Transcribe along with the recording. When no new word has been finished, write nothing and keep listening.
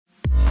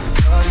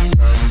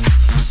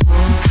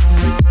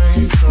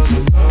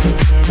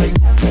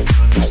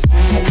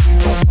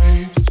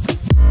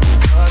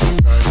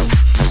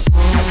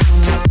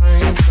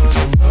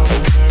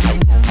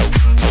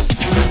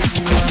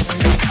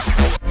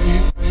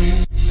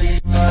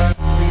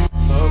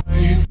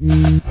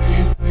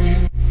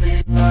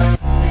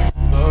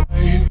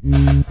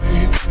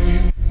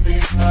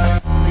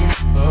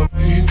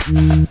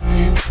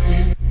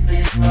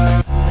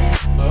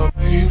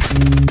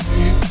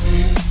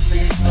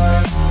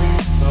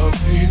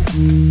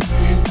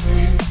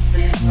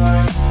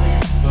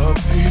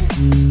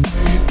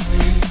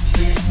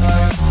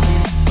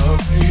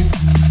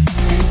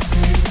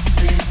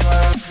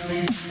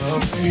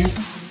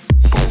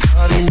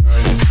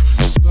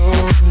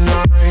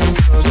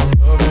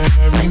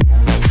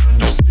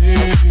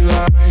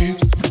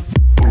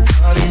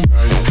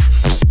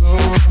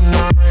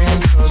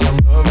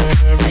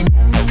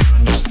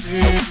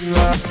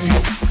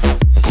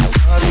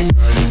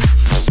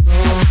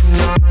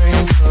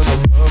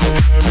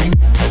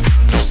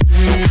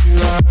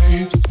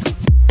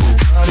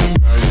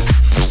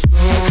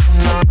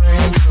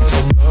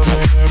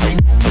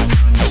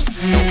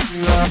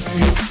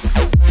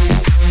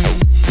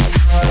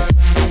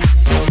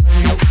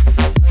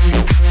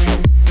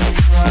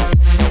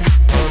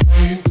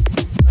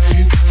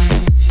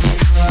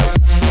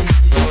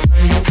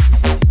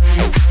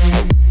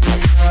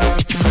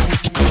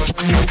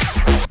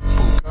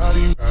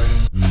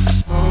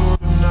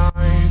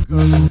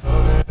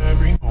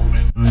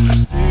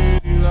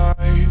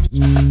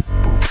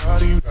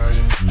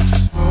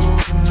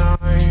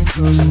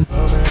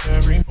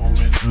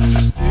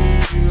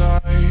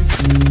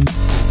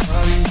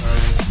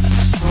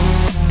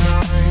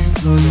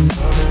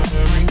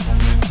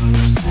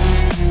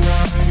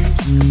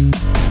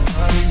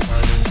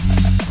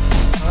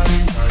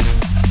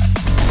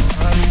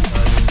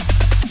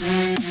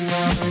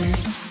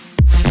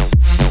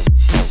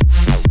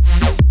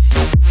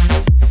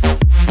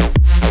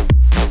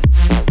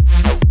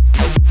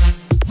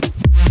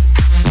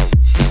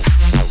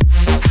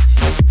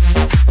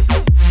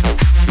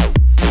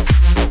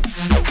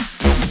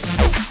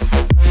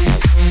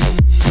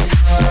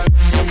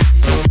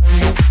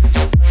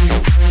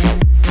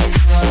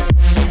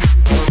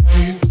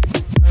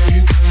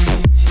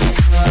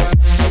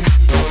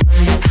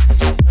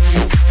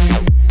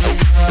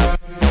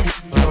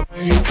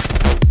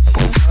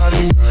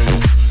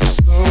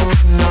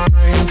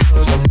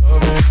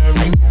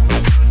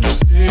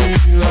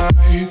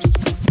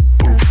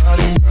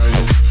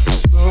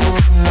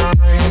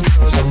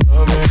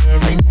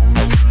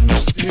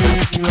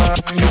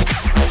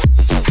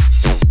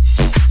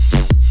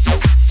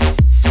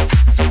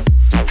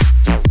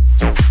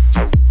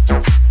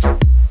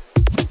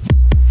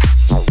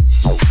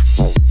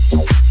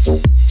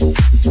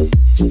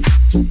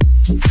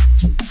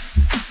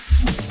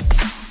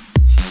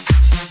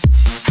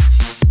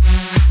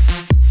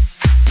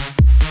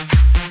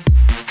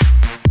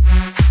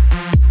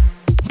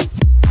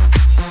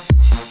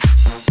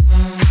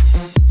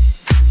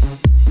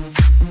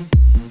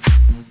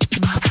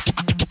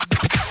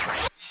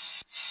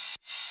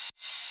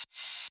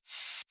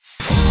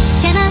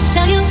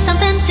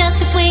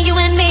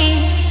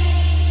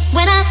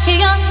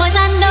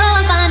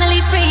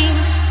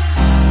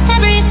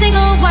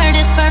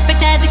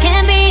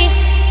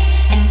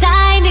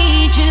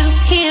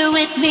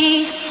with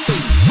me.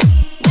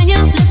 When you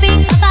lift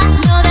me up, I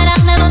know that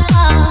I'll never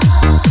fall.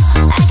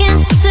 I can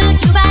speak to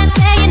you by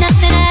saying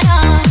nothing at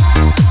all.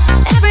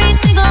 Every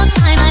single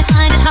time I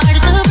find it harder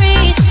to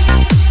breathe,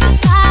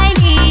 'cause I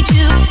need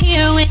you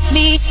here with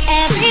me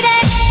every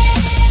day.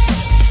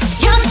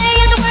 You're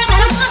saying the words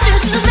that I want you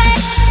to say.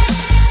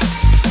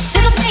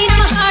 There's a pain in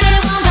my heart and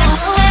it won't go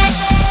away.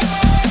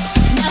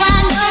 Now I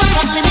know I'm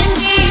falling in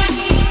deep,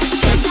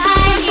 'cause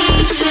I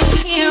need you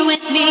here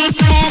with me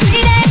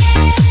every day.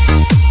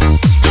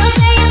 You're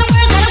saying the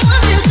words that I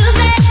want you to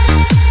say.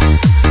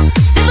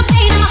 There's a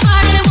pain in my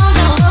heart and it won't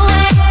go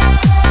away.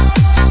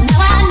 Now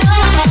I know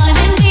I'm falling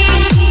in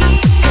deep,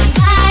 'cause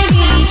I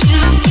need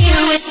you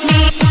here with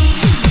me.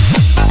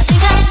 I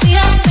think I see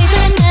your face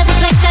in every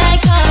place that I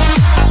go.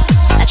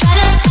 I try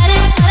to hide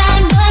it, but I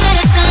know that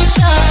it's gonna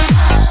show.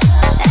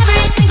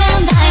 Every single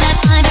night I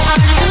find it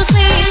harder to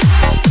sleep,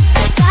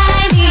 'cause I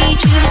need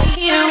you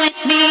here with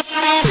me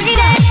every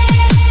day.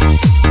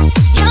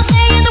 You're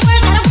saying the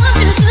words that I want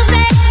you to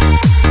say.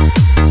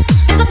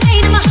 There's a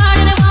pain in my heart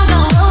and it won't go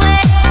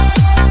away.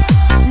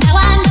 Now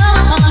I know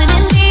I'm falling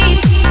in deep,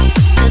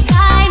 'cause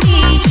I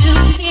need you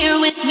here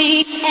with me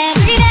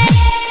every day.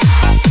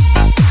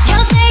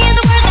 You're saying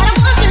the words that I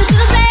want you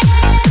to say.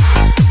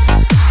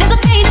 There's a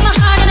pain in my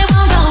heart and it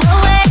won't go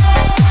away.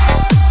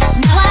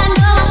 Now I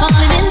know I'm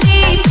falling in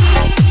deep,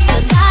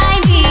 'cause I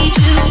need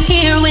you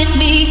here with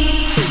me.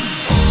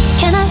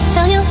 Can I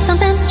tell you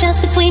something just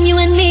between you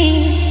and me?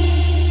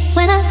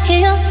 When I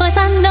hear your voice,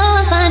 I know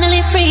I'm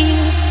finally free.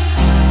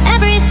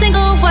 Every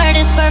single word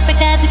is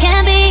perfect as it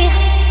can be,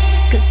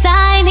 'cause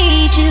I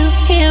need you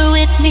here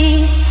with me.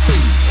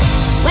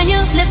 When you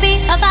lift me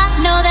up, I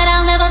know that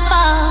I'll never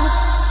fall.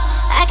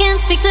 I can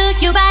speak to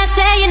you by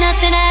saying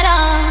nothing at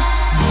all.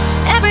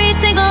 Every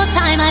single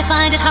time I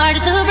find it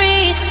harder to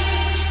breathe,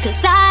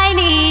 'cause I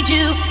need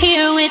you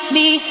here with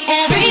me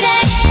every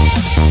day.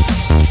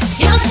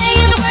 You're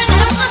saying the words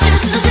that I want you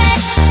to say.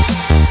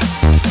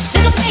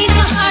 There's a pain in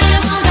my heart and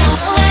it won't go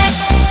away.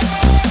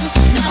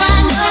 Now I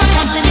know I'm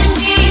falling in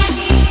deep,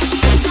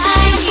 'cause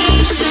I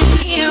need you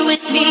here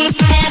with me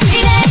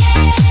every day.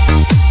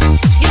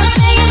 You're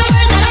saying the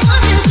words that I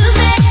want you to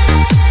say.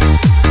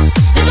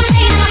 There's a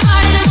pain in my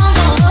heart and it won't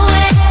go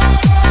away.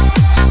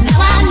 Now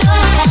I know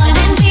I'm falling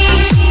in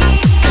deep,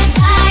 'cause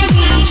I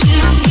need you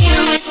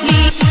here with me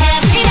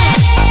every day.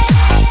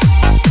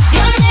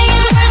 You're saying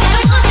the words that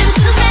I want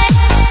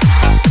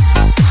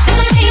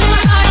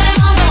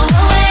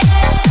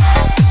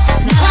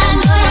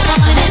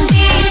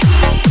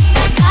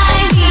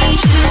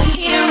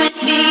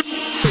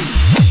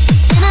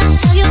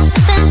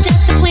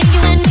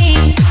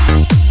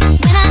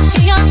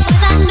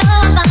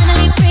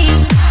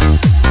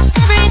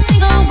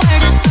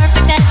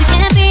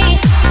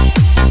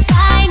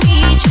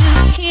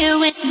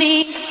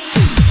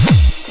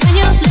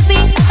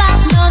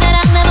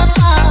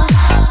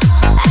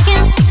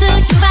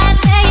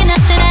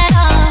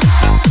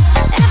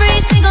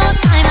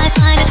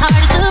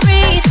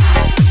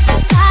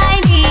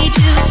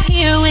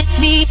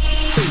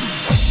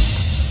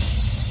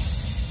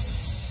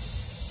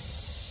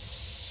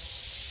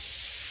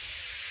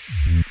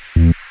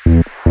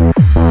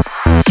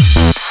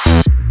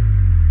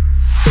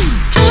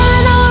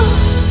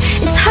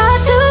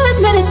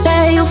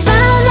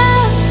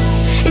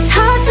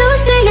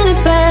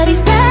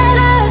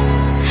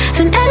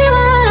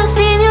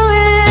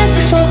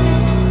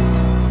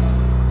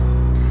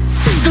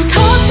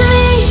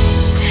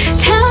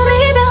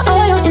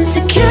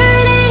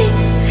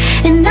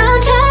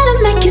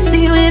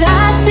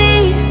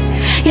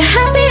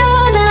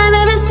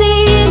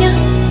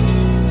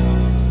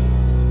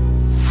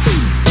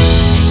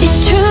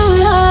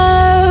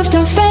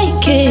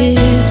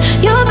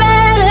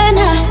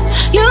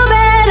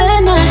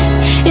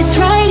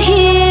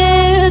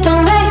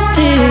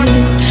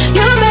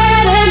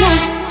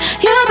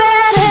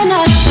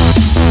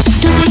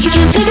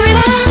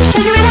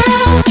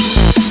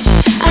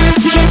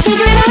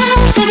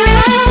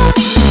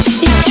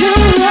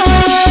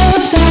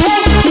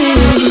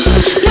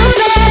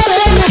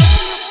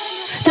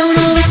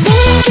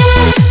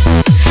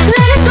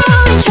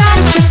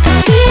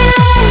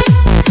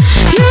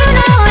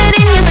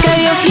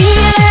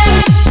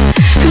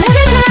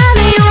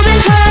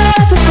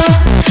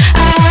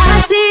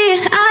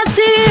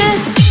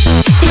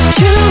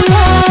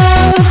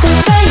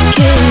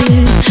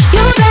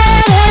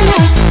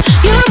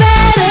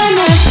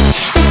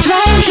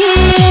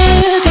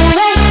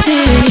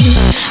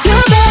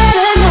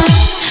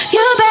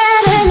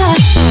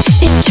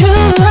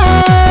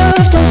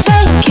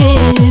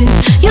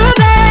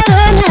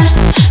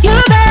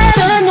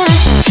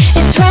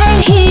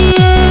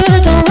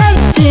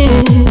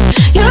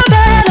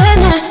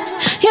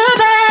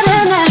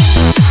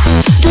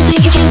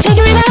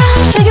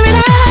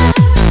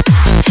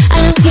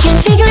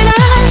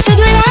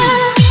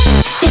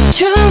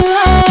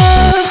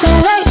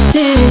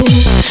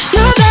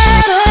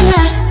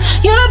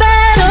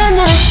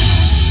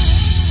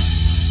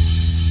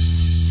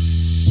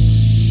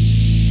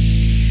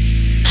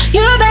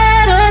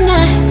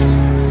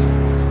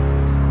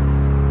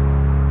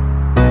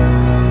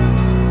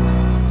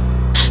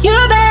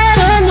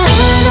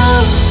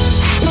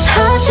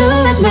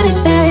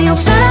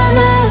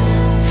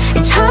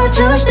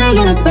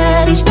say your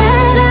body's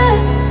better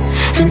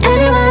than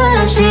anyone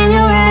I've seen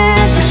you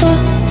with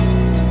before.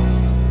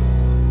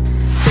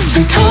 So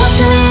talk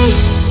to me,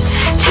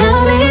 tell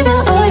me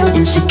about all your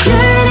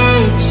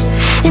insecurities,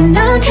 and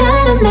I'm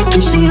trying to make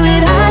you see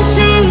what I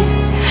see.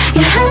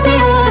 You're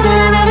happier than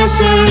I've ever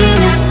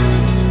seen.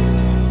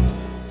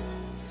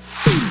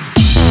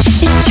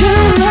 It's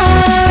true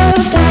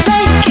love, don't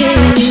fake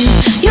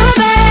it. You're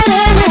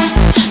better now,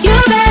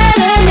 you're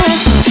better now.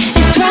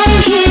 It's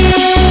right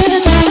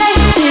here, don't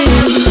waste it.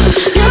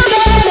 You're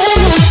better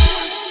now.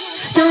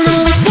 Don't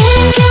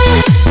overthink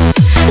it,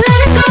 let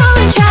it go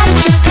and try to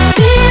trust the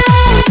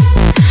feeling.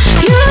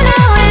 You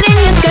know it in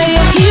your gut,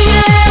 you're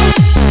healing.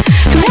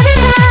 From every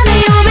time that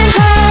you've been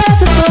hurt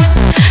before,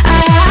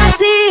 I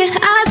see it,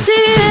 I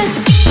see it.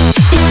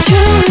 It's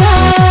true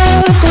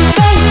love, don't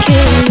fake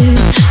it.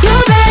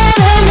 You're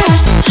better now,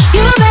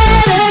 you're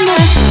better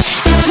now.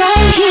 It's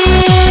right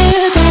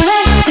here, don't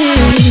waste it.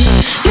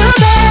 You're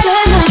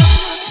better now,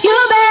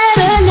 you're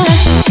better now.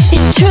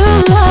 It's true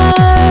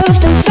love,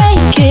 don't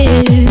fake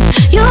it.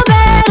 You're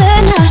better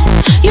now,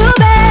 you're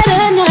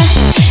better now.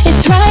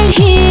 It's right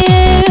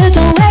here,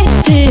 don't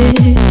waste it.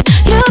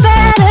 You're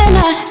better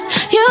now,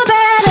 you're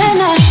better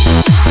now.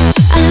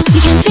 I know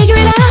you can figure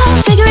it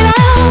out, figure it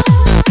out.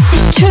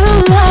 It's true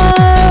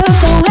love,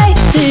 don't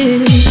waste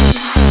it.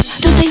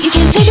 Don't say you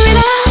can't figure it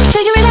out,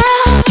 figure it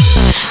out.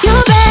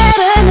 You're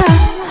better now,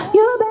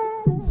 you're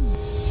better.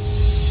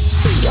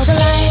 You're the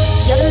light,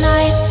 you're the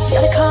night,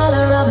 you're the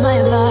color of my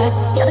blood.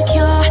 You're the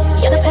cure,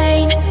 you're the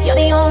pain, you're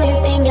the only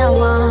thing I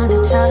wanna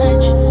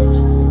touch.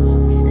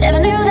 Never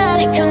knew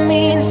that it could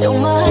mean so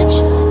much,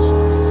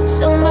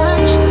 so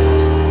much.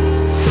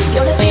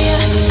 You're the fear,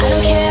 I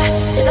don't care,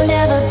 'cause I've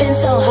never been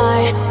so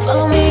high.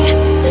 Follow me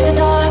to the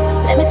dark,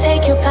 let me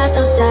take you past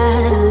those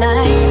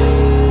satellites.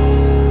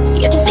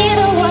 You can see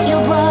the one you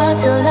brought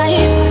to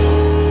life,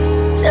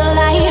 to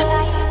life.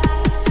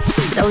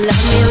 So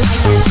love me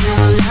like you do,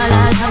 la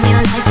la, love me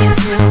like you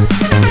do.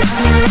 Love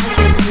me like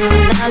you do,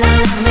 la la,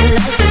 love me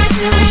like you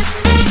do.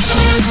 Touch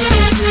me like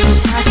you do,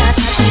 ta ta,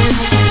 touch me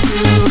like you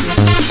do.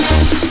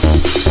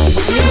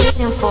 What are you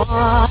waiting for?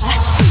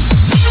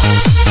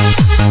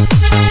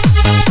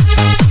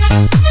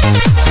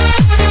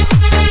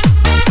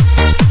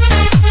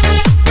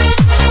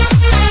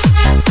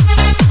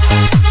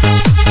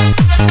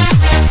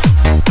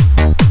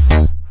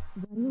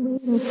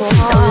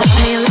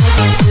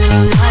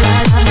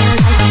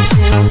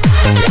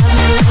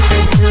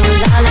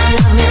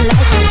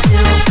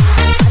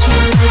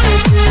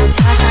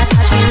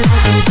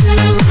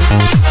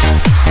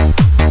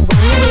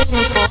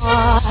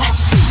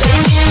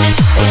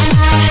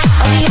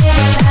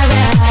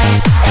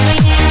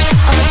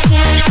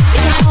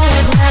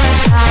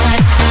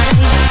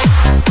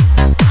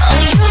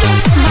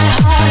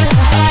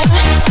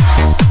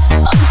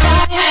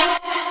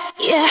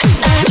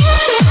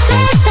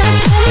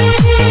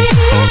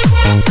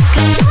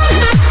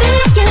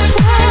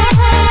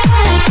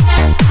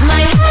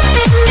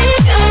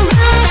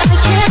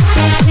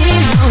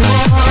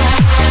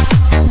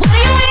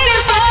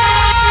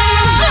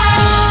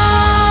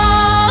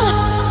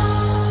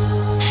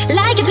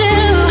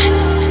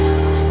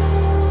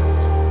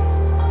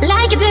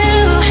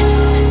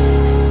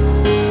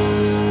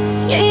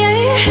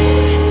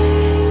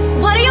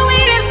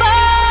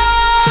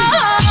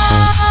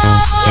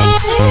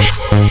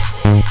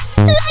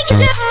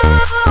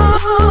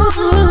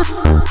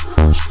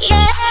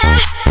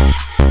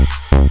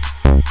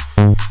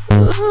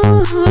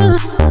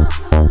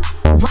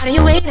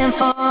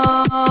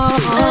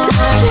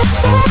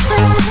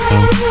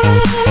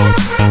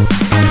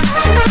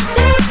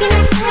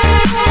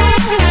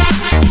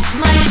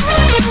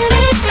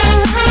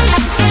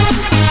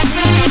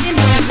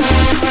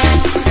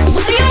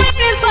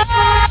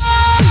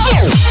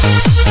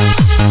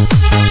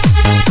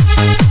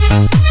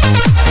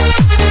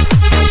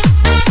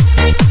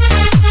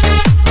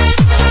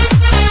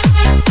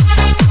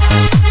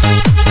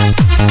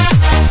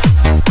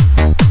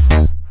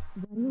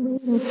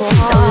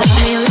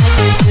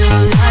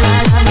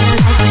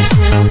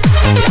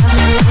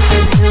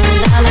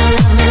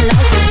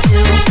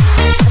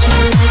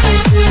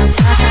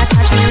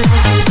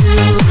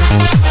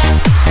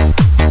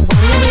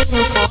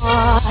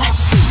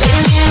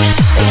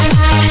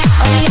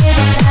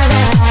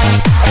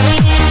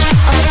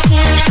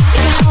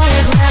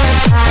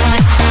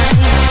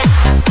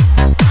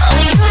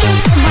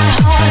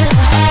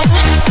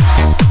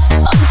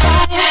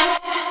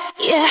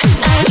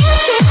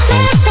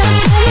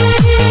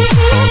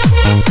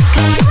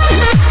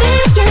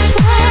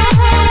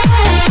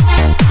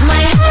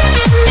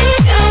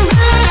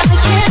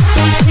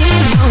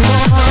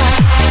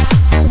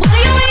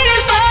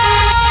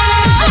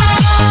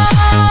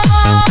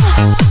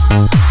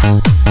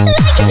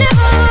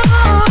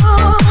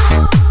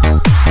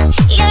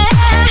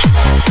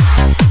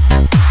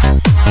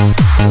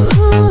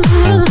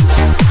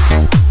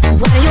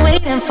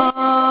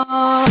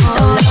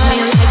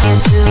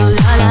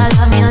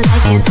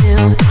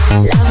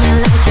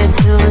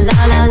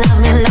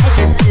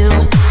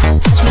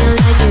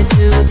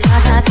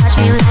 touch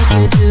me like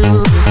you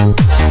do.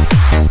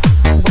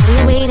 What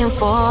are you waiting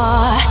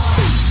for?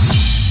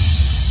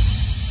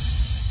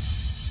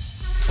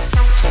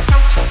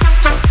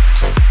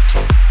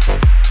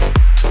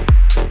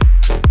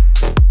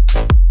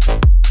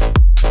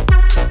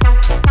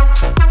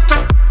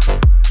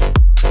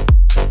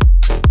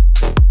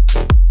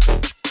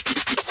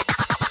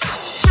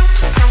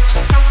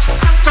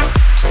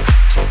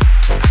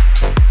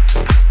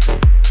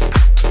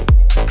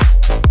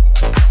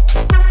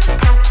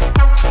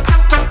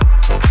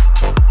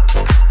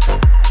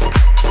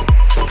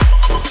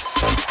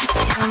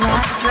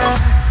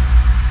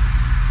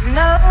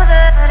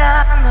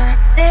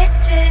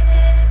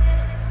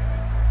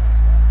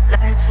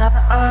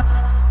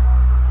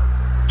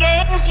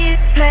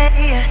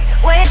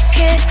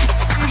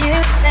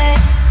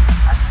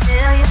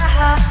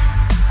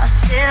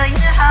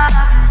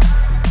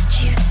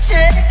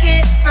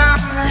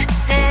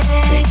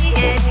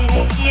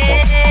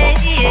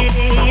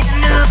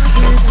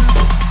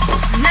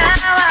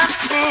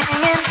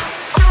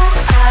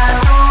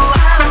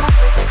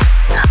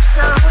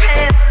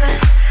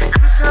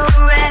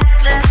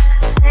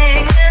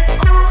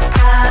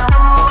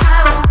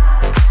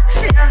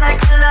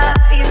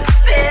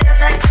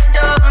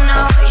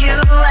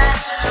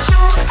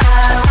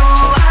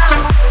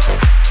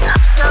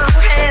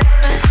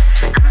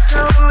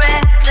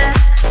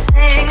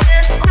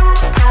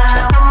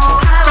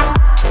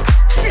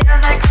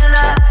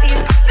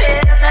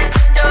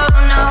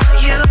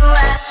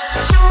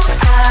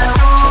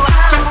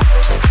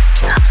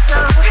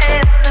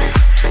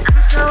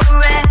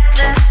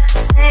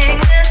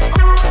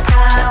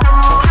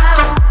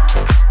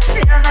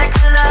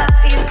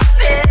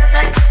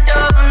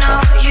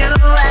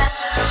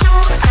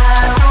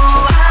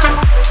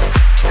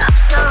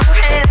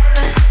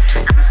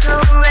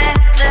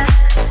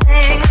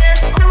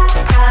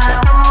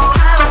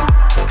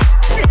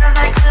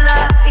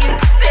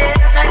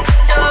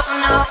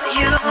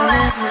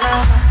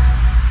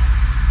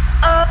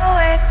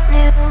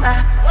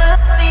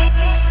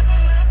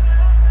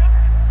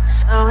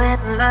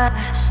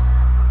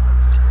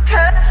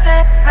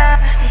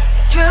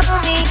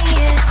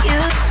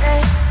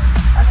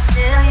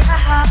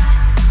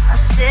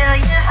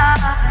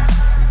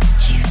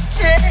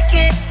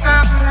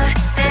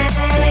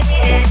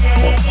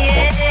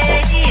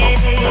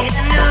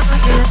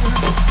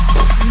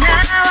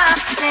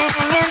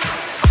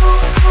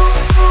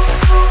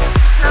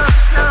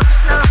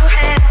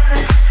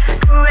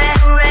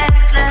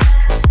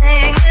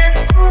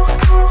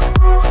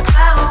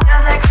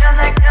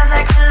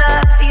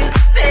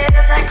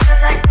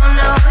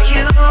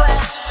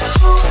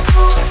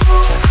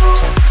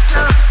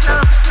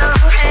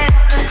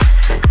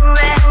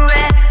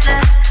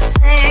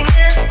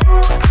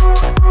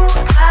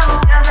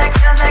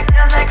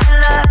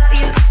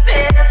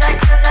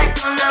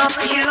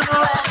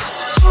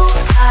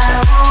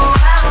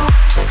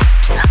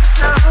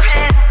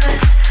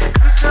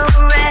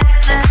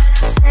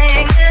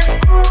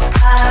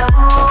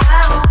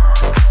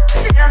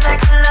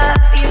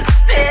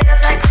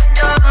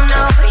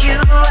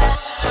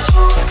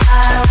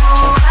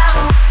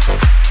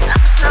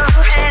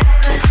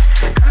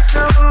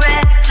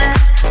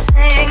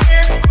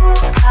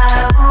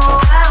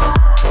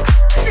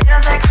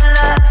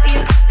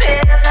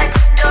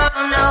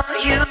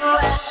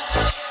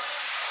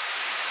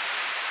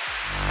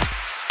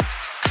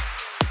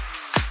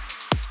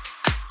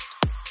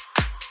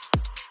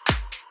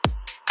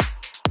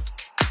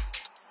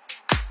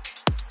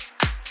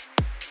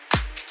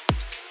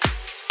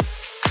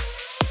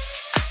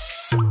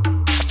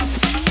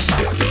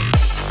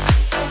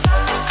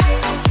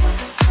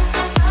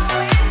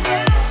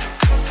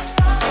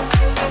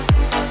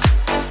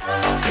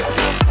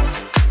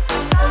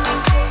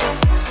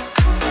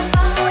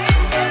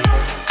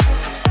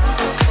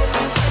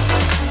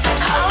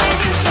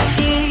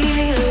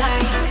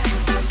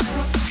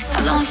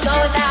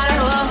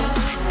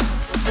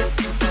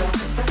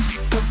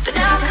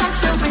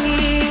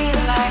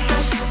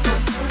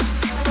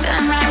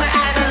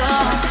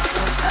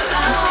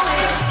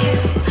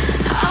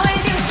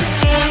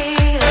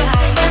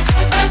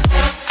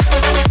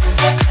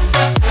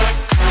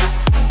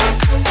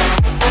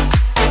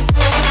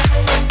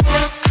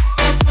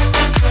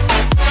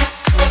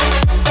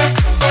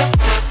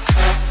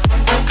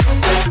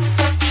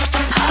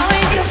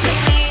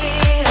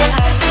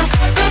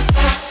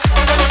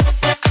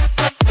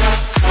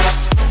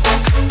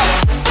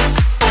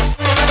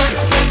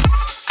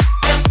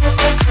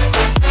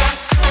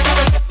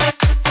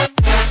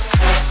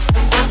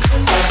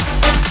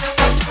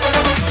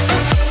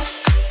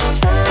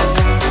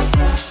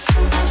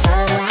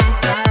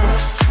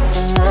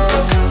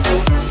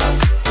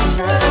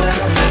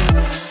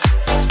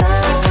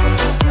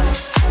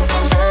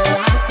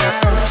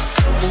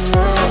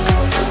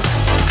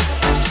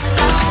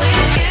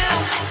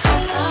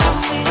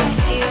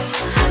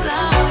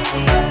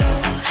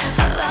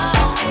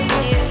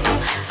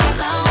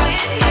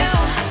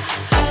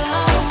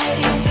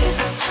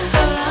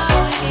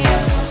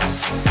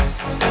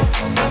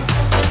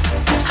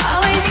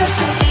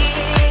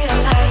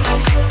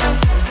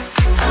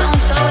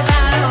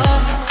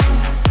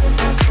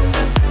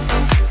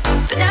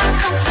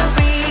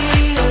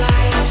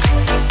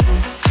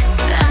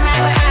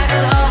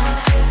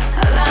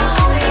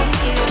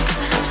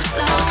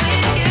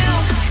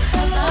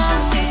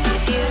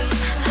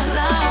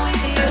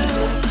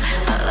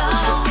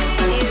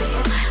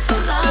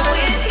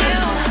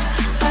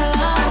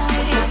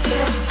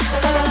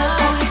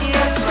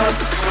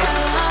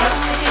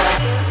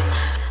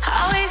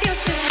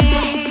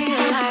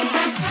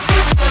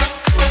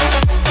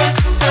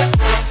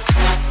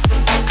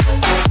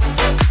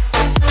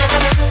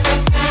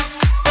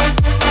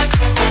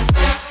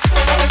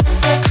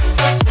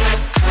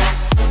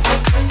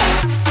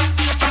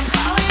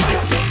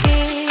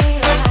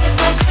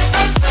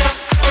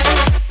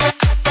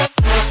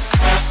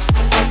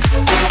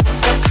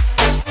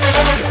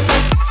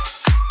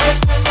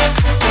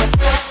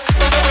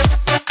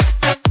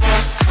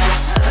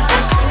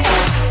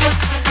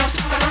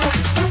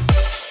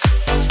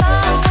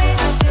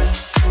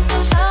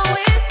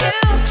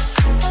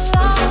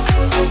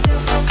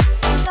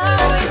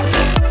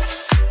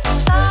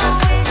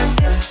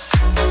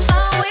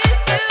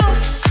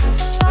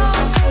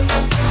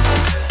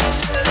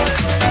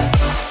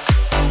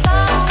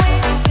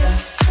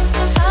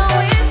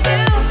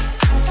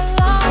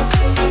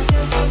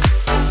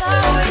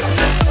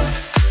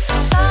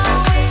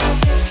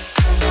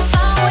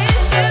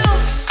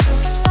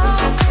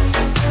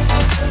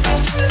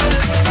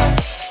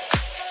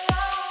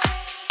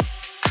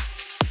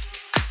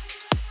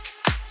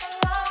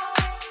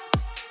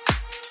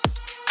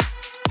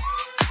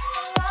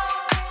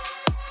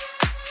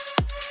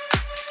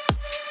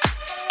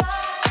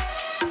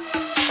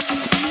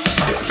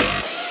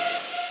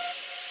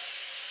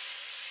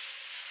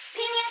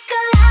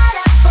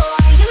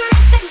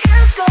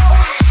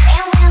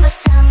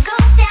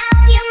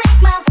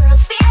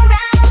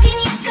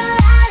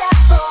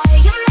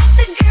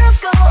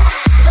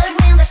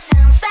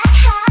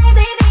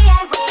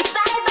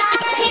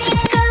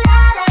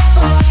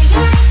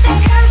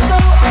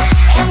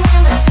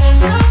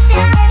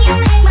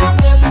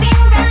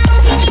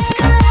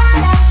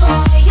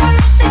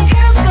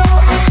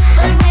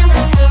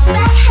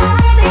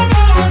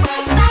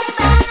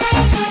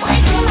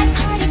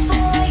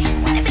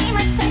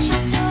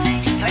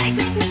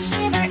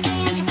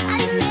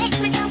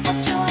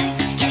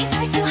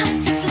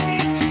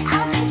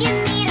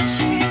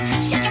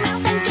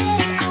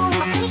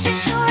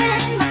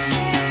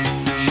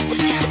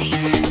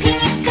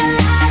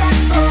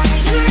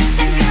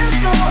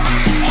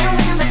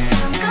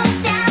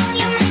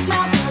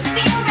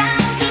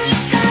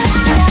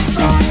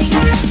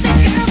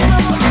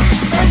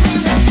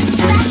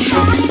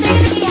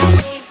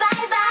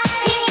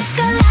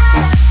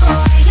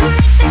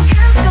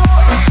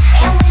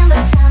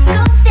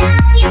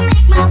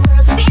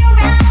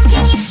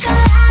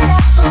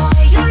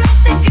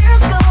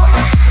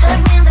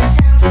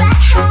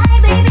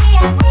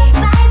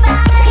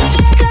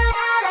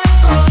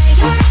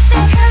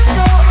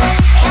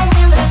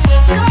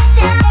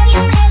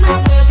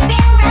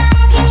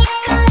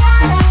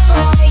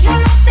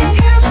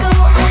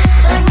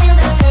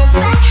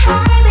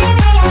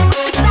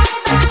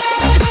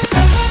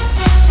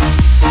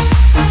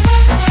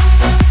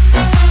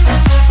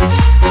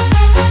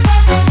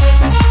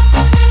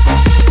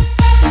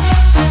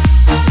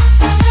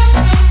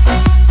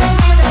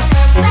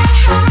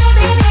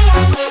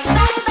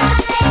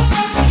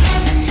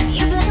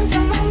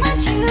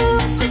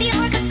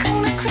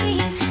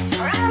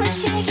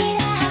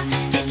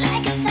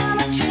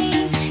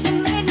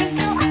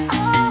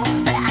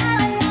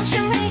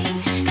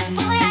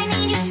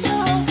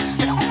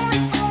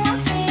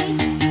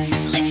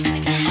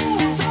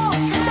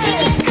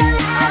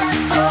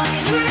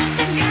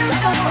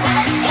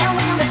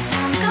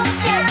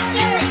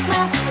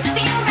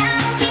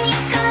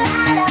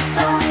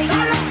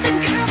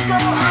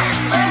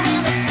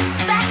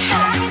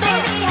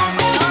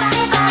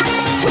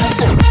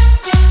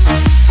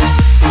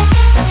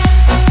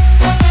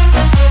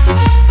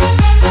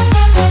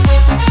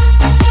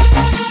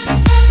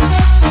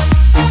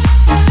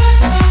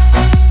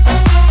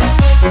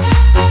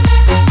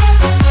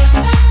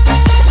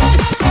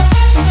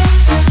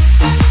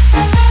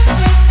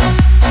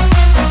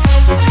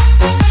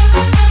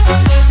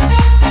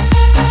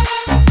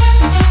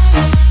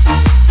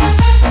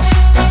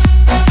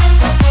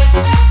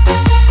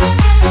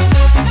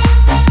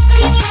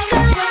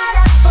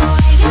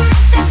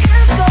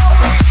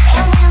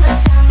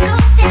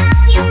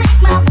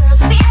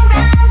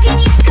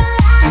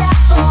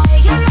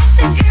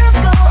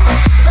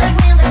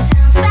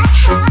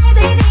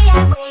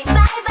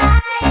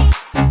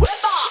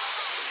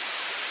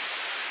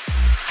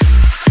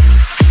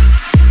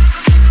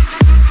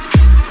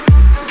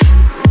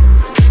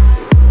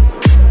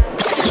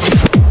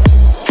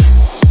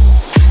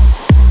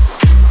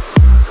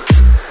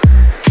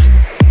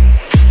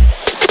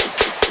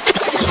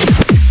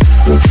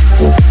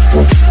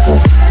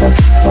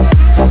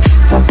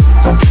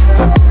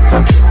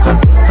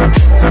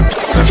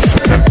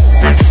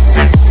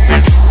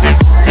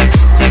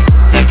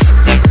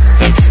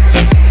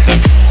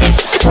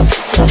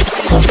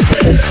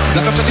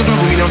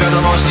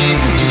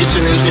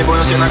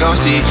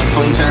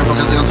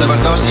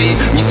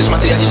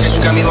 tematy, ja dzisiaj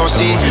szukam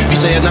miłości.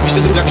 Pisze jedna,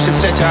 pisze druga, pisze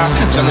trzecia.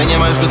 Żadnej nie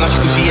ma już godności,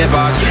 chcą się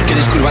jebać.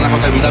 Kiedyś kurwa na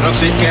hotel bym zabrał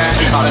wszystkie,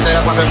 ale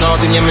teraz na pewno o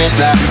tym nie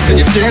myślę. Te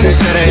dziewczyny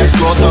szczere jak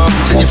złoto,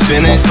 te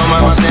dziewczyny co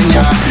ma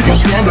marzenia. Już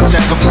wiem do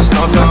czego piszesz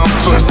nocą,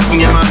 w twoim sercu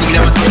nie ma nigdy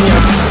cienia.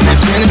 Te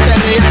dziewczyny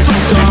szczere jak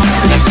złoto,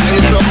 te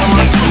dziewczyny co ma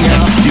marzenia.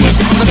 Już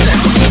wiem do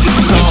czego piszesz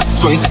nocą, w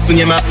twoim sercu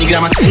nie ma ni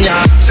grama cienia.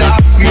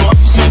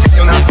 Miłości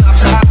szukają nas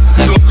zawsze,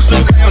 stosunku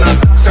szukają nas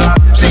zawsze,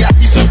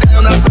 przyjaźni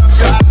szukają nas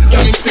zawsze,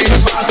 dla nich ty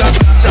jest ważna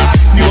zawsze.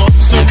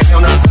 Miłości szukają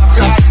nas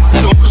zawsze,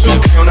 stosunku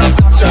szukają nas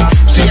zawsze,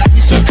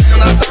 przyjaźni szukają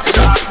nas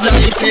zawsze, dla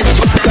nich ty jest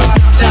ważna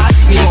zawsze.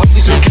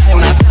 Miłości szukają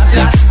nas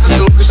zawsze,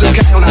 stosunku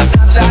szukają nas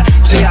zawsze,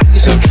 przyjaźni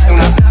szukają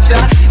nas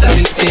zawsze, dla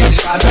nich ty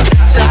jesteś ważna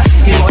zawsze.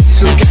 Miłości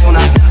szukają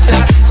nas zawsze,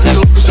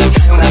 stosunku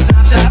szukają nas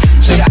zawsze,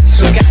 przyjaźni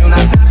szukają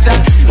nas zawsze,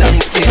 dla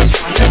nich ty jesteś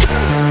ważna.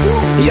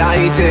 Ja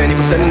i ty,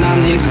 niepotrzebny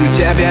nam nikt, wezmę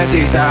ciebie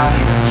dzisiaj.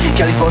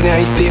 Kalifornia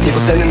i spliff,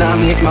 niepotrzebny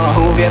nam nikt, mała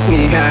uwierz mi,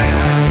 hej.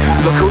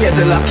 Blokuję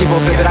te laski, bo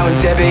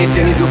wybrałem ciebie i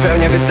ty mi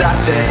zupełnie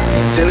wystarczysz.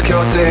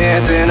 Tylko ty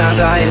jedyna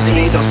dajesz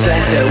mi to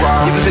szczęście,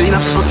 wow. Nie wróżyli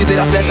nam przyszłości,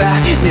 teraz lecę.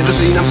 Nie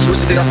wróżyli nam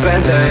przyszłości, teraz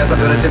pędzę. Ja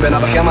zabiorę ciebie na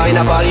Bahama i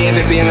na Bali.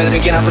 Wypijemy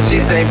drinki na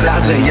złocistej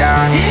plaży, yeah.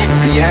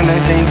 Pijemy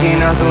drinki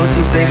na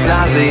złocistej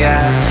plaży,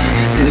 yeah.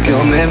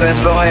 Tylko my we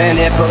dwoje,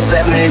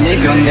 niepotrzebny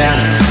nikt on nie.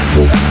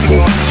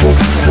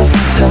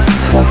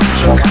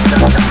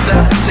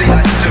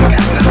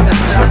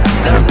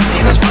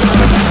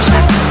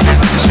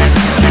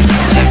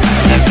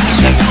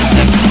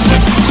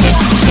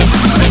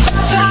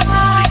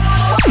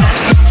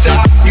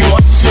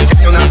 Miłości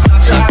szukają nas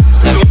zawsze,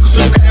 stosunku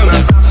szukają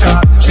nas zawsze,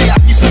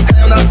 przyjaźni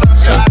szukają nas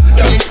zawsze,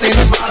 dla nich ty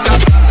jesteś ważna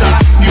zawsze.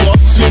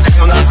 Miłości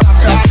szukają nas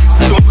zawsze,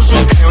 stosunku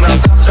szukają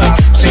nas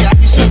zawsze,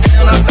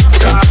 przyjaźni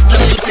szukają nas zawsze, dla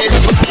nich ty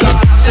jesteś ważna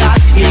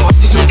zawsze.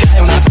 Miłości szukają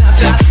nas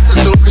zawsze,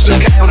 stosunku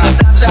szukają nas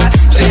zawsze,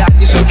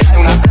 przyjaźni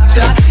szukają nas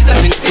zawsze, dla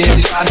nich ty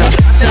jesteś ważna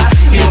zawsze.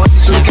 Miłości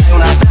szukają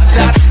nas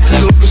zawsze,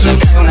 stosunku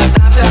szukają nas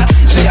zawsze,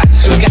 przyjaźni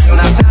szukają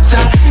nas zawsze,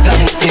 dla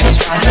nich ty jesteś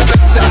ważna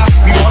zawsze.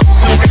 Miłości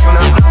szukają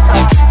nas zawsze.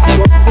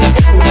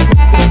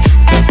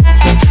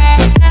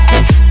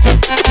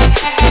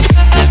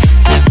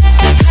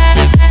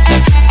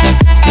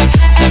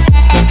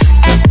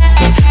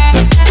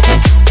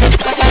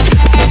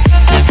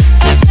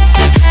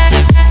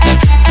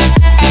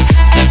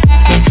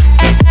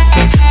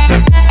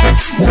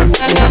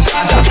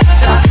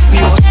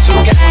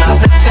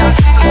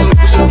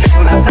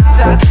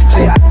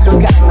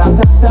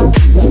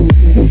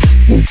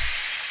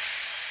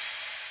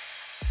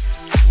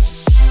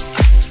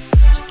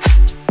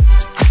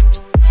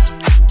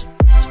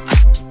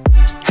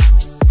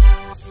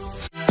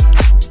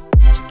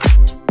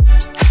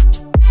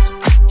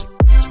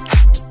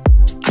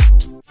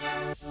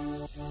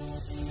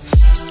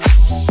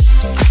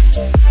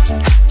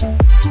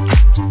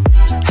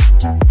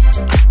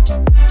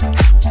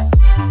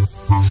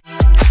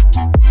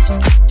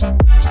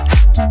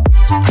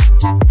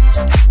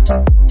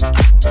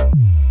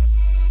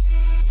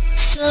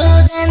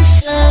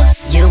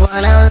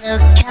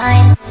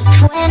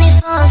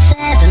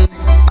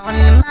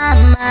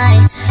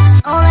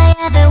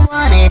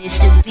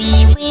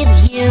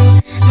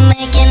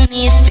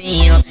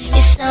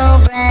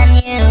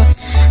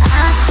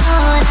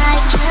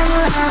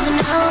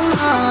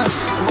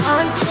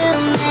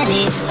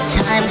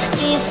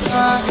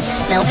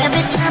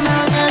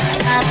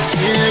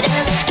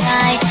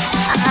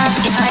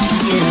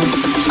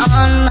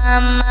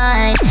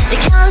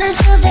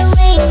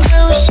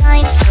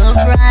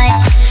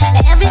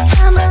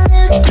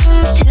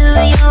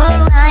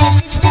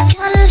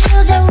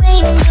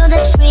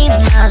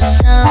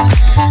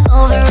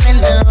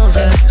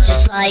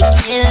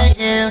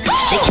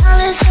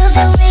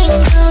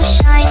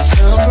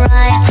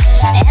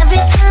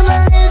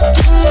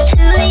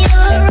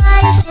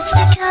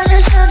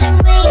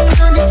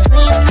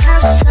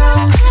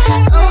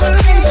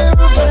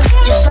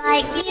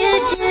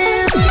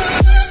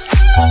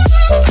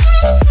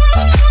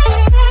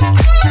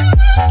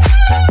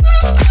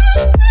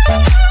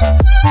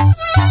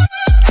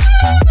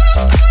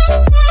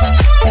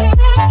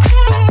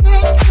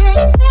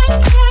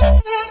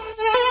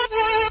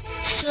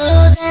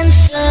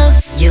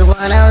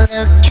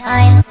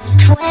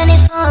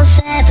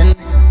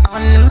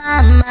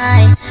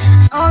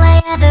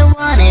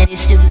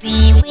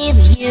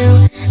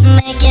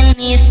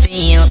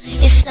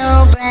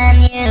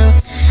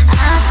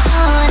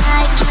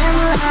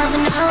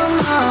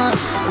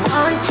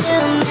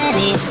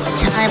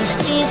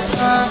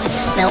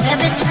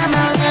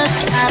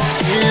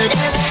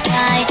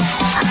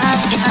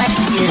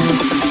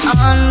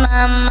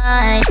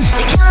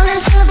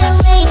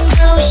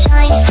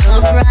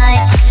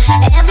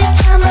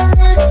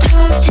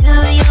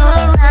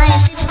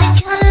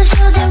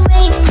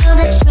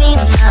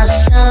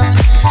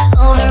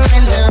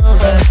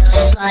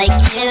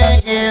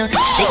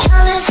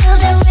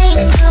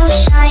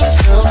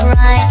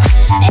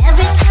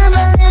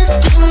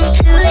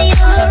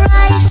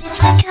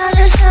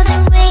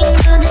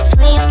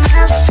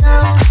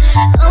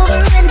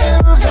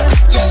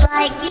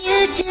 Like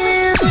you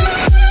do.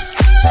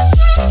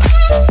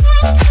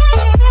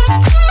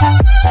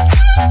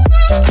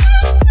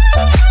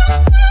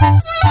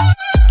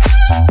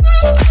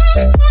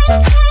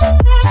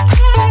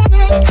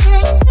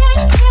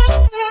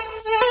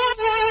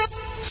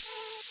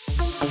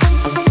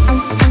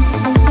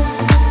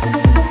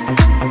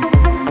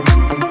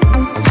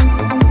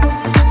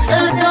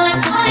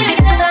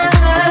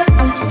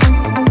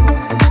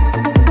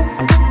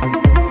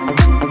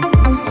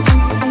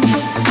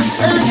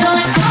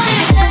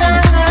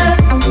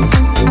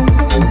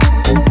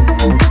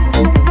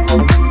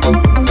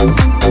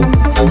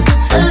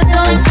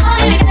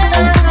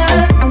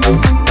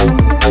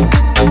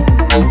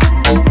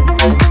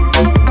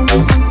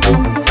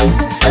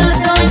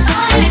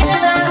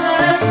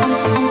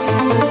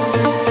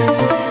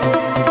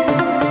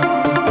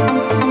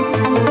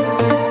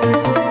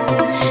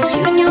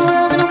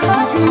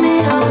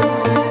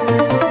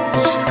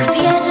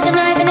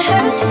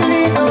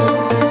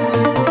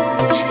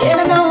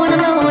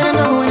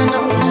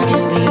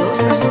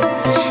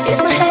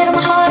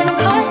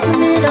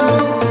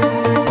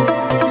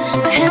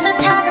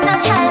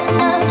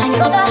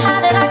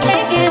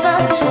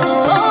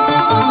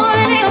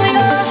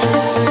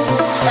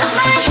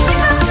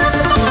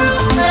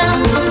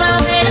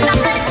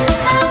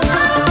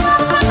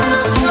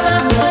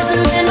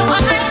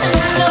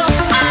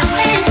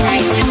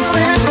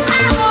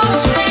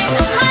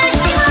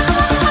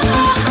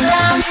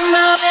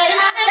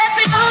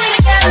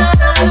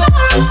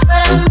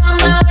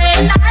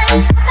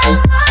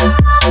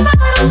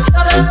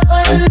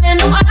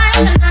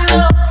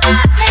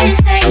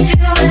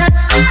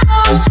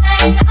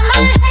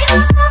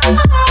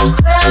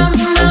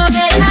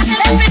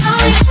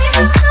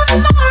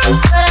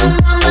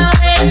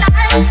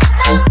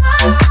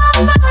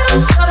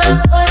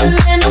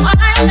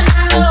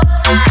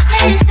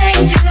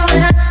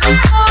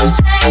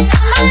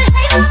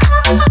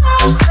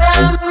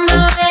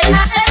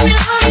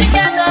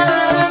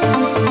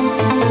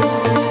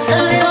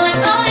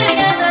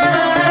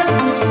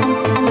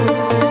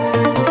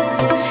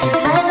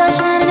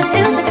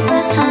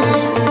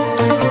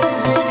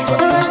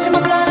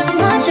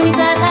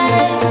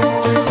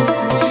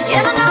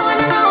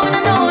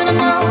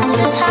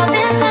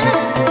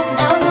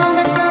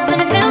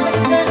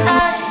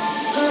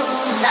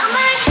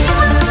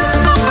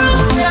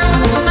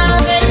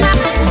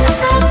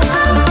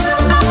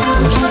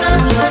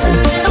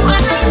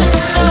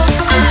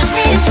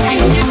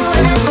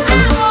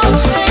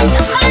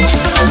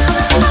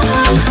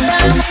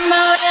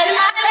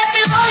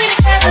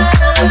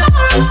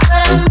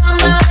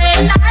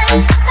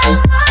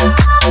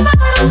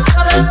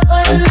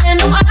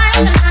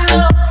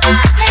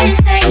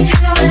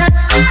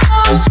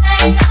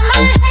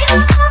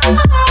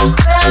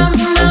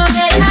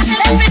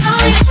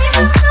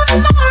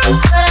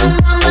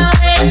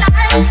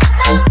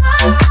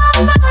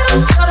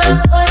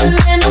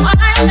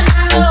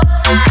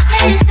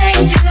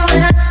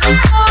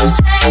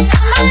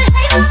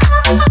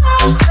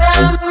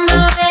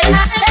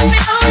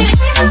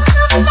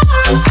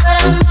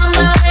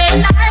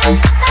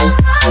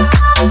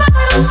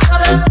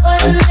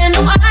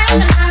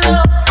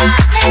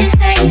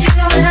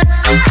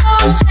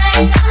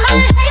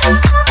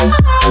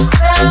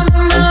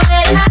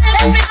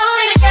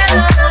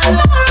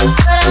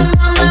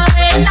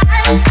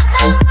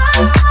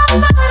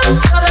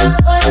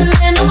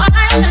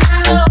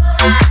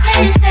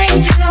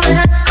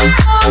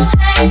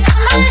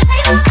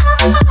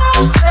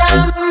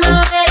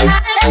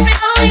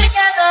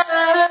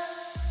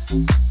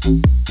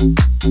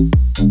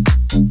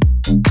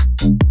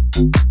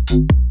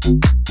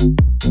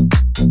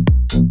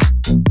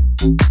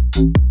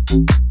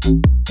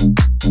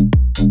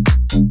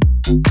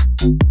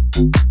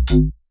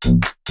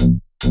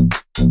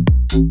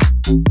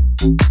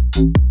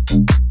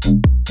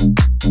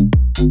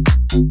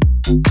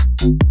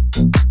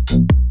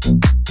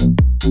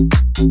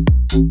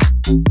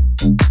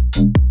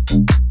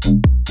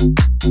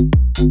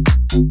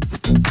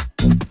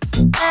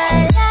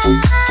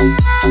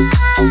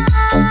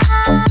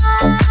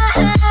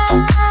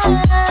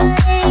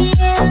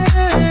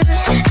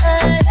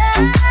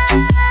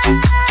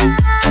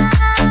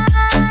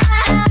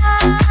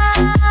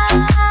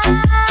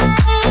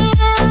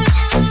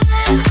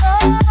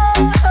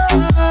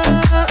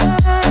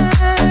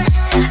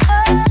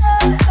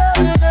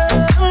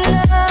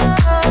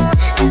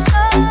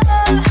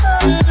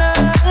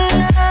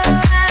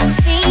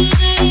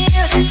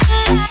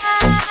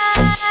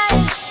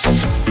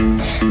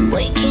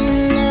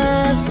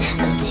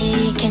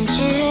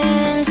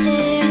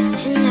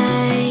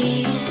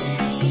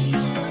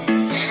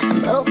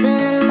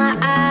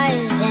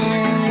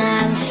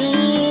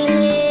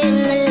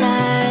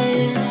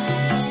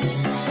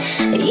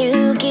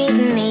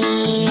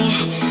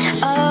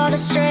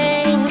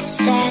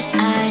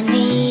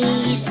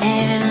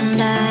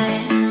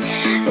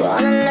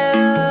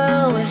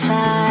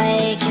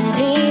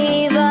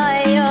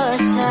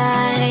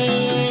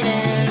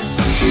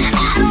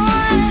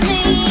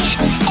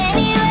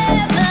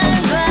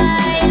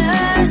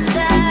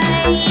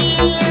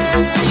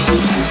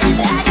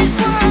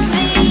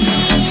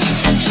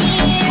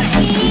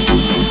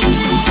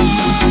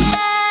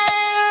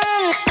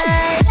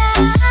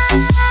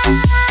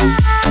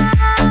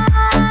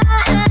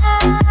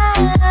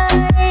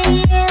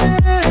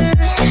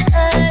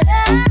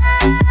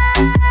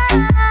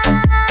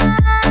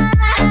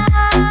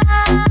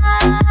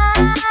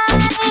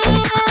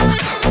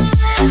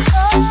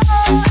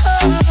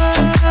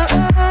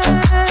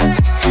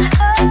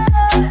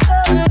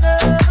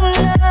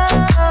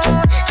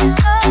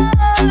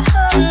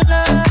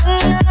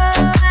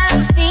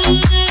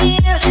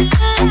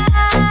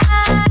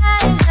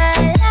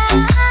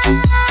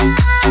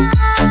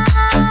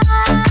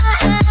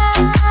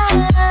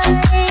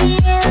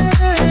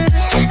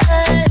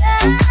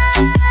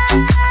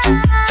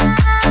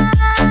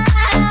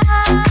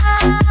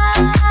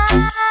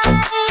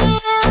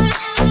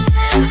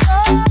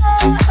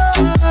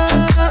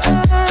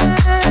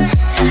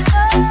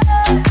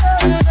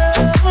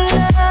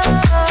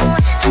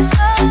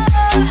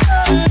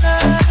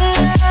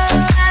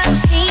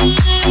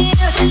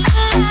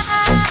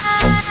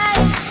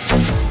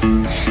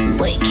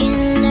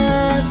 Waking up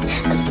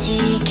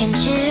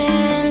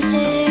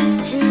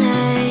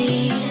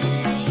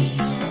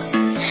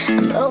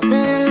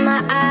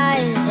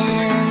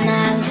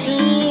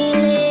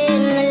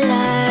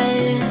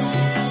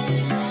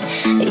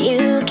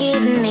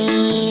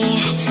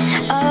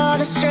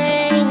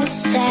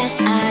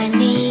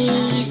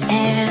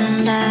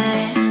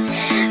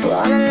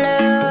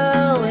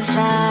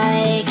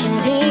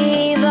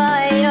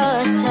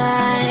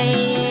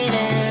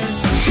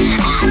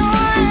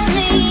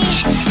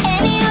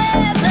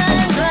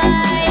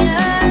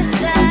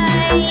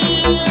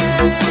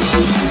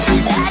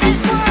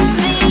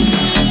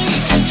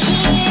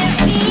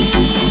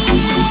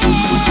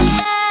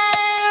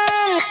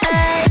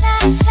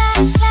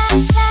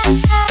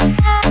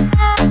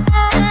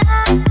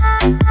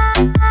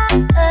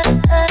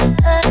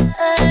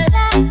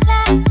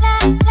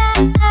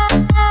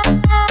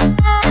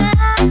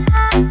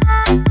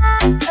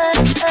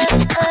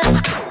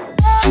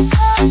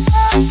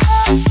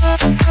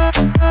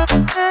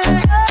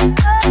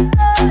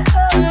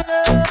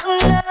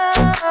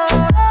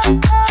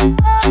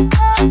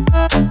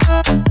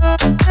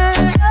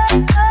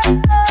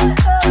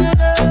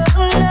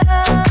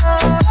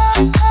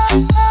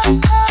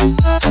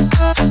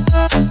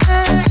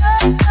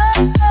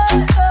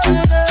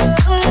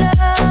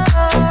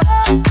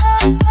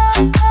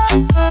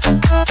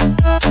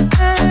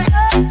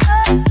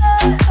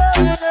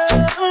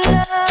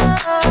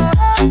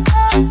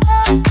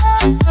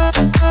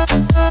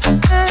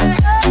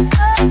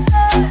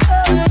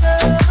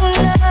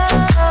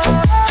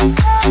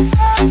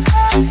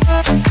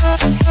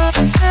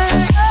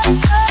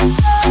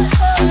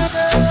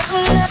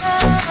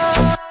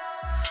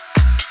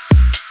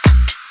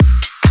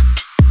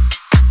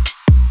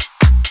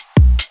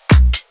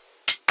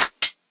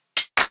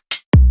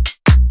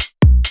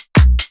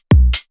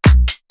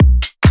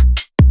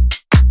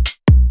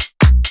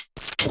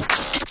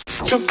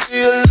to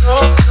be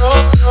alone.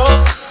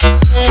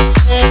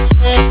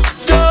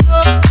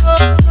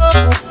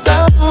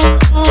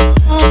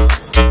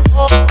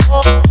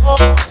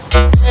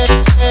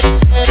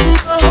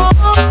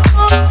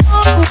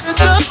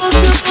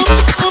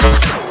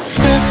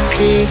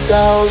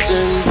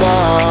 Thousand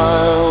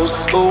miles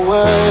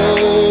away,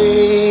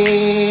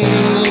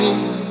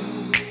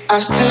 I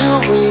still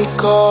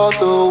recall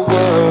the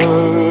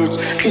words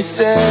he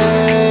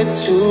said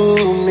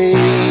to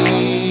me.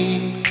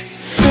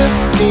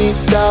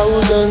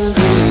 50,000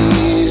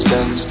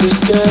 reasons to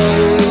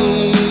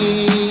stay,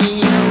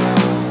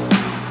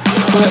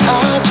 but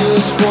I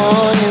just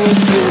wanted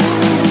you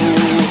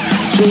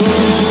to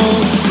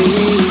be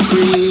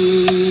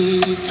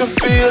free, to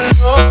be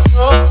alone.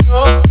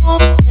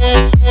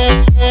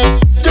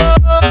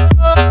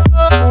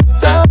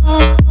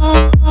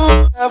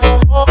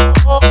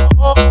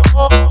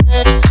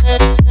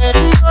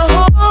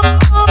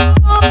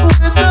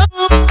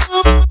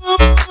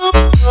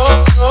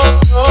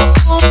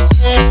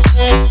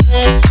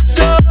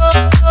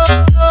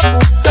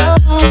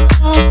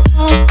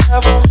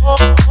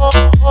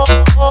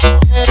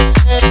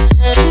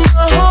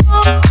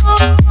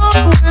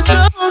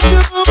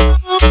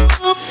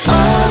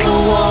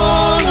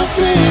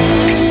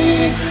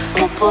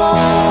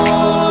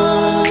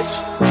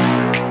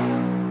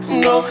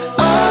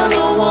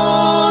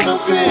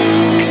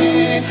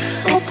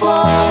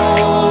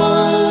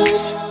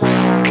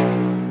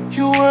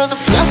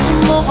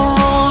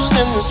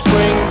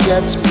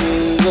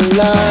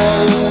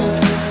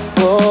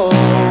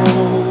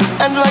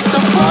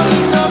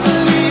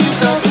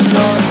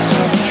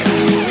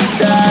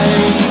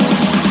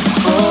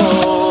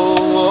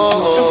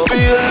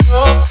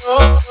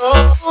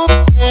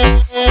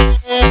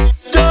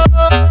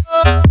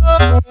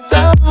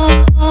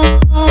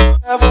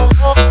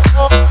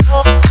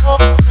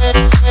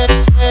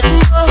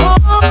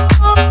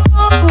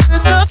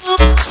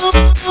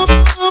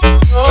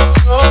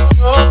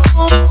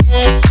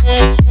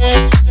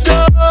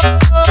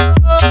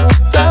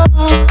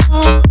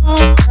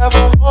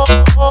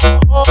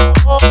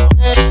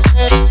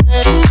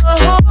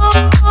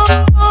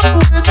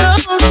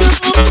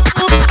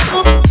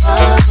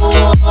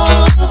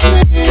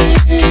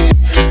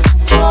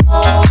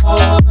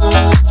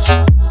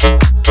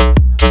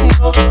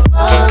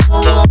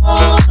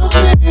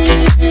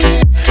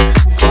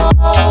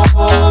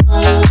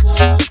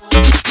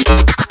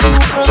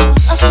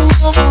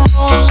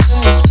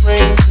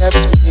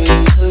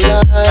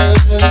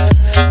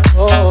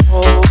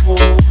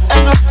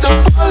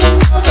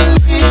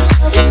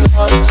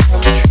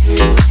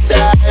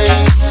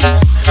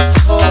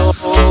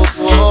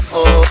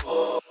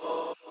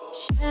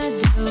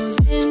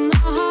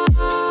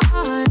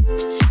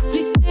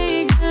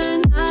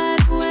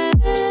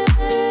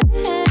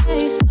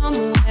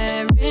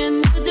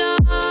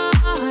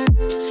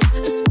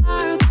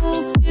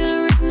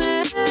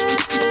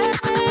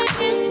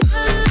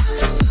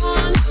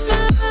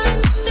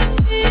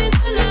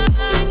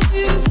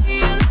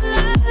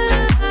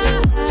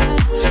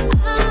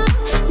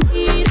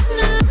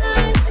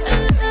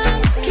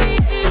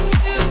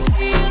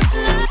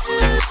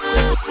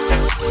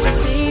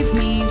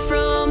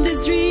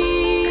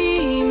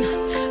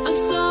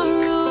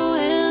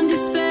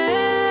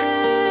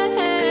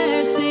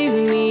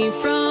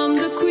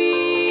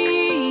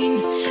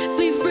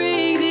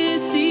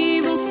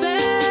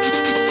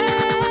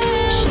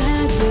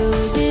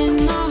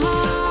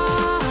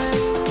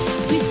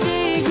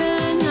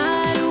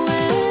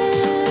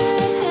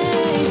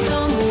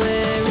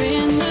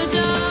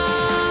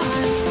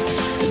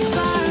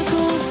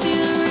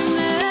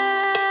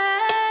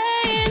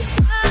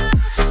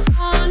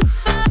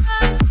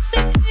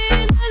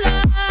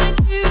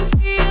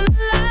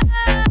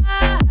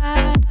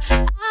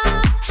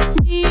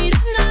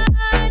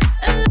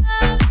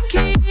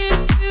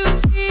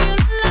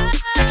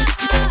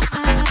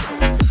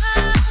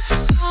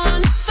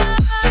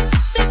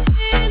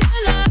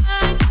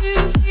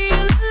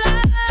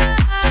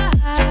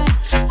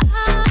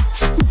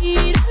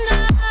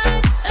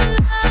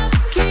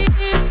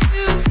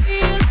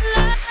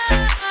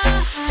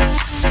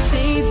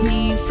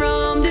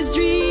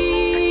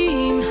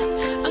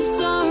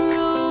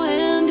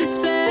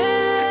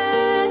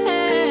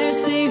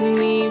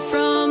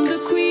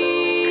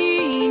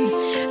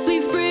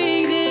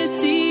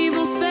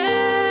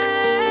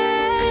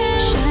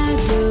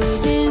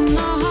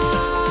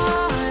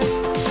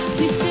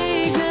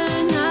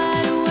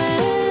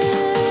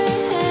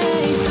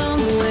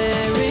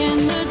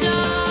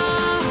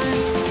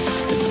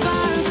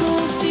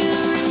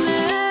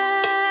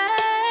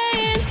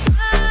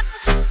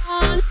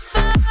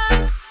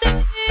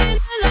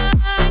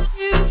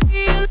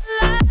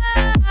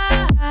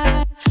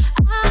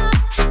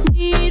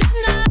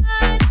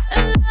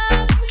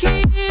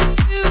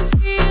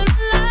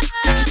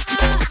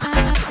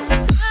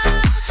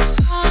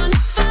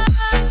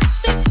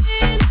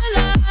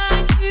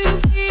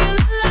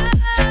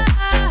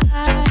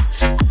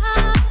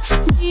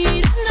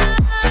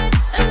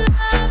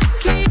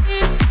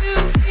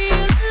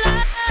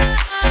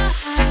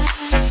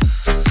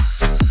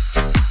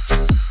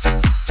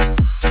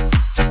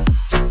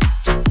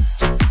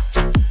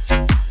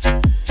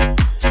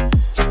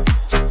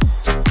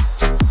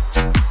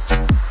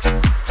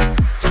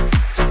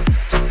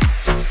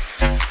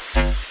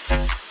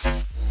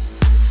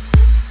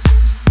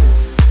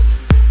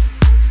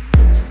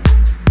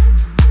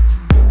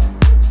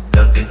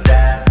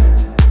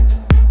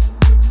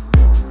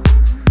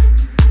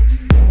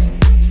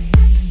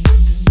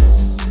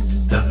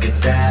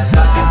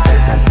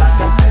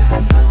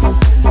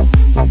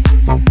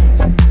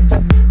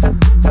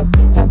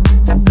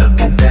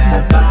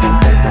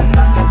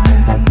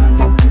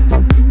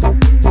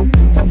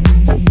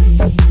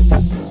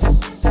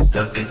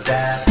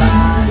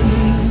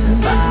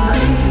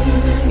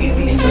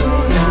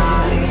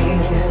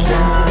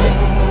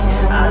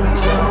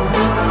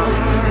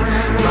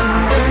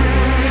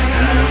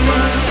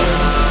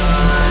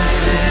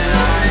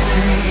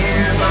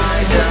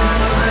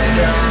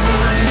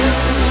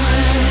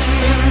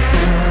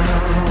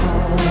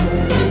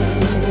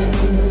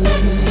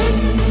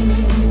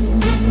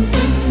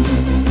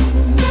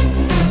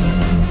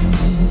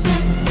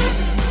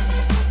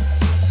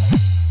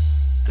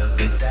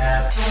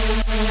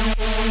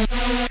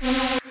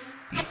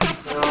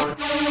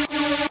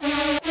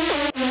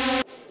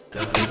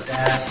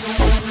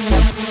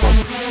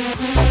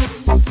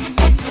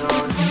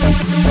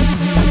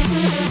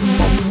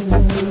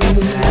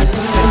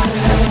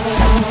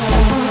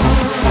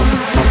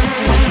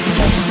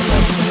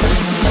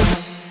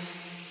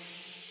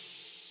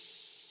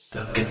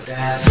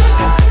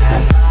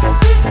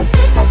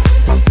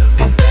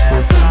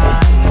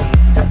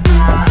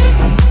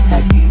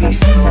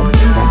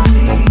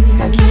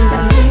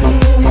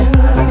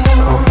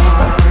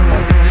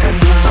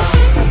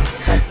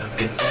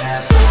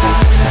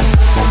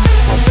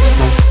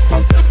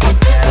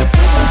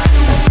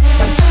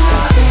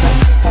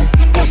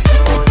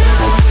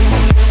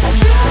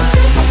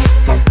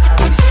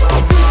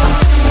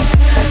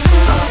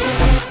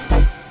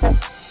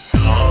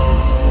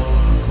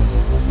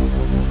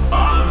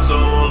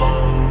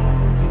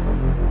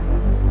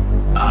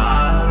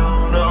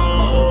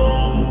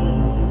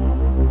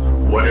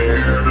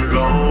 where to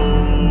go.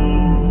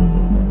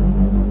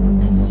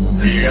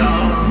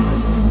 Yeah,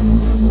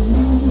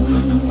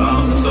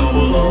 I'm so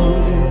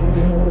alone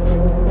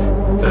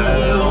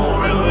that I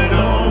don't really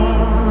know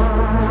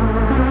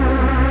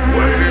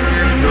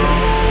where to go.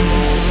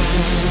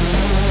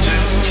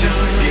 Just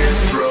can't get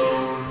through.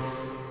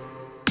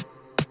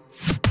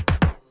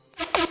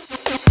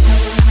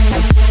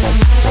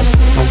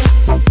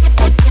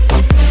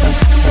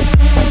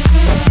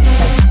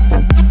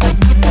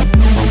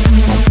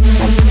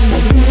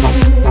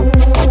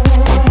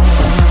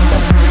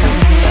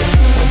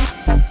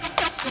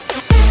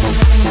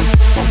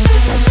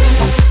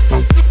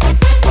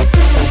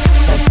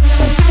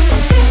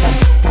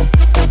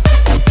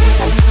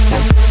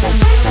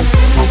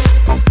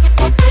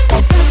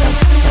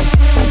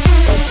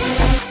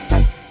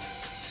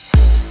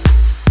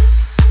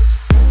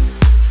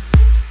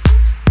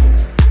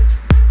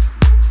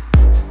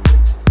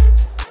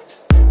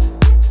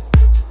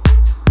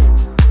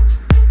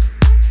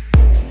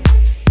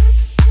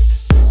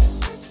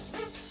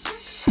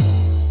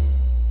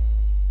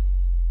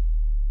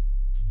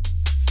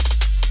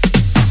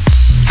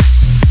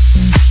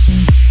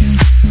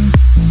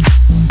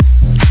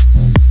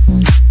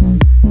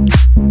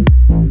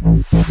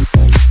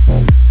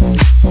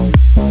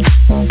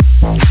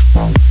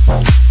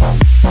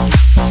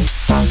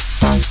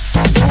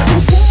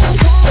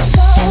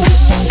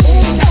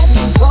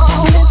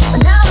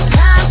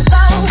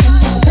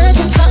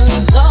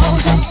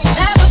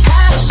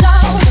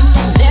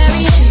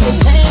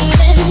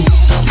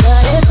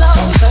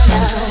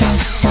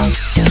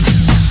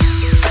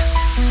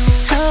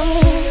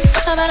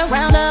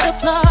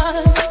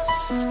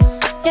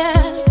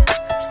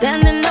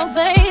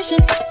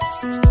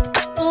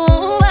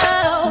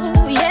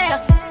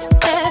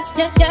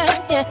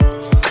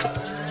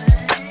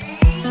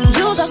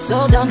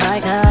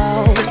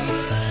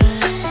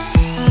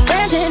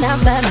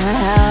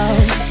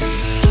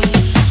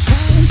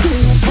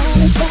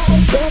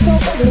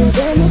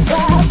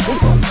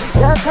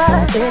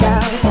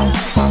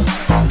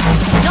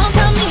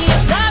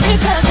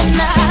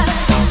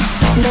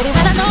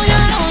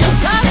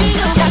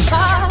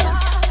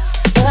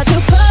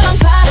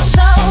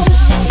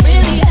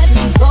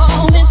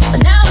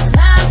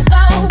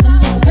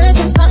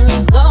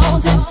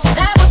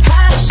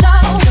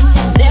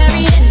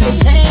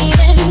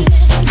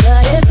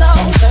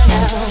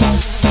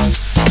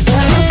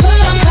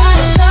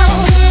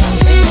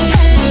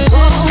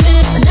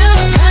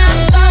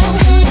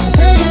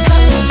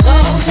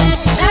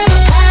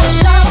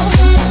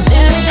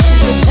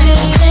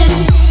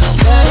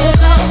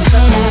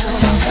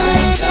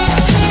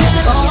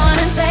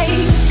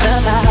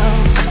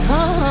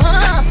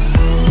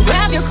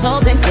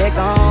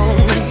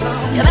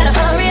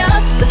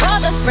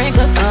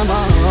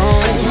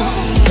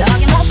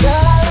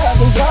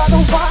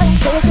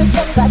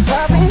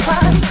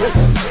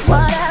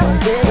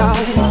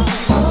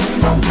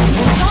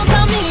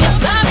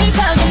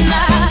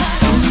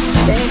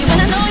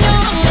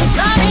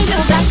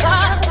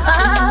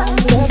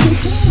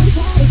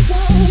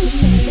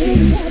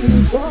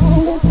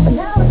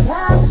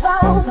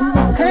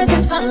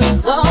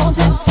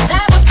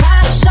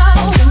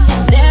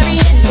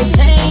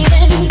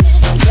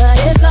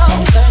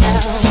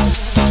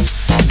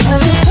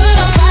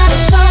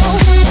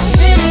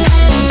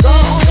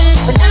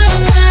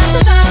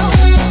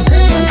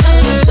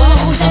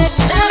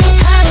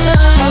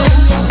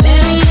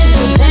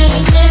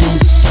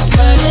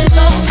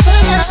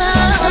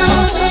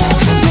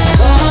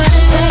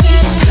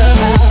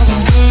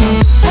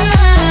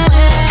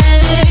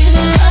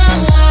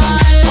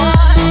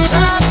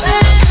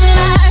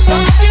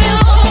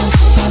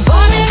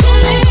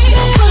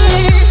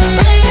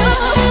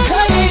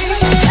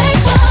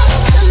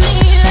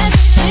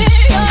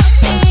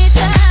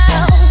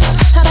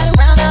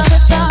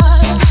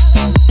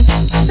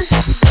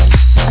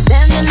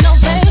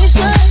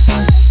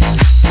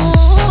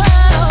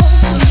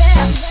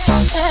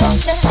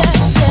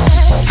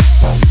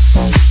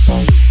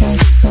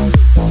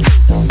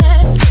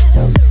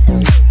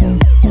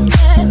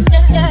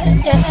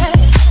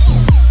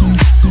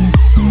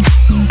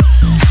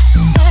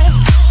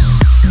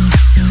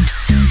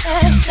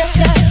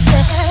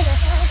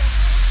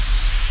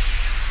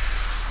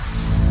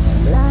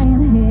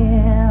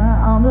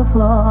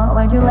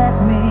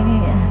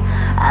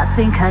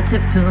 I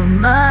took too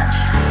much.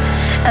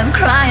 I'm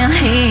crying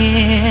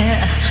here.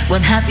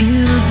 What have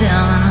you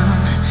done?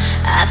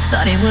 I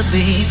thought it would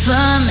be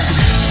fun.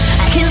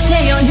 I can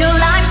stay on your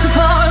life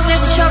support.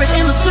 There's a shortage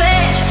in the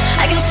switch.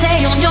 I can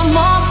stay on your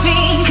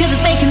morphine, cause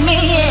it's making me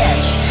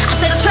itch. I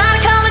said I'll try to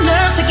call the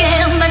nurse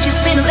again, but she's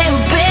been a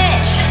little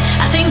bitch.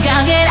 I think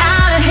I'll get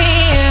out of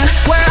here.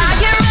 Where I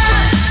can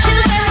run to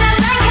the best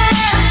I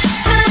can,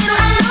 to the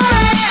middle of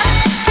nowhere,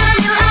 to the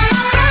middle of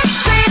my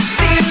frustrated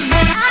fears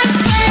that I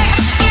share.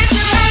 If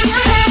you make me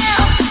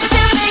feel, you're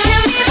still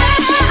making me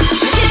better.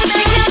 You're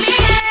making me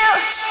ill.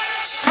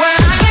 Where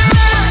I can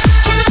run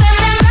to the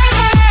best I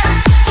can,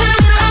 to the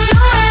middle of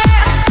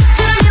nowhere,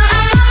 to the middle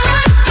of my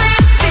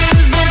frustrated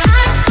fears that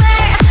I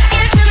share.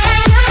 If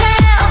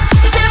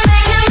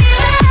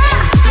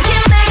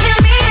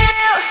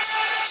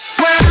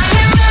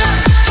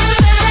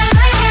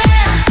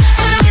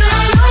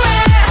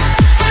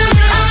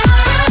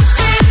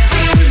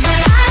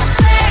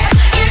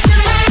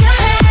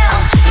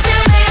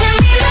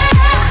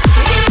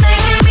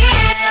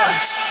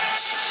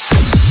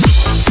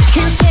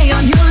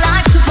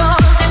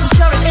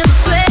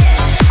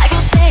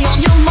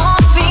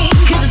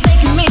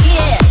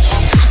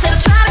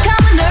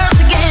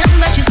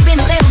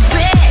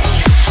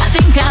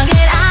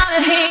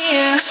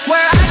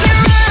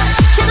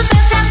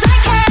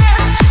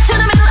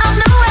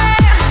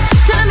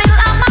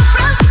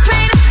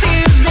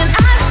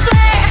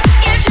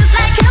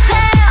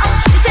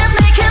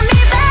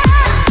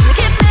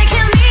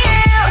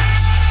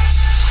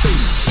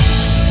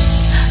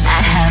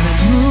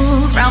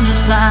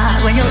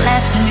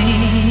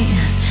me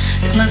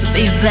this must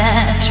be a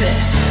bad trip.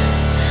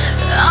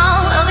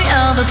 All of the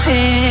other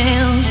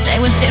pills, they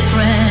were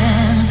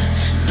different.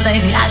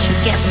 Maybe I should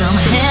get some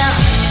help.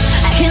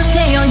 I can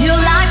stay on your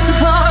life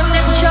support,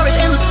 there's a shortage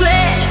in the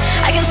switch.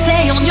 I can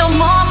stay on your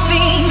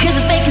morphine, cause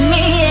it's making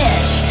me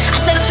itch. I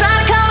said I'll try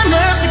to call a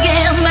nurse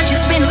again, but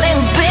she's been a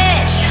little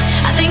bitch.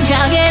 I think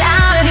I'll get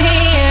out of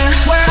here,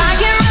 where I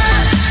can run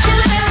to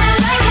the best as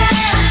I can,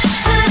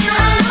 to the middle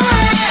of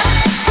nowhere,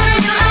 to the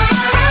middle of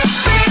my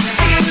frustrated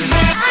fears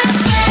that I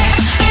swear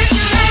it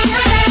just ain't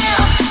your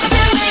hell, it's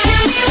just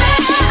making me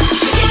laugh,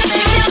 it's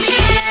making me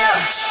ill.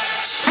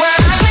 Where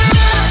I can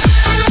run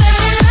to the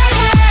best as I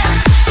can,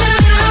 to the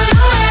middle of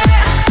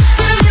nowhere,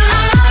 to the middle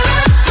of my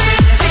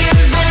frustrated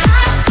fears that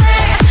I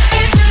swear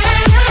it just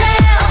ain't your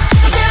hell,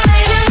 it's just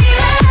making me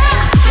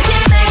laugh,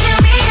 it's making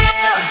me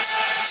ill.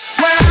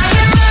 Where I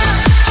can run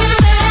to the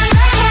best as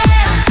I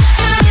can,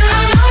 to the middle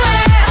of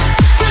nowhere,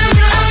 to the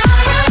middle of my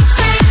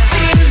frustrated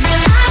fears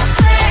that I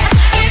swear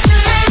it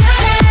just ain't your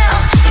hell,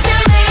 it's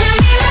just making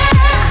me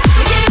laugh,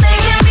 it's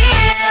making me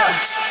ill.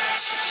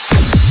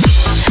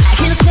 I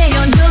can stay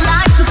on your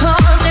life support,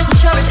 there's a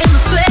shortage in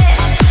the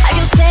switch. I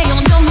can stay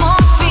on your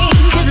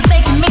morphine, cause it's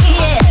making me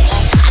itch.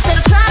 I said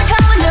I'll try to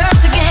call a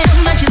nurse again,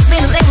 but she's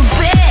been a little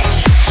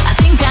bitch. I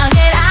think I'll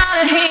get out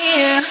of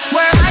here,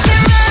 where I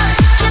can run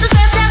to the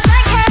best as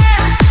I can,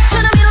 to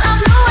the middle of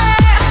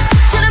nowhere,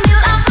 to the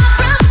middle of my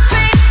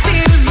frustrated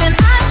fears. And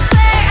I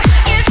swear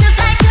you're just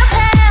like a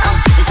pill,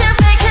 you're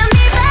making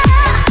me bad,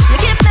 you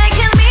keep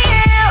making me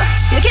ill,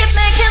 you keep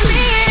making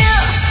me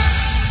ill.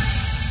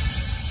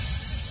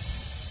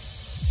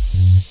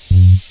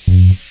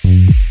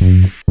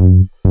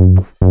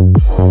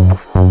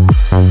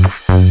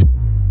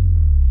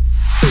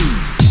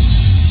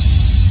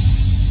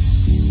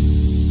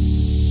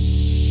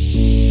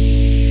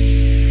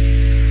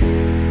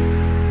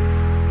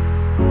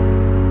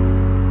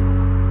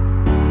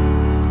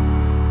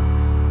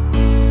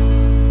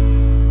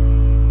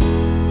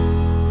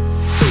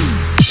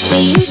 We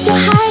used to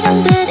hide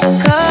under the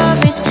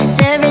covers,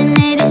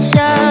 serenade each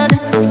other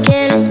with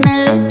careless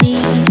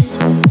melodies.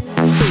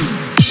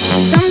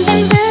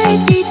 Something very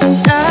deep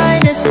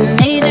inside us, the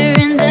major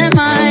and the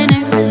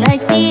minor were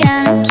like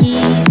piano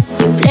keys.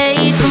 You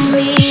played for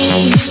me,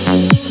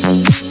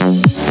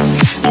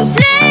 you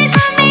played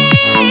for me,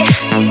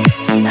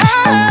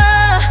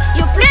 oh,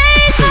 you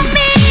played for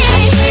me.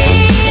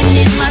 And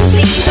in my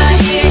sleep I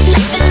hear it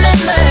like the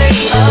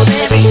memory of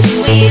everything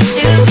we used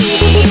to be.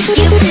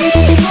 You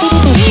played for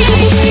me.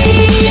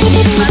 And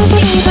in my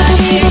sleep I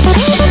hear it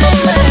like the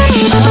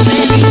memory of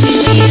everything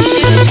we used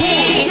to be.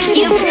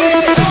 You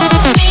played for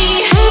me.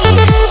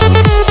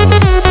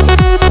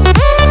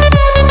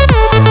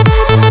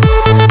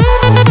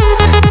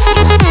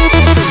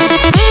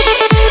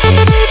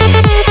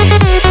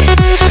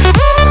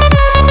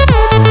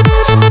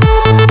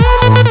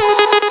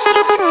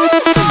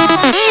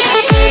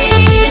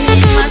 Even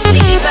in my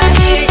sleep I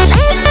hear it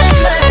like the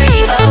memory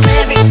of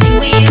everything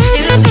we used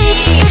to be.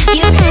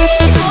 You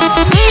played for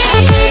me.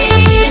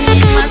 Even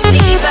in my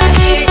sleep I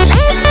hear it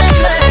like the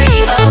memory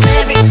of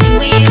everything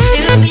we used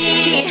to be.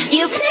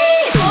 You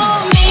played for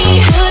me.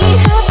 Couldn't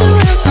stop the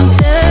world from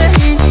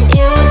turning.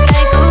 It was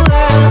like a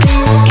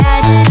whirlwind, it's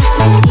guided us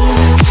like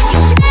leaves. You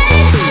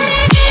played for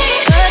me.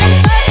 Couldn't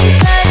stop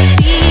inside a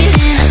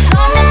feeling, a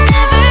song that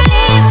never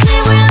leaves. We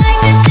were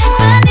like a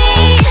symphony.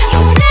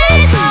 You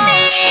played for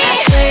me. I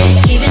swear,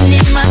 even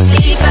in my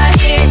sleep I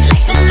hear it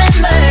like the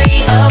memory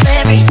of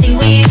everything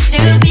we used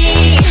to be.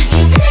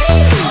 You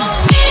played for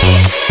me.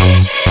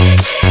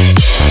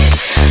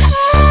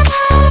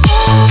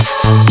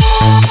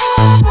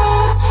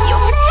 You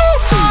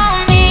played for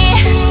me.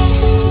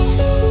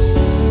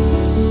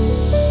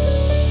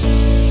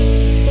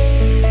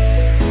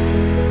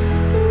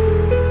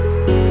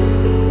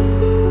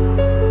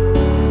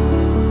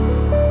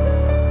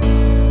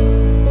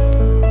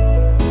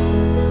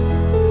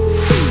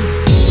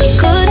 We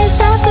couldn't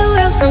stop the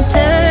world from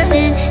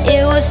turning.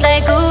 It was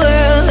like a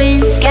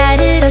whirlwind, it's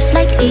guided us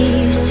like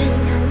leaves.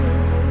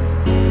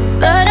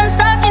 But I'm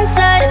stuck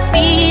inside a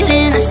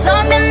feeling, a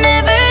song that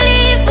never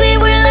leaves. We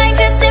were like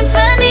a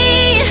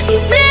symphony. You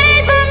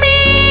played for me.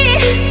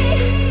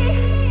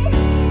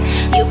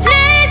 You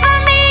played for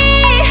me.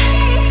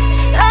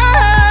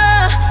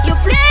 Oh, you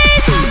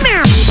played for me.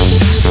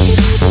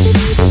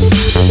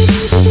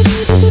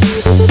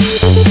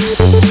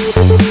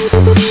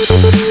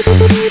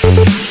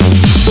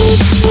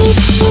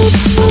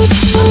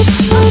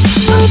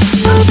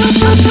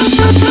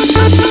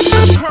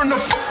 Turn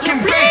the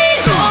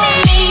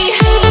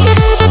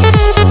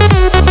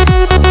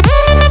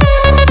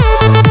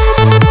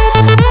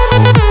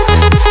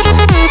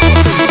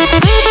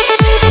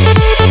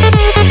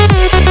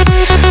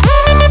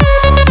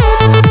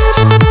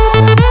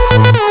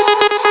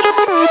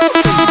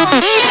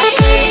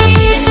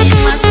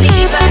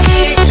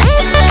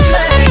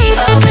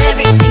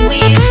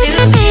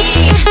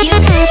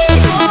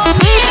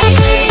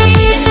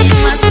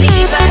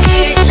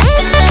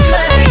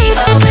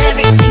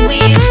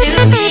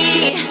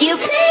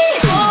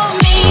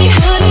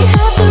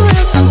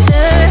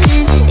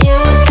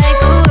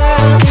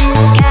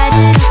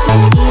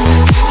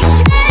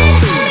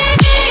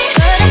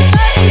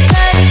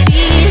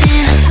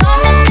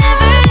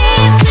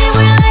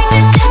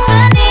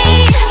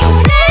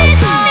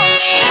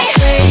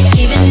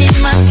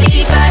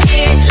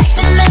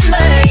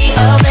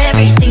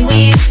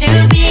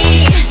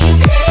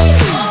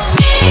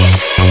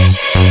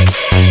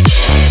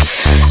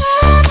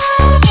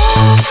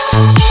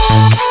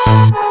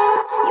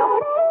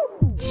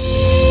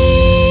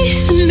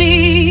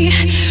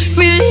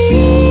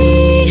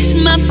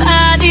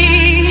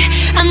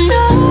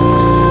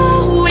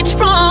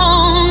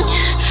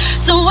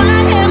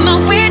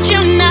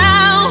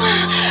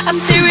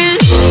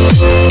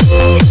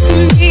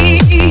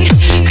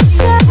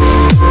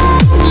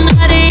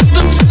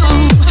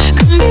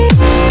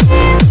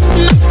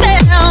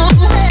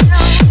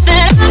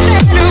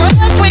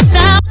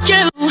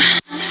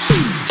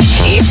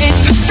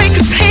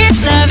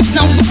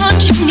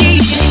what you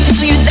need.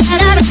 Tell you that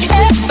I don't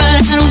care, but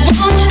I don't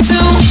want to.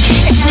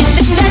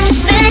 Anything that you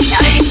say,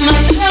 I hate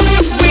myself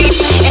for free.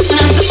 And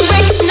I don't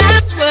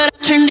recognize what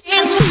I turned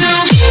into.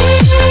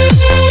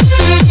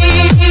 To me,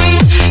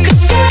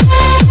 'cause I'm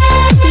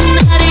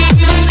not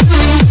able to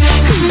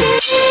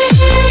convince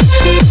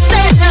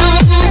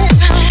myself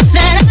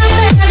that I'm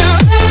better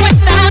off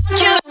without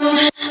you.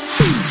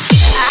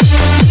 I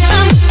could sleep by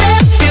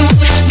myself, it would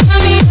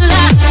burn me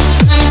alive.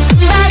 I'm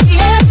somebody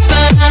else,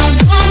 but I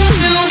don't want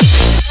to.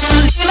 To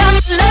leave out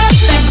the love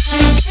that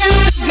goes against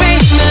the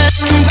grain, but I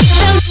can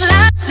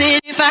rationalize it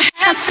if I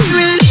had to.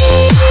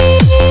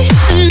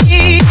 Release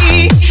me,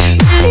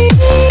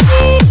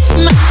 release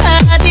my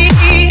body.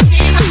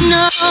 I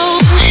know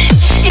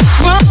it's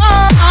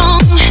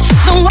wrong,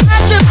 so why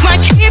do I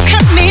keep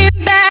coming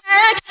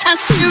back? I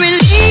say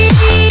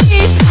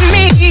release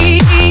me,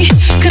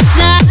 'cause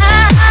I'm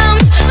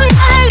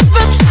not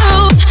able to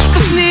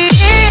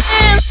convince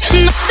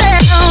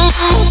myself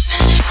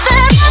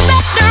that I'm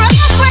better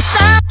off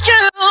without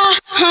you.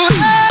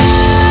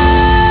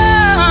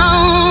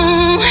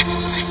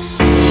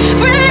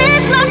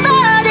 Release my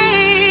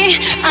body,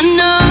 I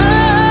know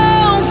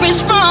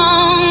it's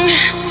wrong,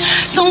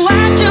 so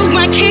why do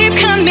I keep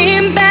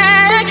coming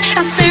back? I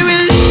say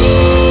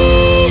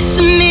release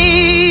me,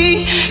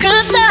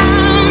 'cause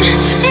I'm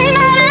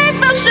not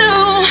able to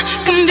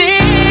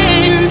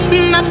convince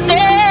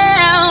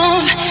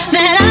myself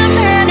that I'm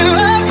better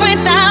off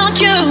without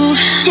you.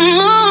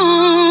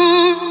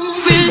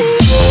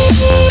 Release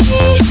me,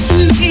 release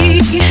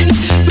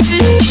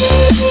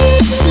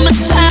my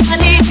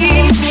body.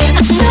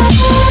 I know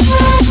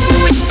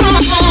it's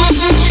wrong,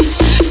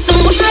 so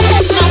I'm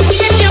not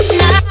with you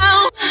now.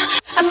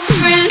 I say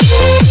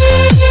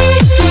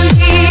release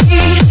me,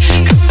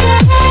 'cause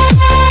I'm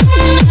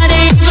not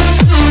able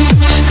to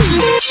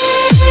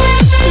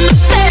convince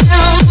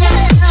myself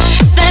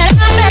that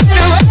I'm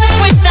better off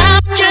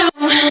without you.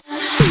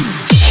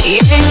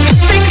 Yeah, it's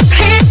perfectly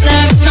clear,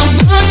 love is not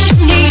what you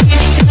need.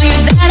 Tell you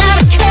that I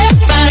don't care,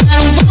 but I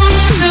don't want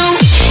to.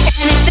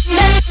 Anything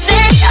that you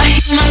say, I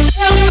hate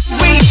myself for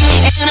free.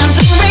 And I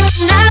don't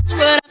recognize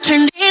what I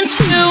turned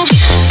into.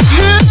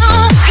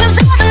 'Cause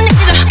I don't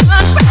need a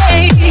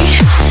heartbreak.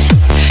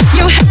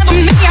 You have on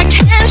me, I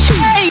can't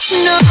shake.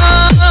 No,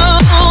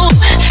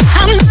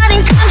 I'm not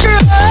in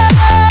control,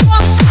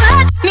 so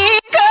let me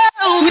go.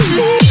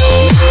 Release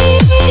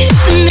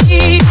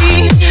me,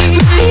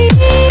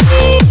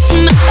 release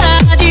my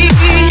body.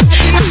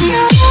 I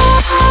know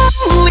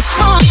it's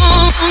wrong,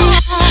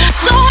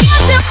 so why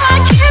do I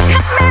keep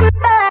coming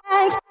back?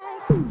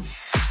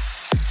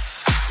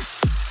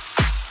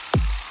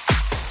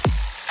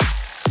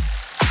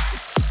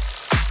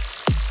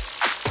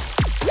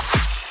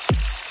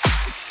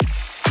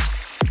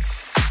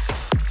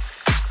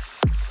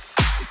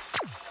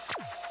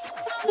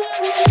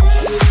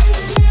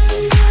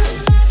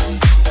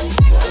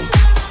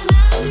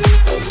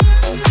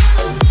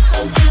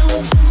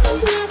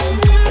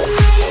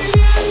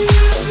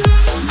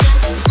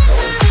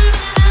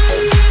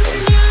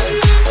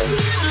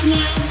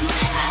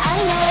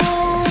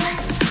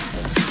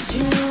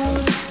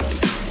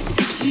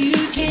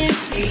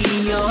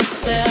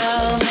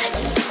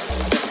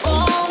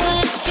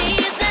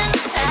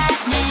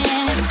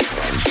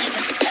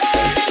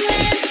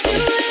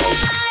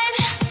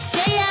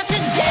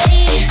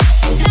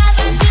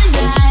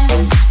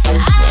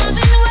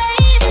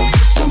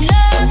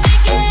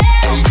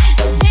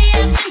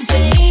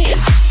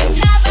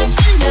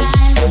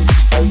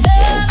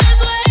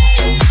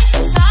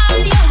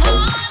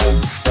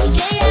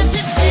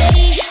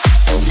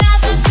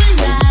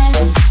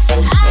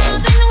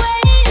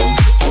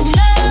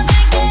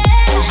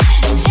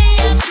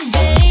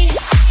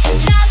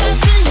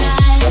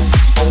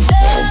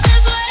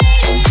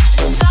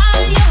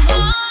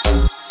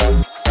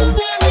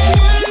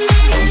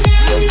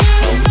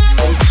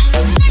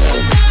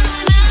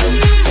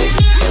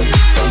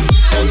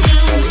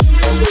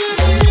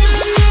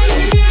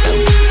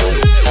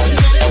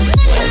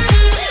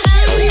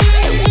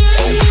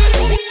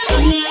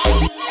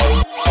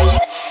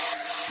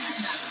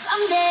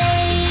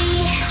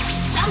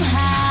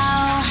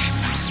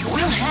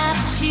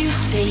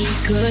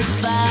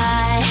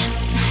 Goodbye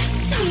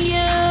to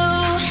you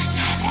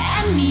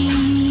and me,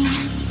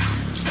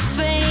 to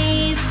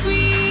face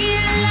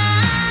real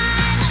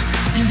life.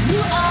 And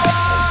you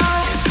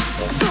are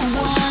the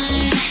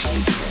one,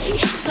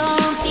 it's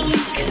all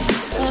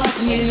because of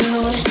you.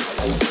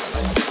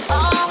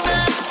 All the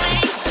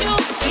things you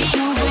do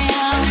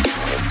will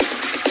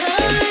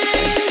turn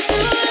into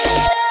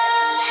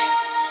love.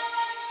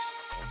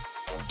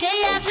 Day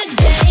after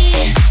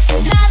day,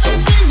 night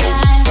after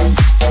night,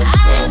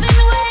 I've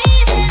been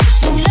waiting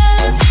to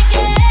love again.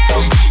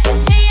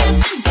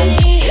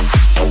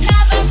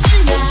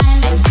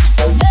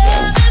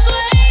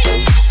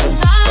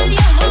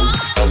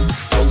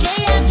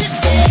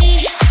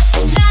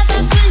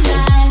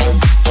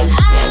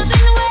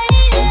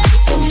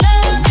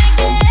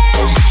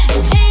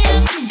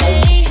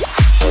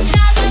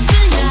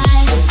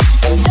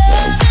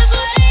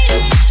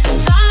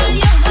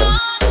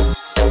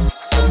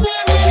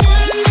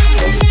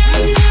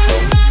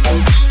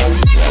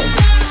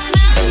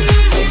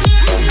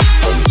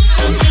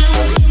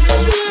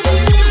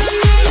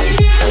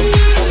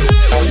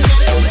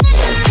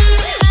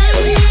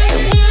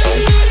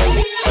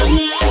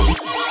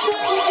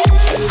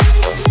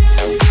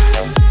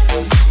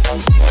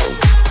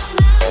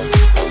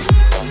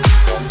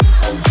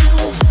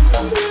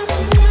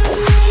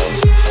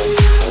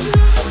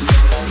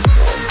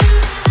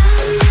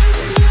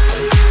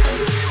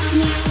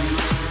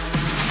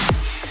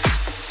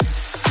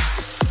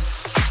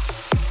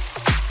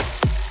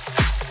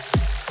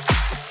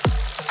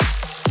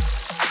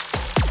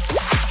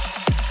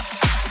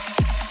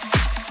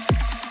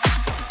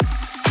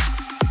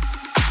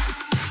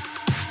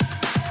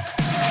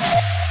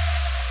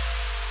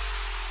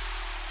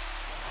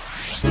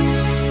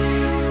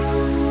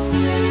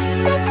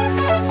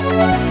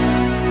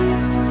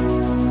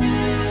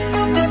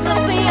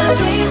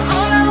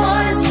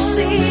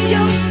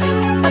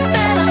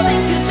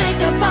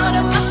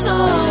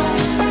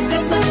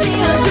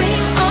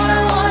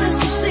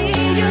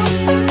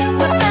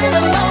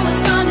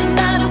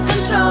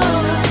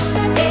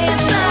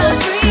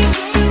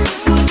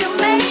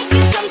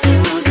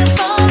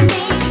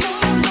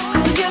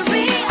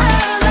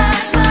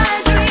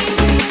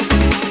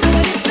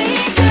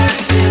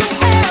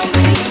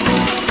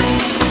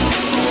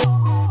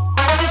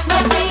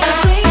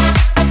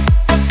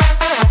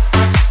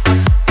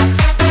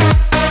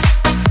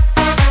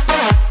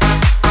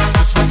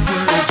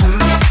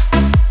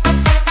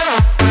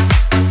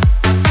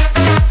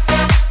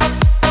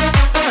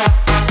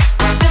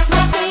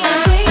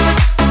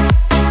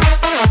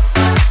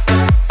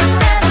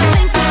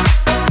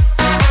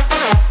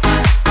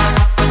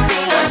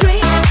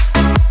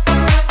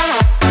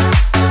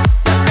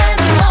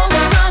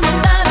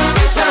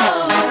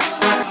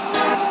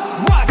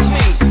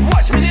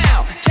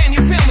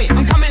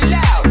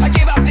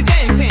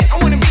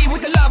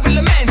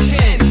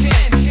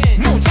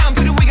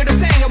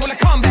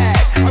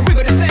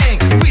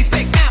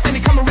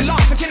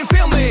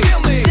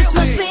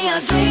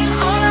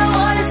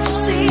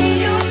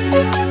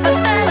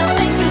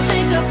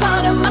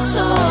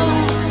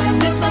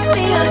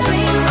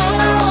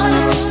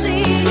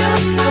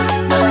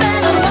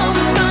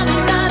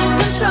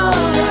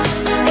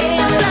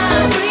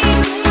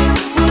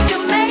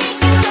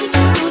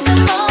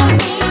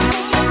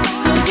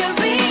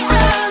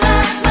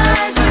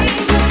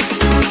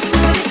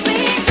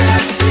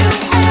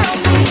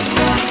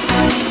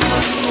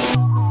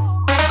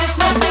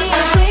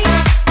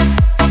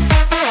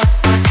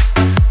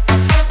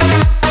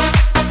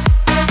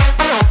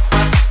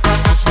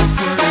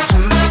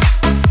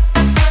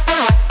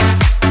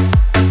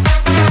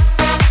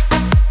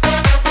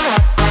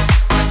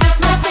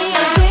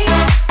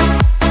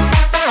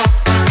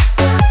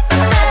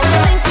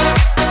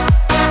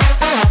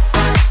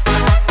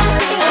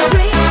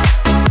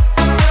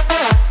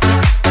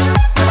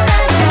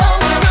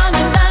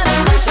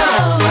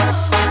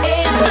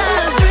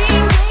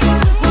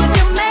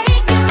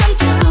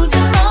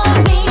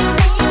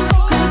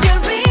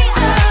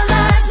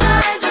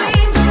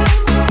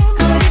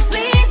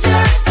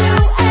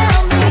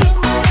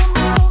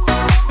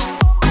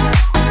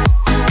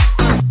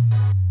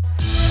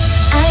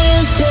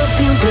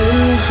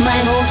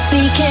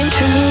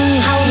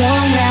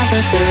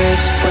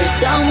 search for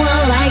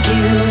someone like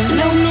you.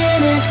 No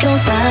minute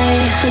goes by,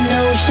 just the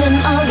notion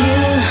of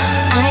you.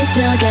 I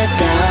still get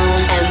down,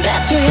 and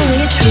that's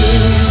really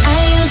true.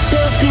 I used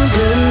to feel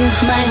blue,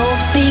 my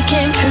hopes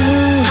became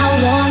true. How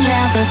long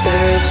have I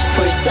searched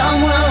for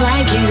someone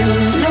like you?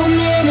 No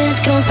minute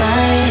goes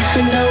by, just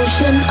the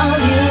notion of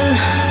you.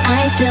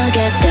 I still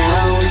get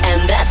down,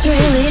 and that's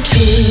really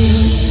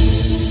true.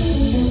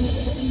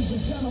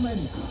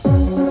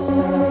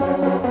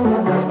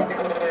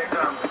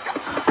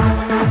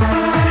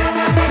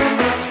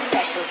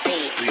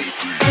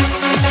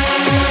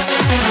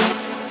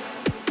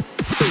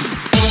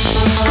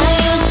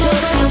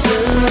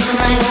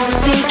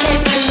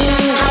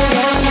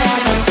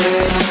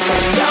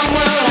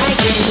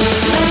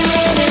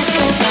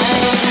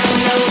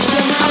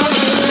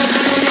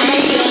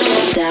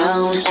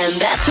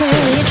 That's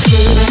really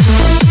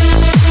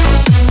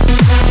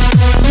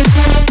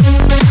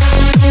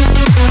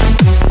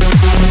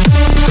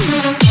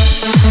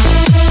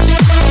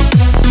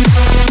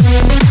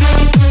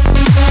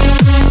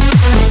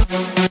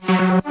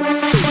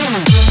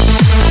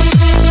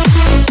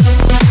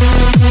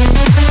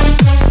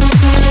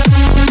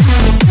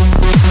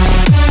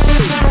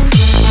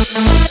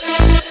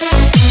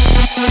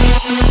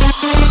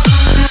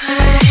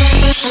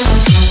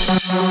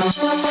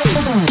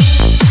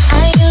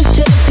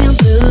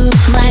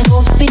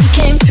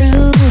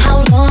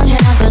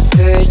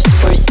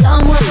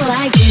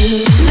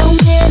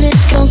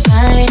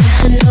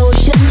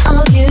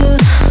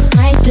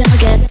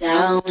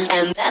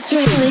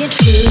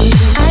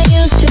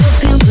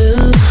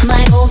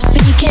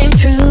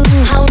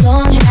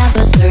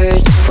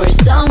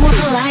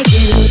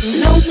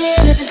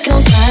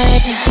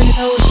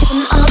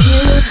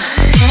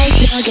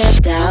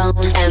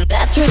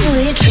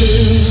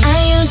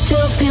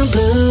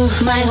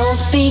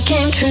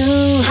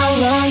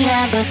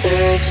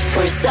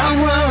for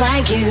someone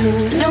like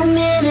you. No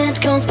minute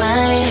goes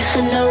by, just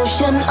the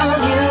notion of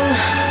you.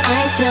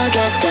 I still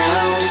get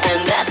down, and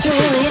that's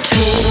really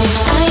true.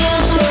 I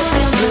used to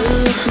feel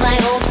blue, my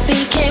hopes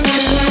became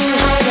true.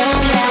 How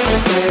long have I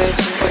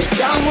searched for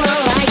someone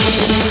like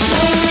you?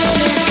 No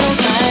minute goes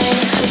by,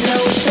 just the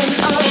notion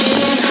of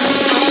you.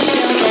 I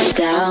still get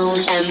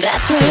down, and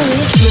that's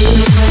really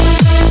true.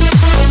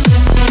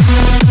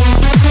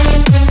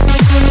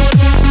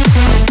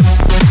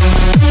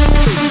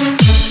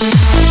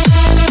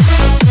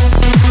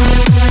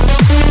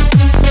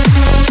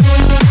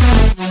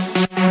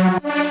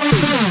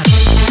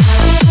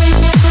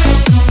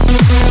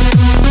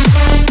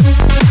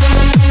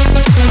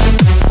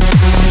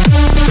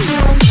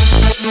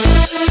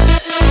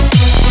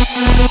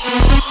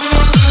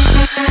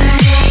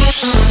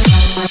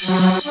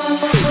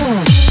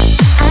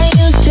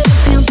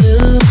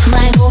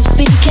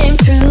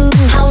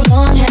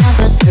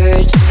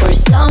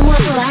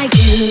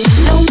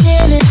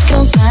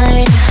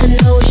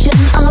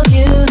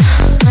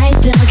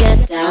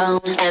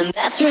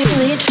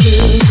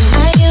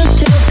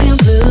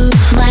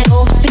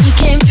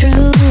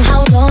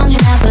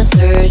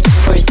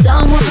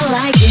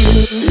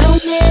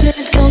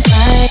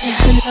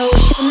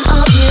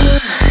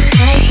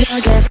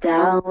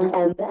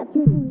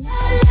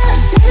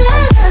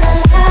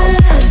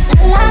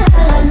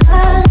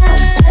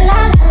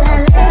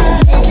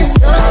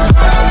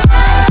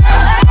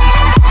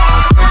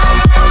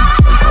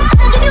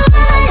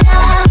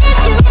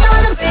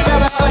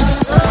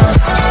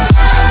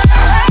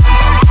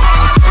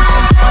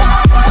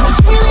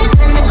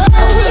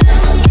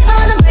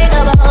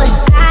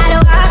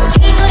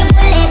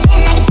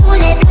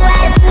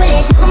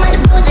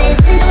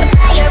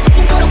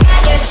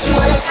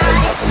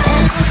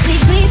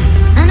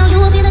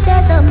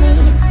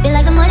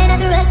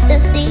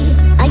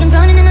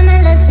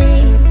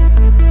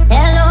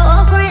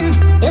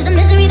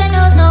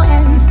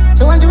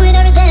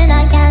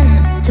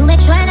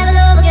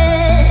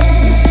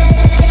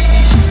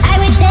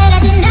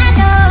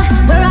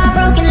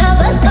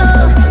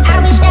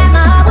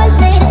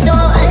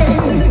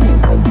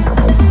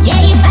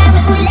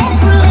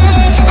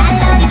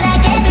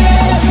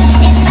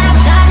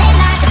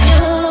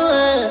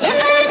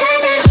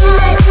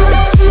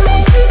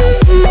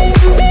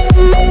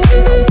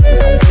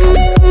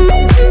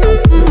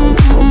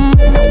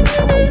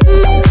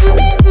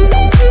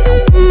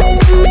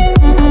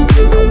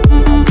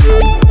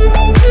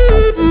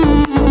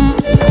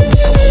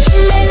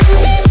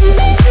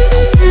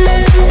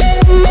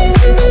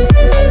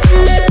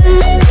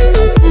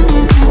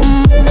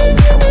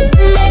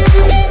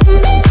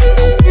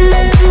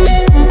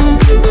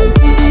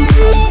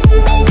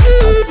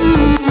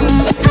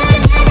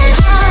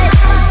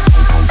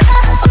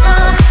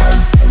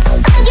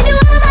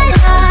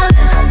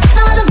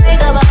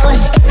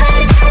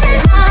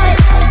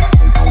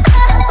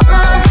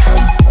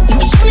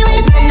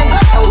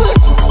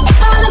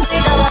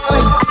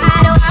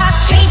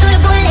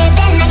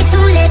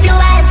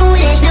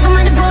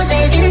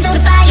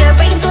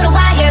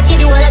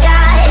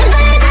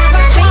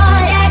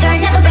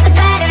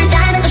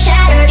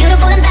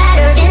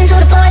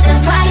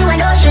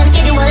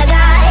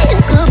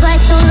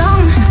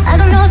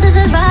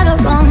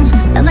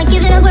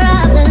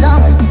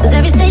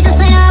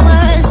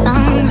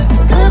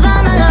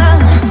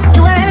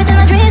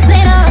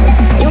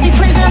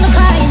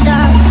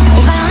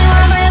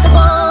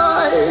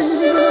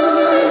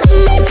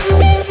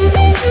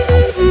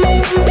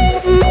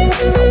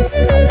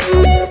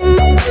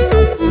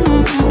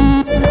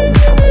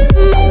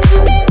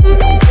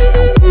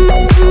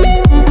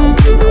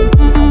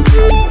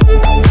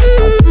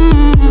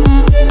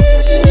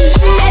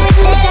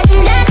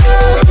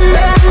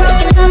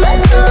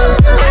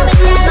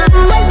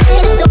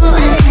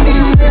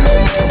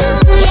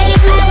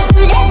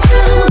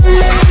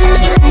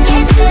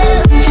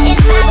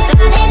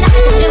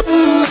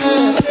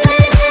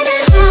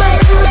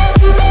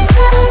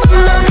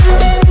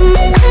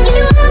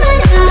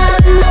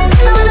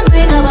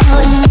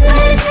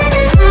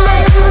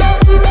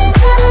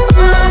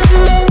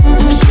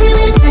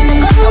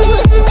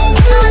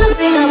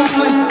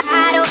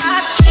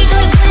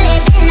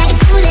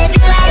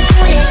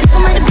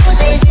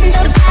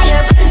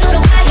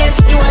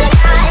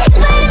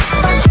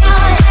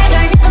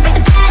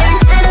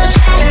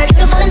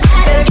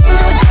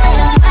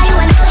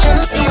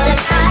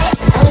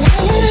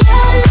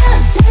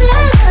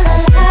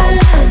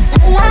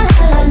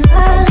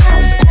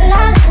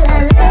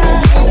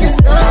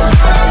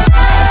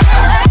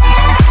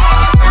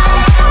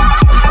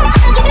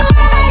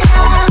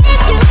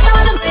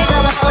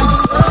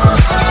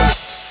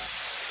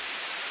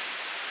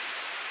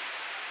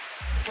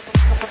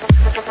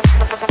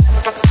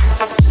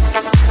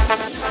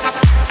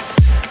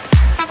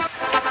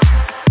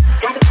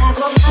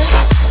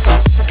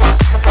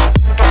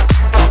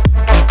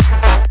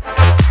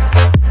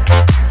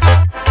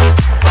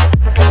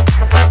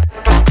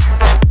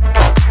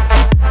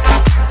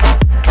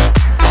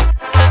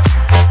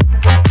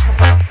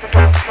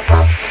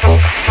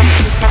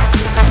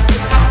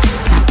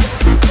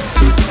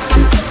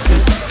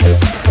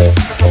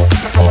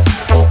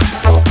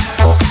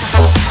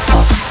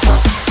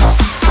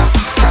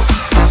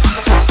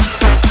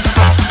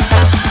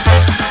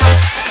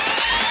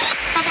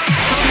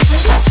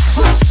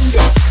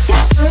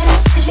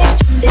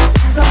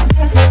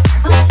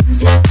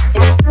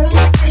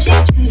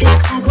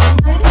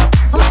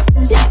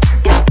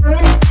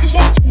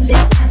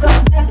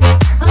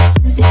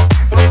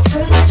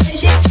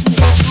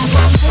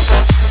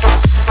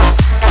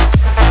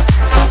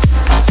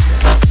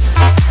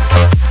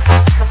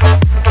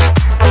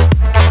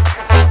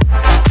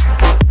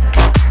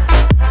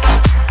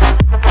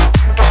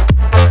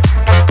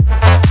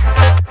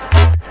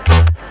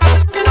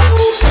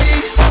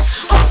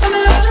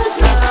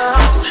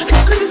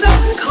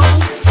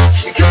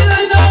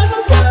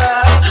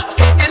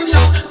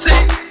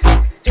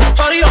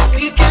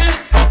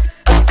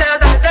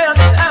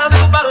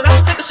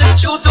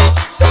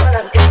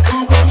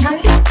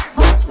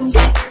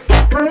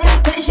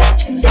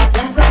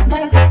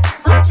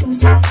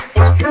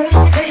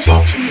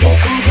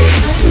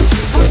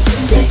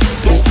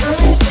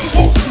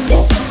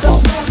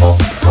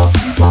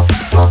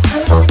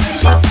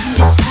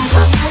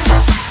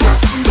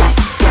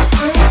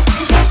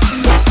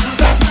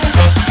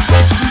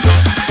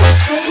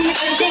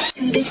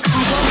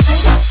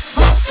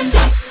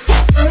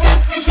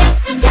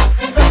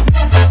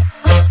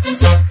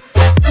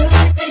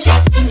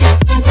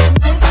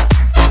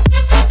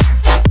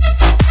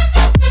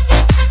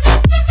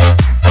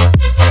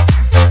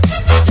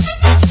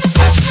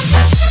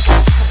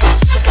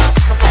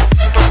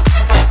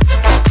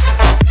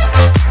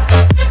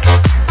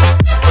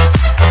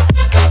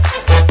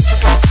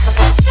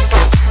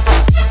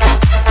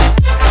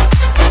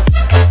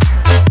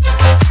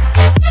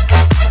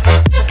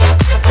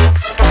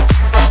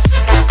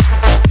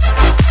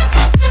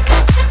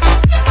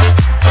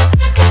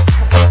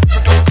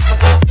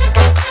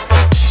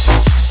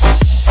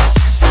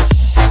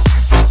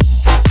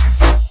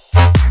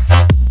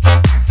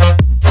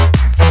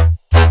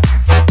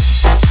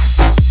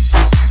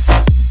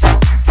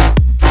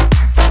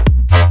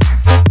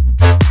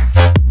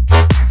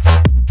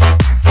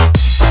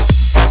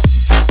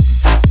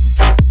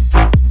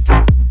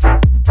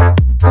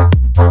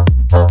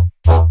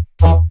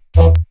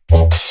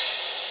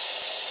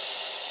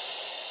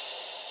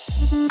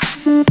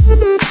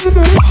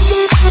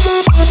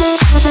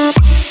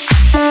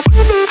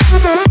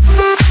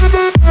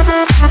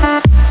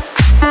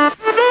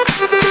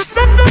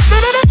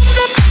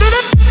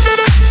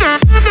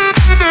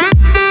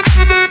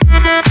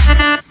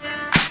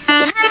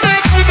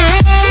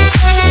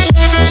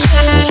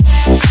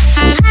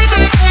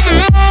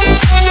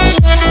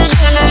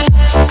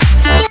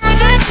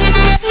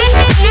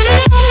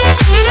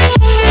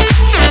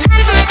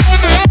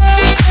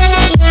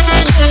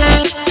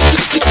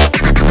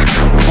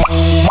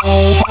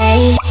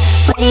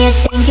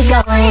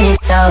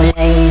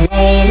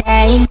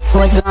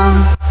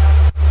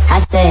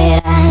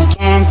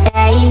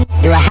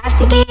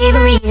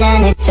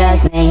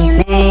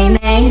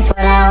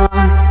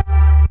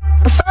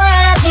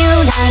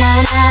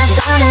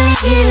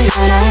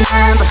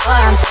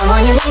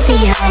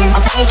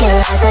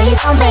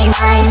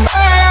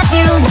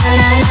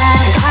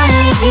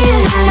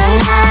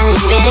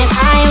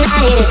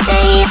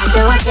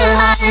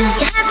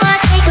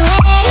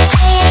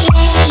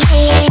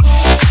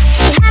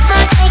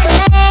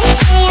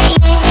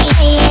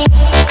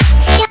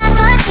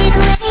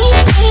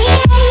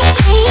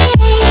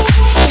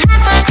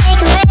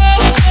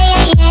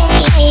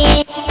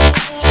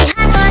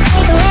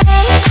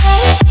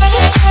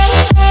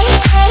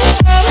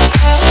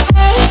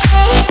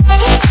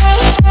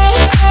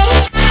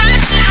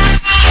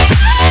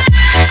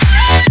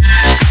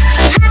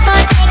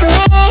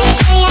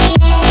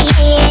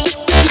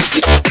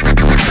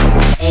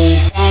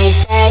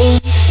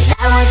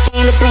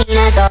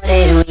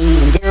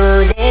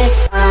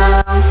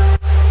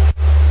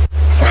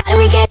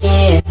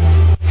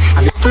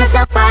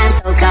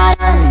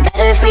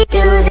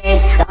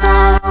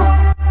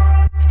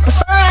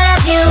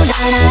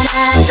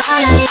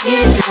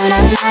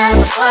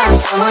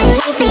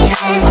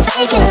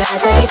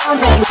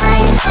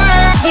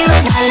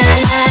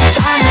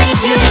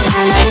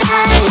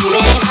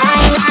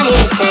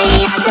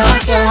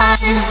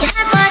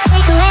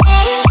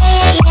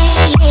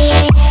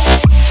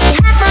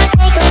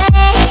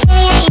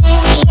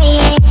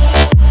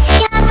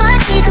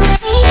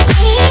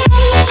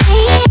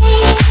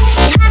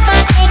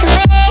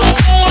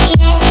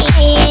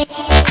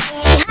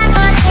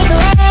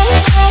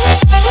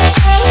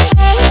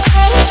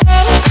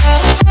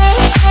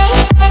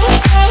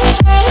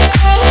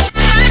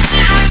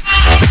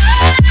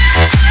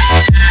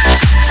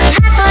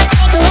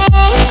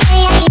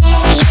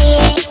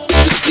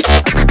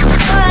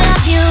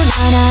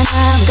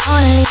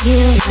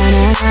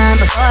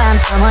 I'm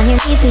someone you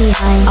leave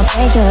behind. I'll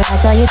break your heart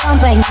so you don't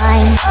break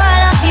mine. Oh,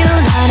 I love you,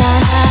 na na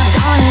na. I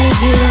don't wanna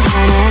leave you,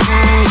 na na na.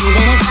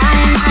 Even if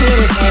I'm not here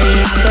to stay,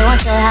 I still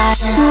want your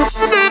heart.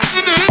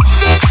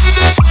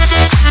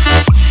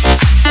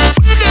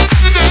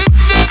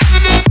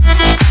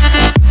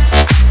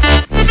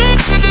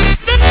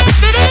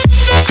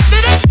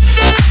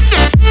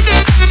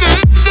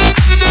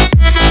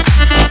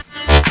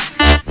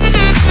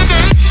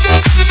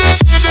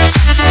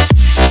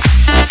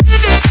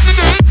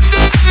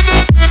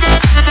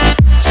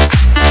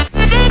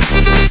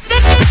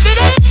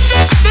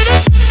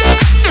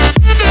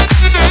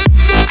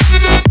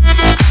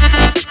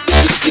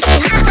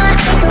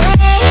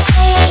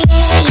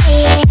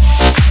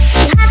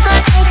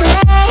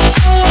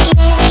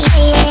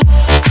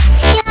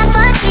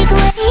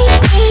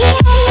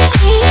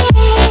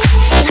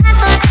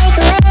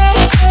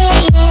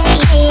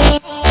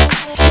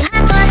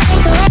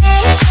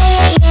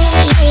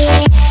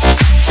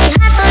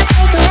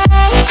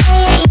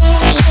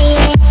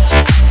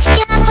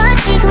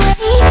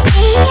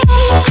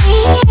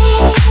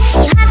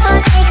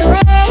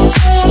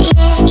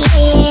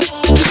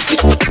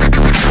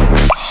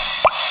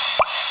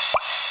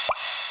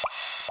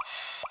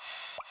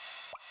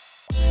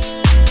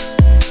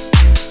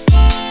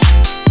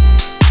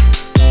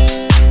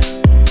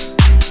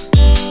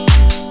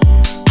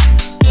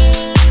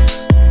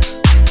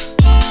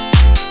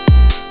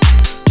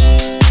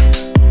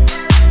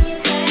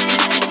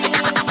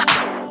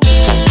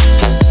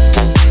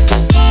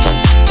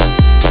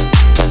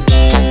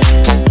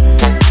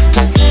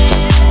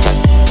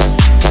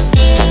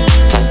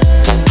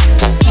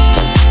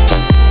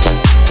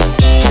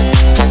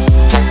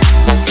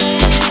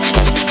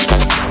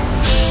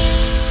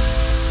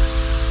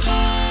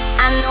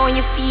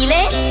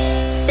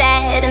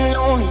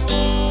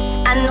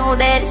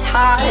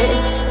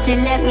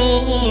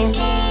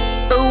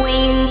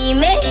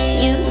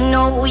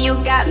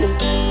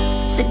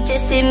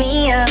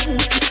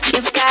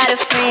 Got a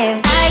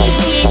friend, I could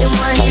be the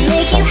one to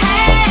make you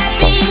happy.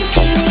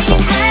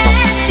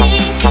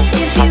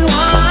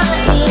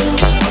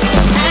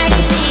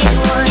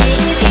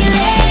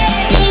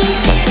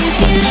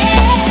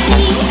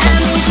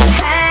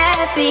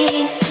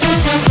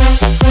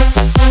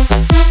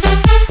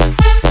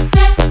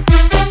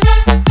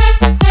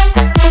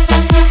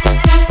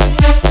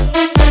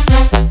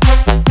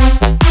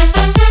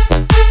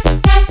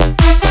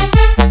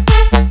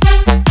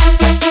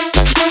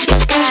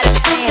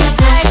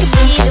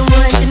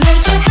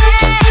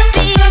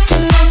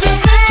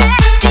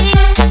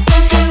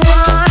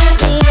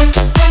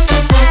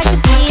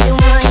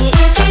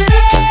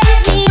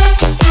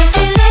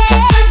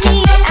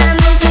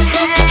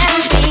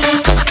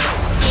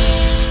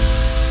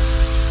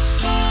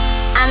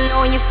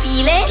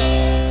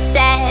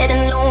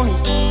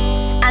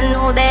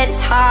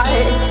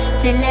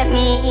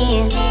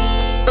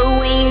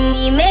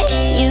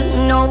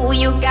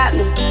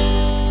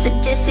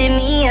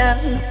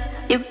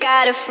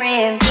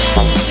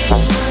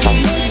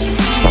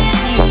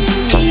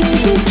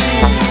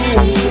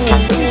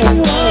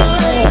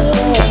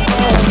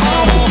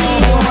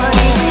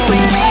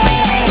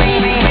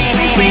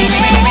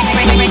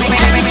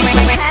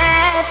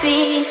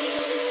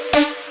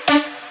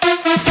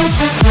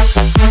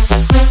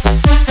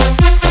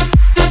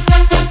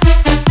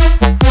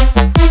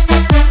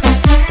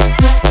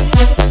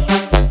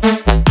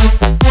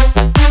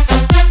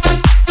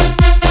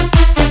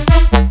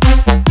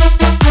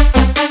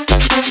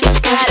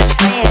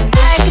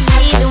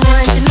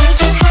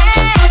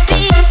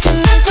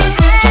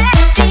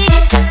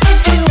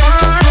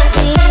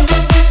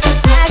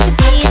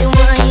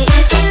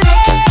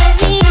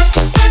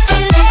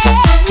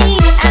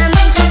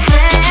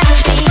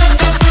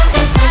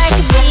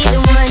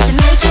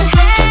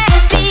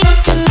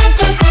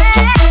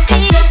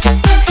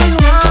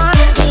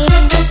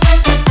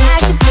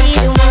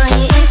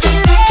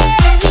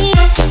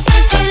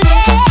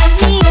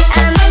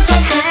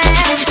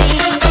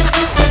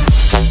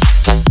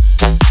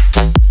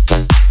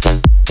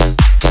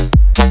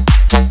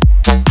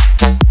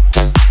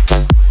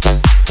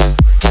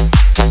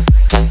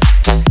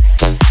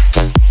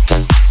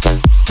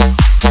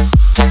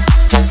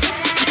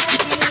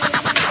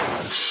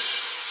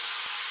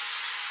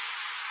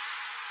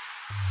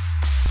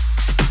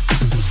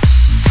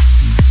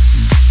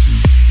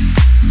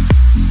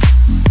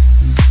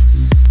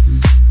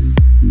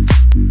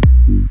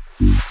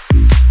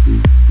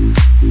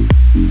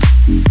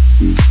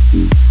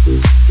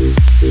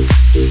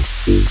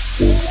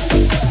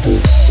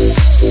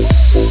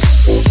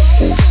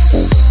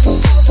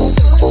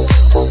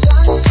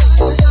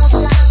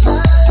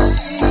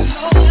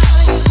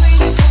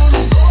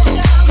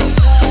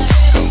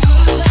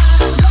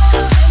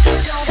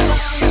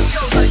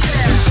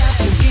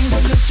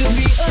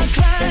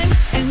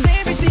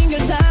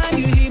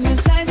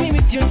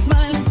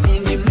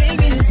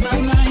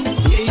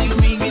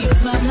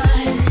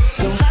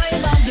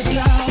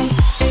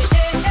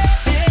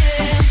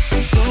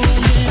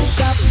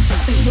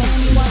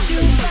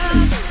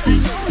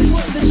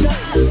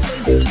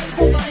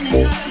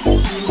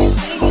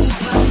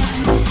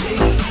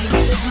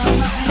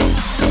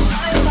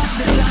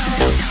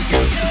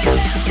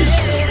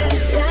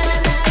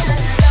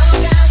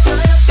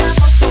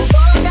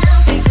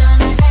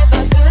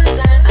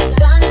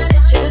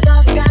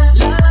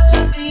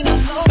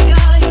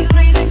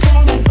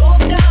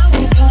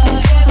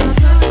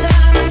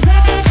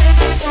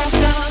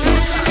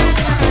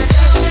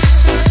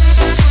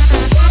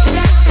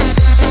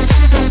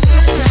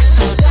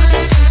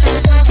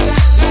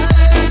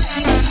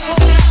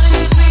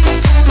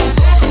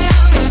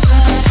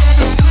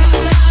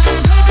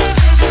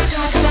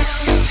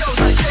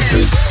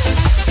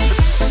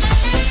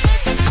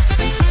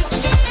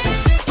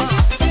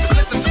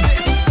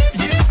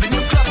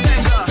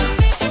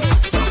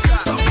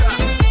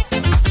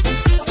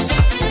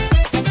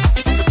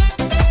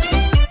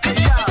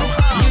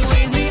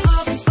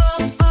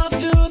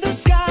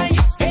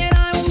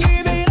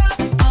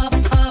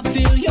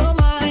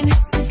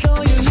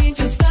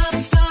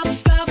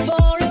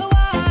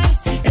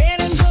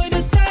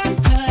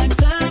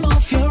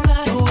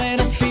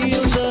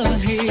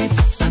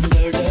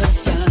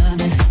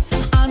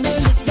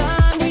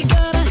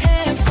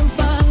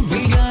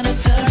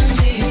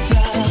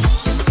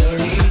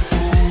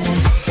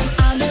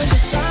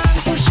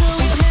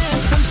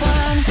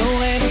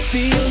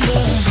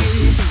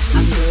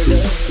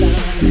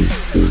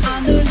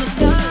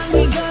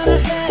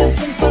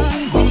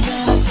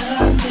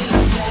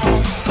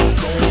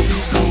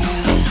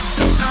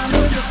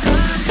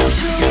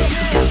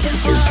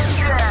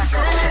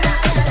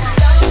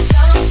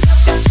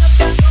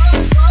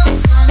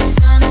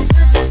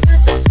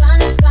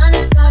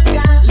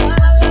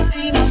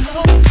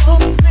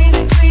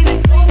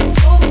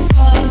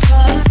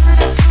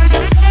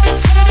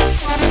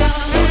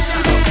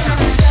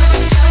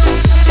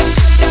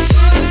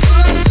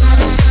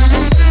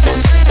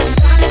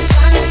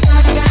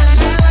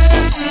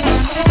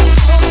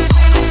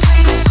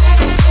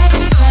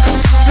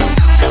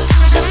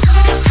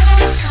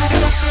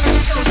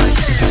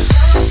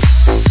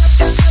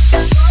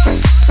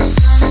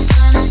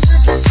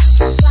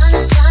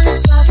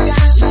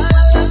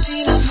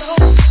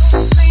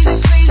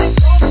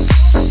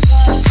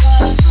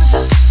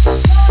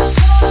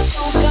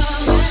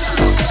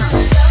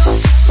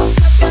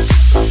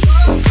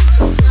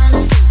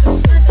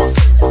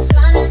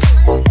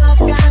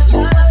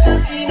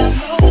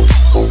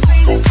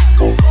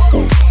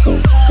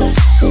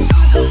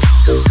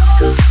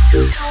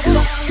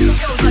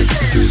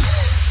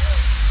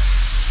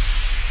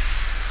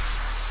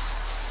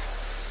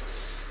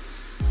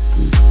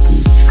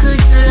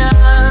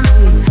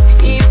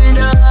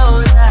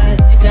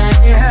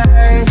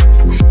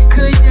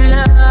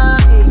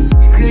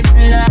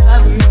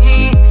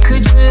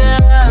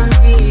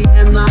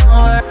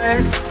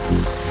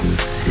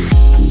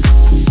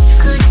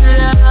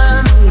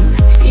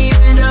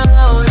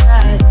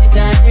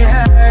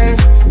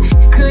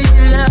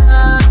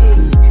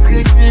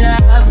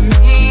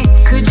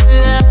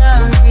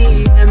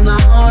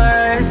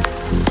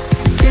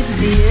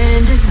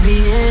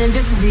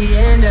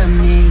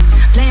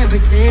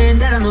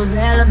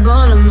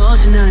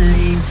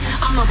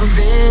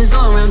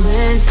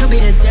 be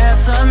the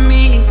death of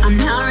me. I'm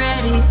not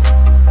ready,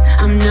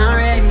 I'm not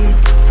ready.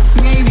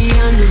 Maybe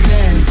I'm the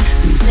best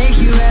mistake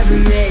you ever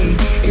made.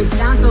 It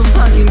sounds so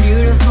fucking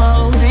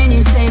beautiful when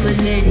you say my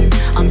name.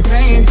 I'm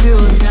praying to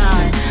a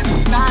God,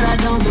 but God I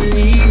don't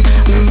believe.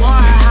 The more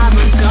I hide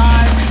my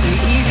scars, the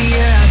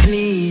easier I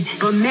bleed.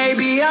 But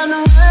maybe I'm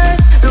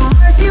the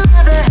worst you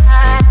ever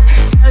had.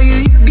 Tell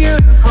you you're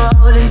beautiful,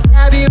 then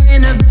stab you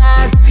in the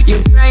back.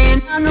 You're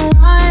praying I'm the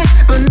one,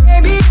 but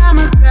maybe I'm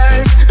a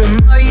curse. The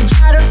more you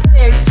try to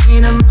fix me,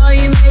 the more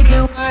you make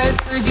it worse.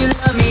 Could you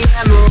love me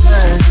at my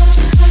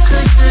worst?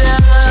 Could you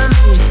love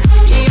me,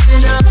 even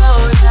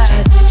though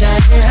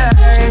that it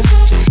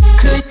hurts?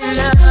 Could you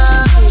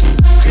love me,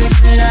 could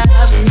you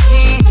love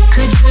me?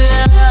 Could you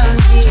love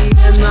me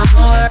at my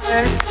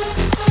worst?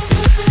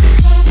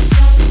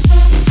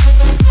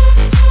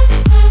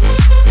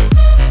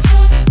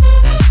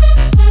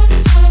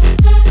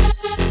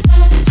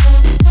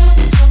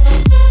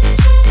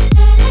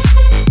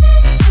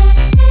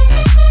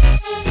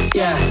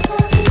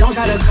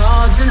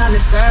 Do not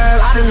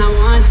disturb, I do not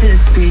want to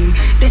speak.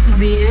 This is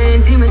the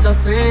end, demons are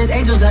friends,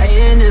 angels are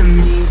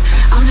enemies.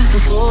 I'm just a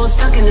fool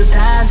stuck in the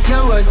past,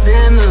 your worst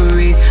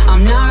memories.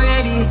 I'm not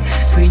ready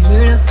for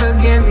you to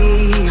forget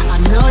me. I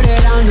know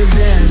that I'm the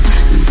best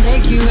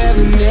mistake you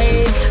ever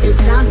made. It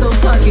sounds so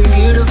fucking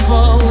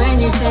beautiful when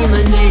you say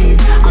my name.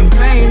 I'm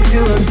praying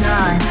to a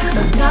God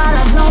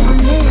I don't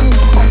believe.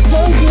 I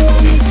told you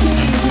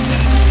anything.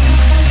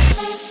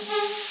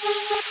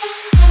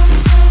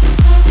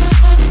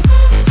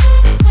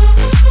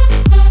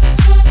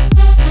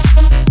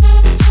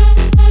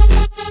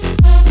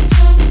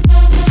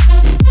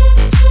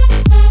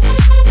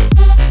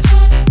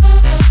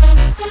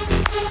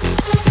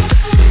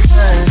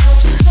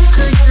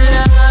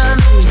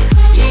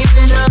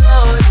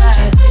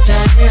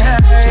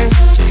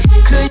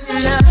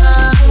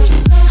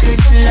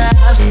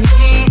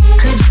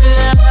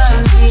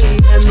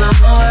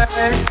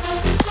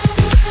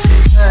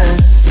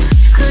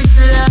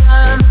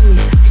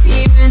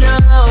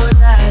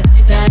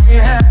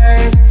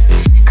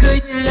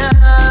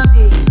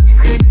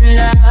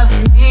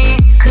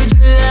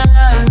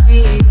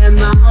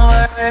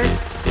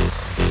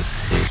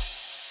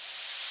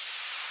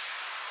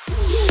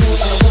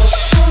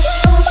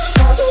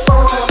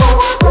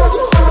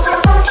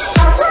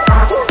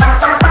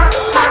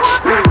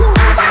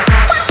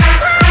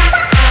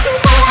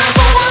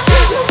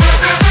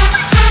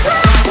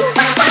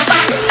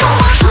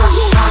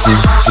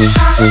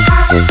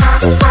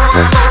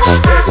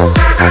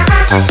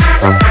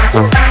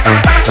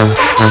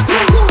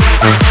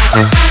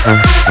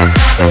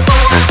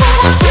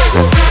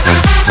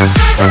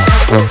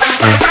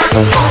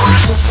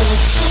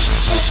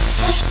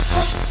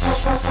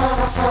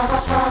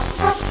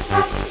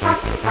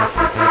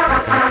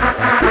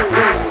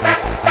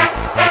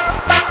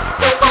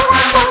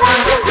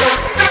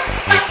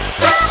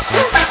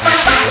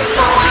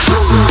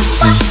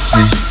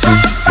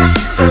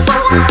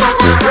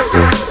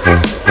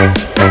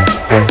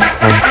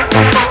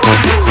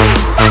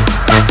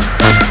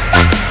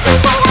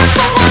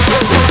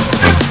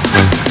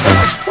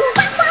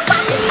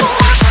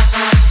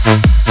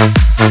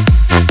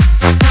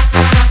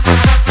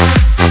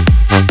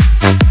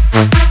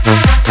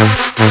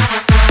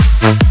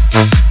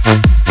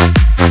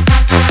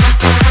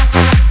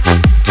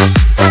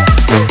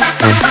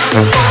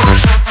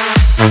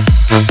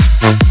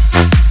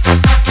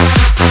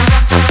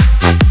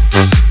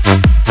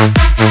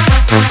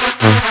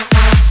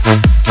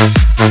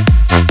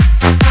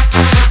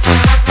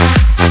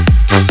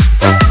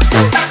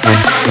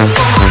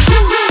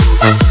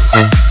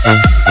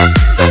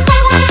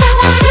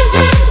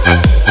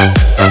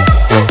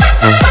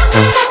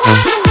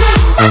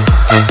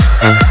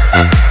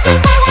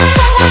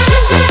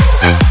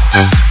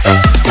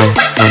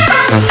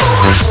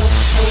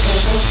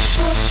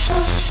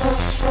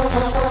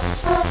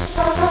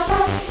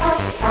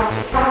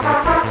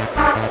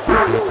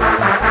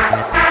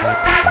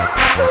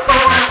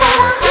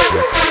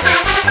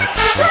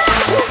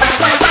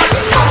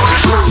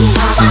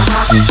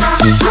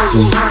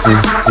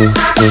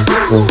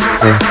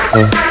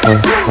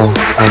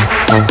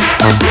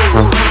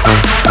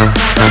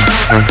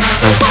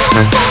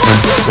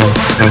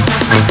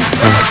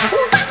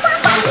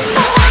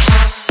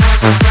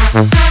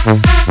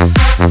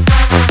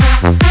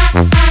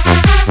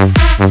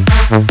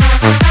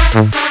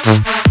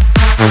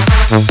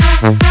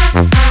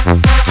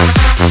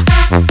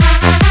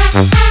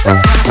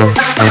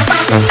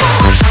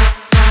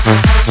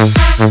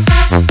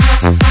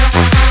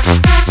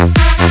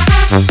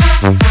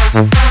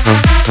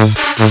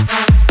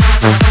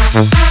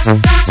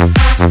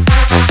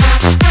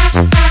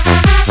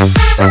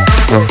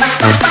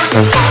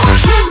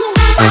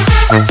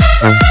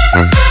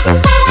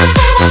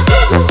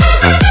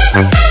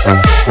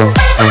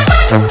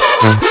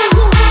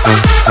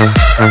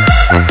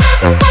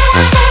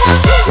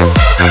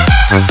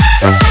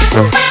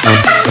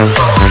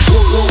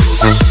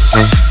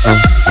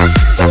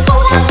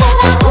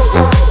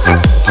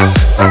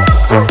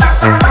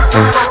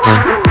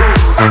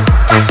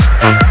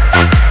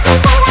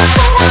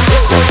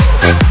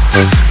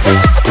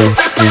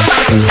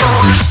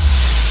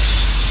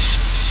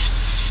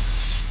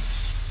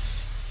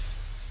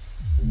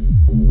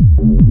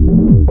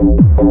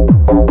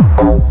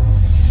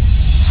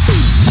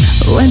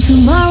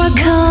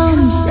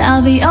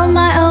 I'll be on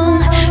my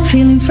own,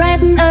 feeling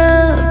frightened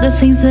of the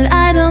things that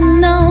I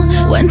don't know.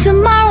 When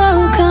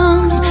tomorrow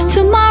comes,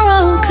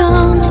 tomorrow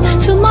comes,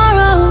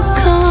 tomorrow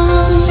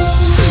comes.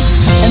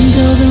 And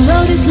though the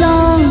road is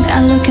long, I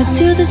look up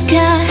to the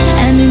sky,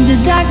 and in the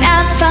dark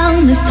I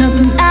found this top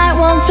and I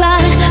won't fly.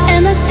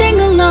 And I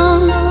sing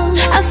along,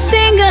 I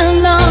sing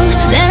along,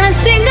 then I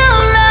sing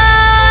along.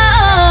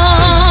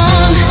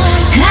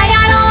 I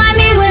got all I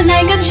need when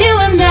I got you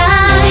and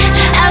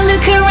I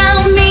look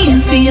around me and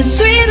see a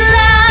sweet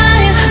light.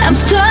 I'm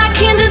stuck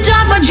in the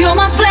dark, but you're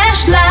my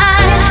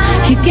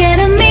flashlight. You're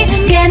getting me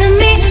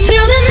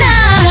through the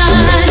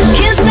night.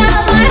 Can't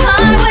stop my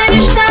heart when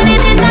you're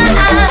shining in my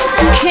eyes.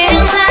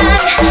 Can't lie,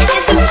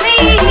 it's a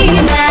sweet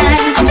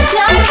night. I'm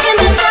stuck in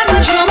the dark,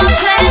 but you're my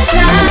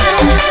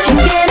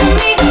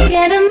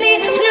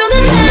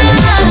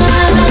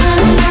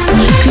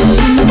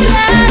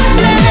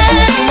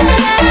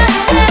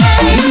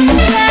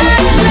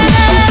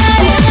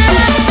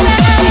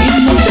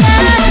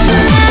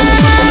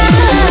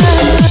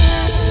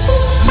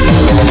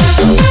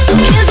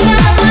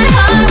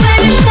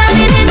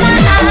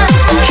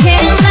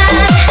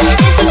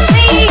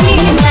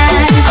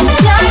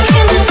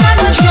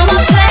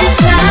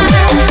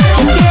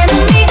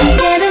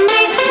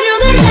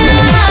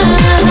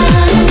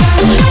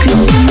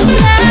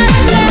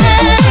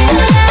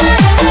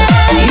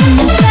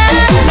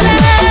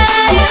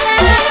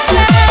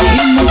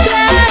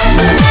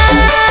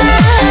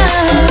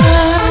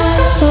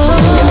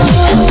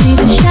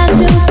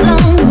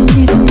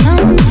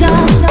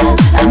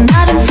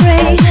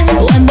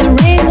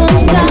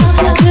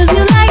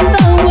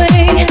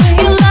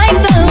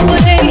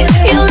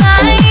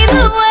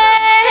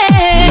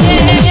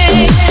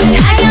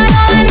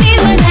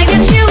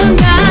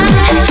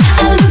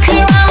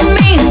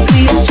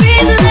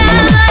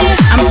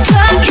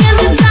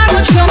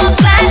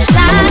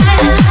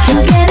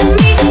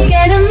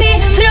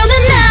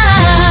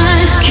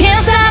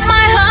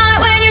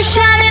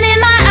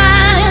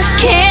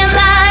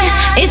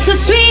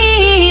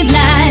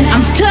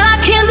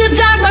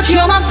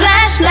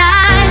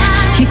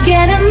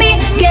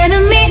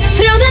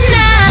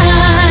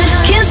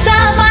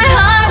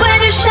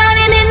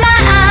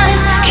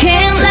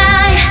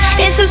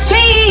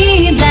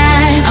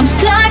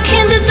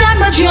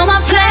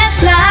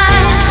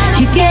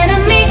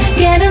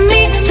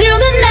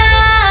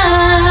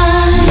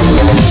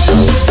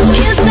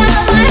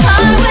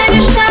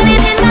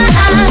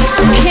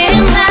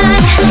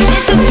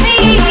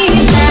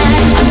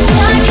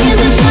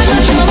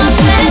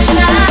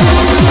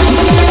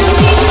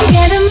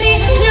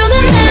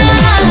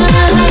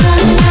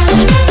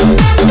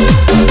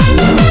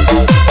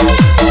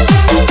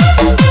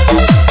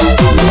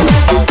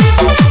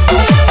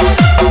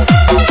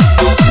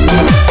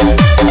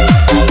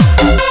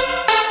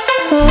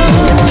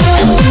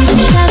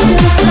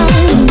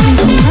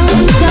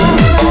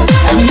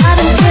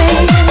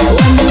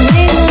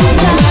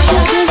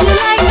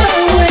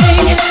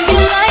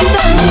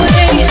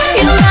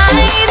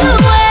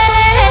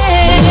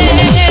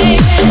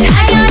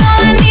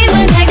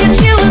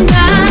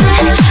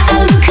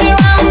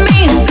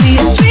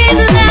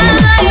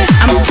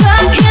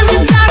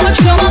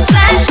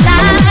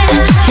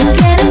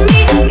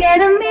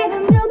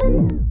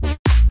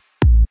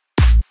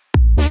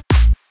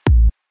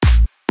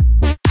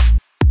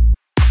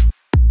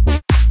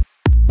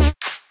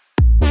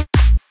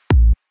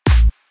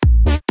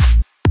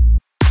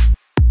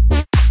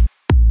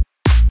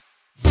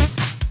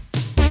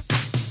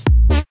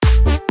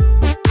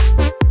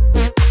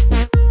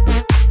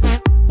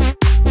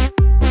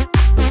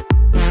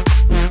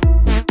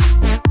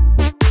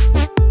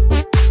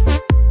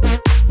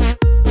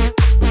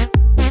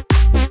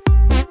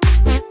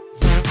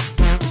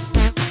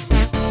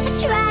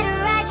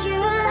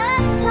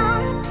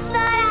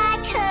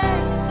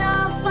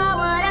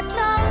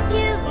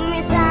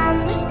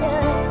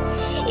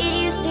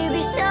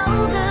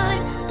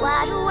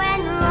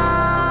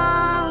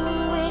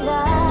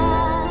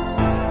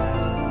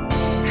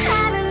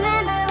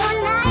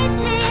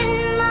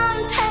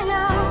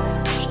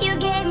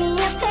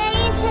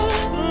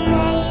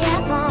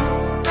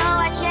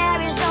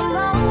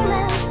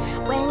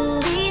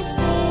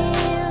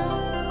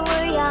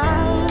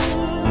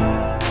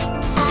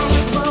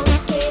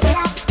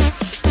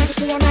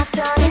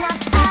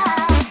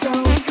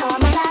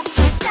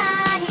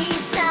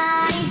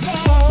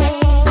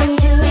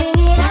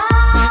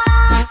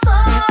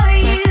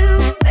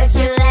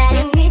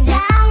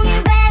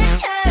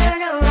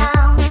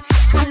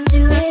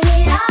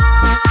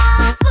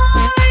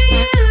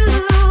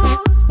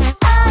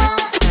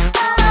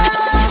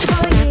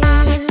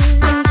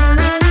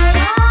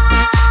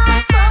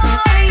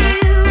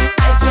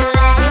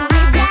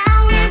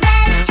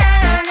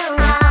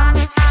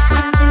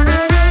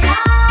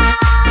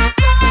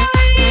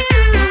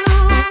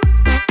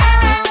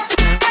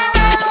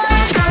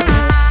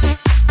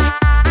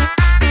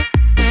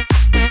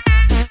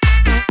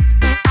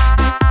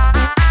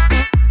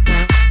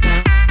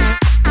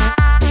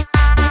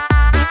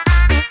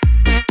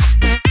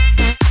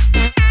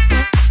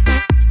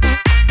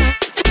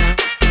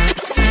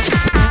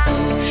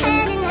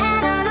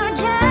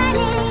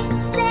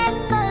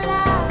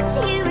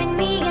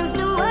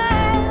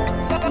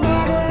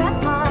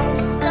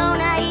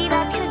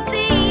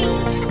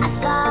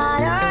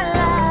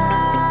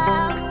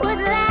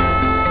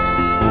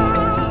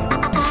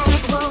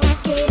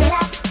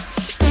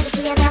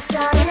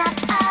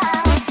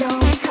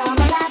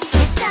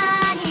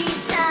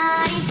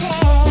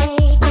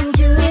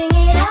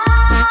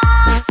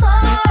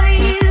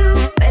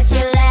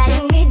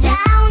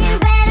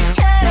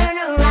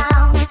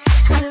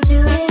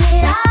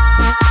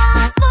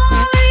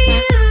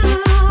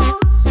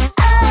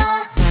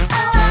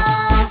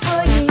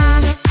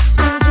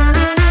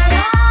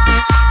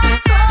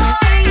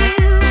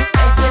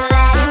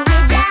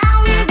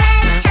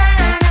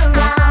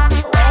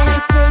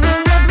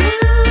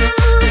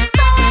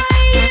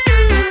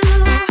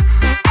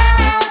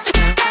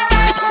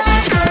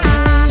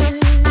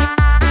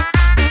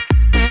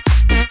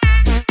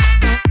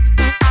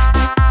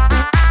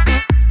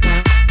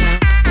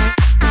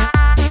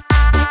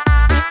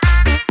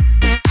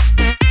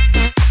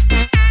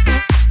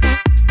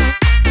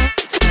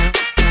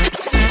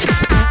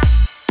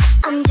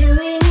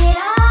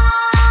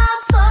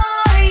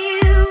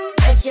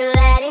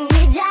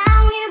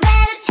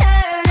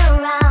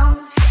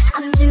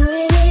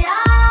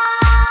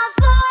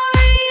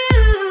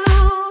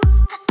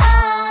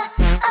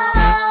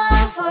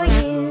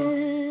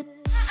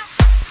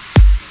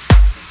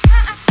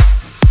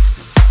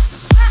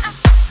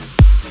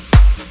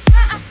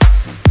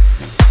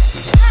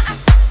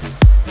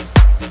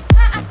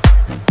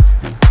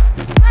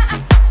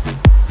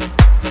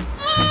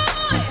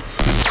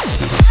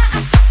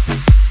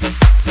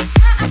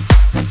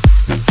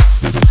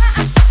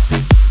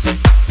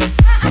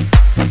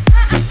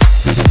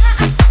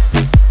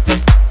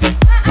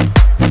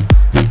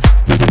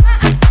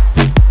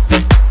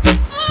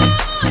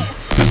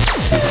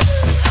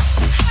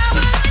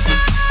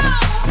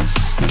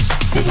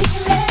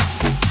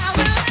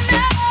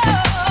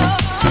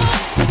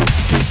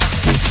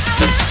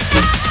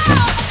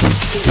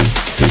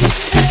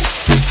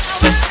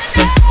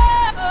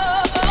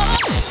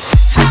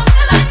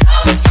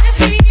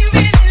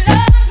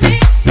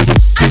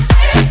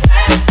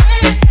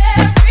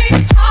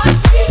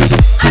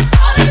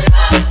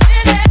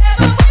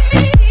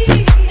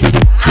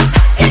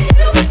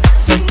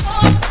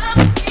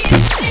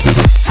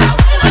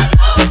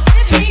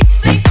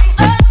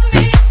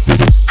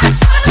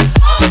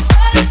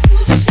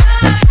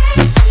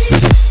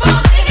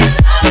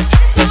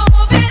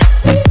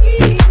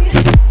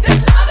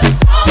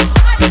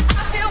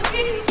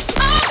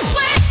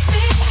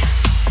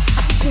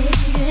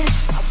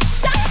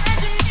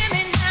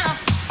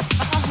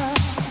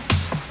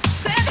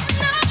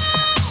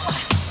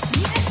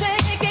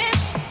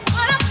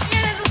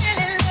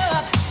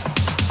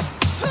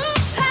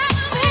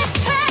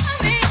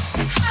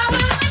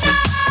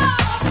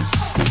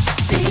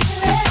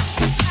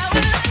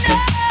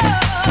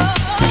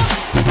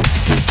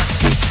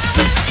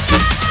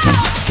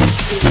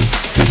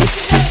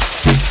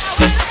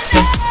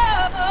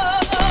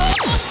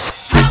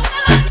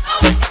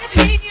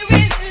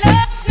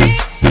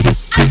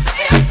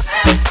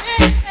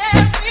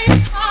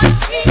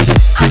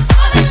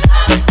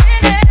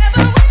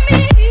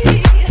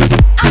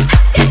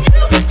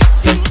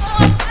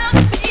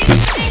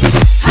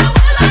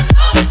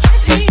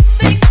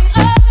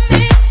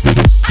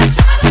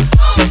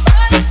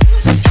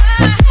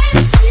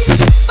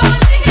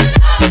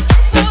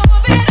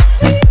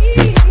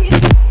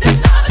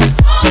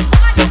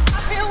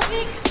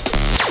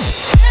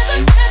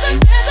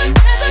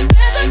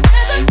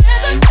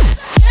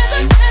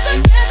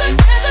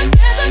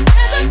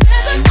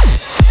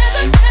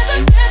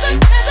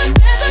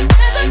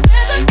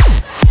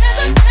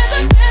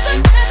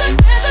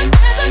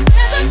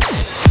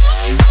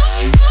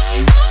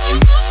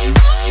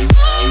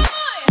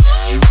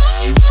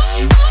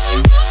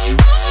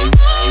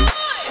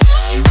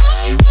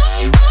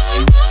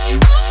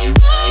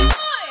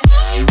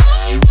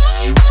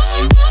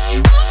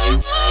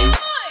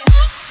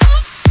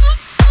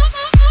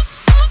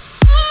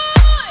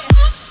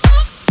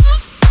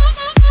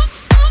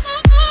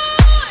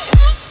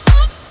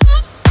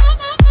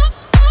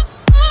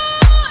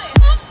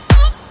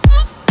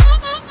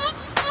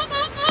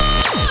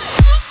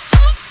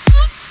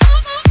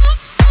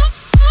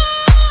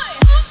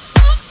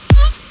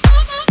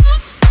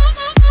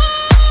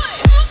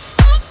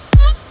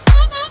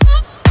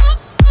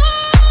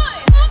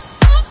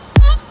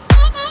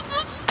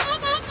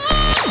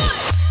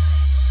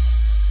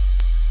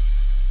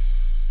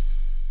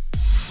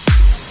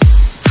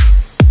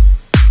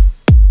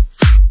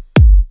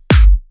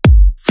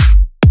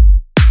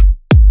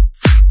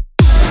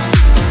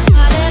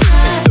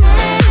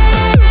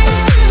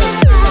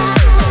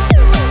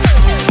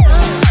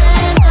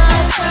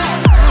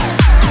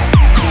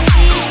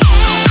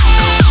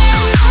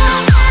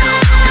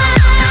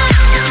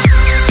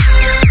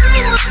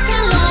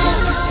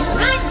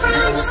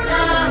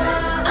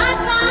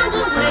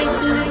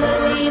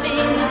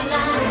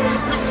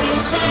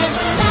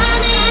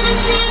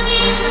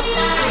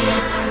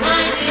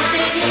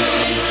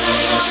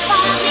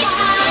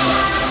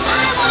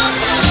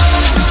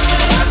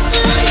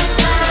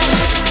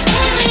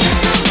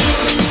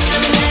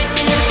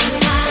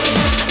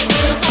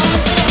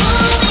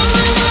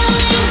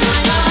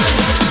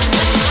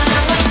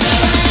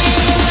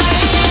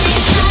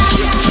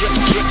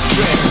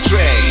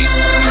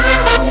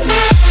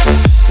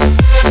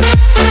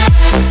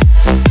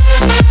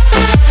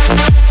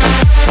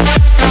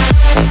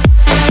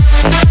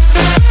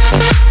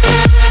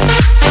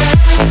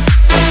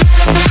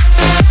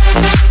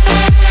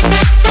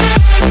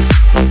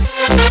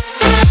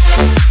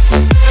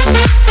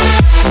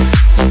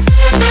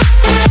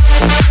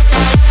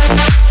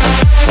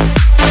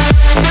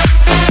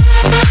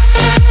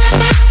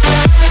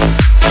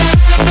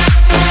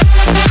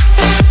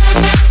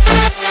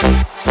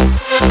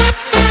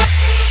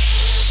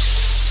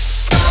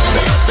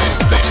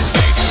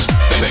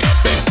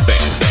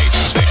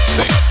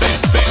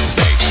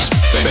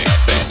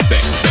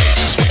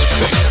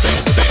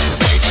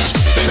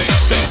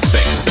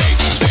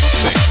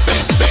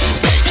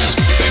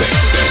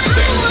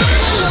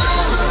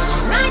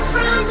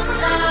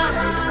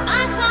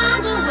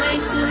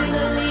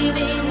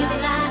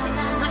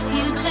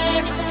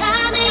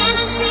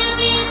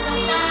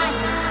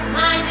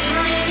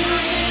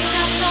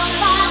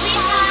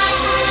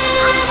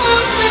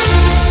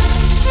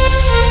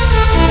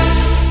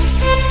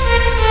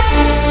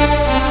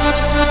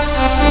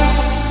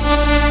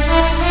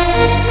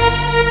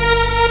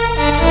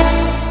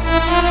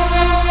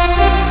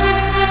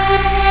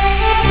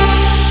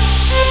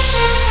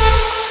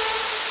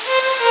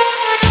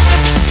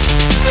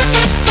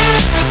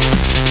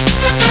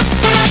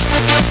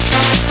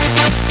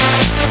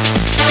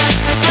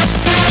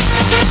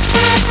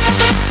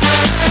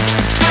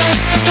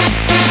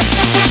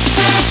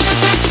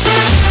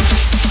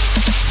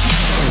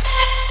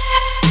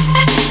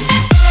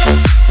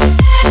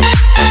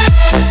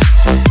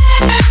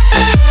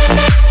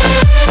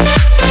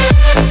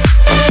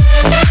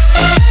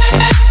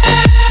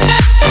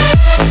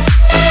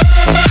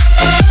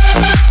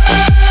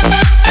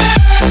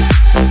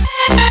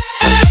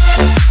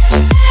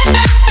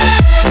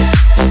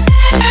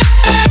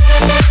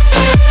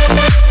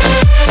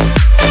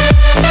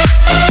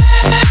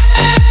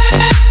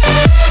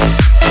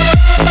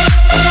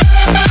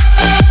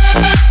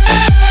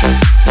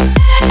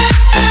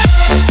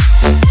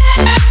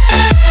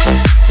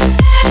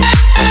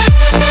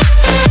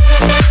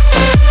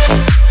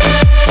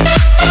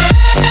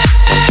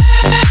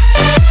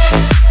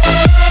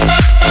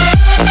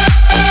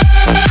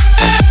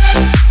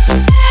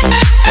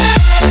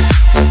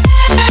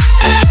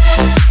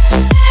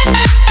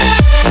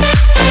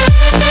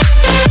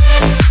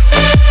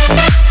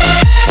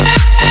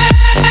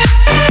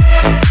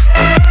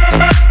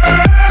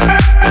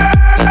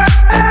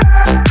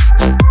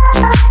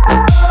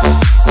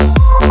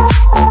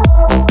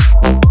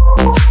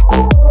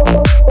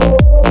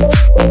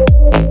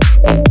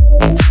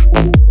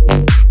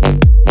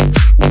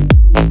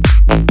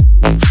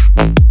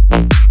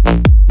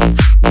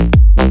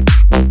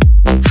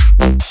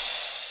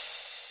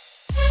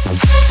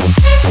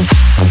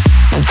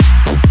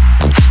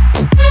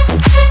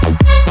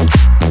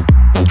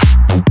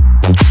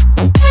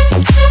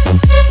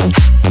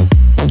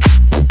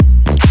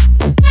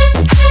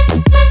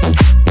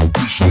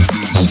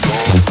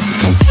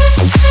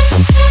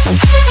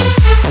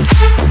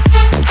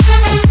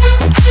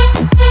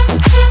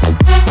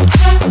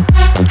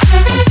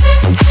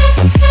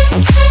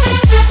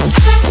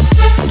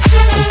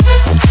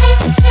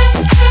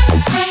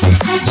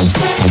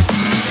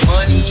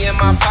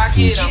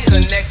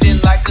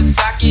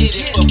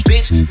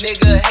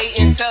nigga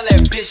hatin', tell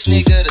that bitch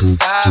nigga to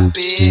stop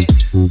it.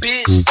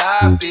 Bitch,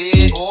 stop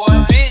it. Or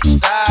bitch,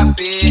 stop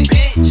it.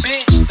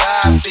 Bitch,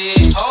 stop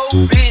it. Oh,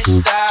 bitch,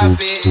 stop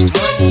it.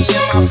 Money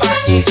in my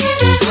pocket,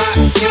 Glock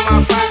in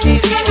my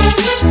pocket.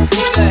 Bitch,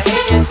 nigga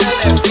hatin', tell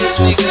that bitch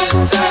nigga to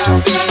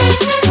stop it.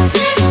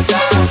 Bitch,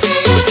 stop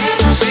it.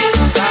 Bitch,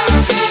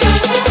 stop it.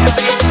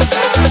 Bitch,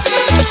 stop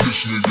it.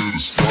 Bitch, nigga to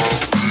stop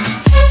it.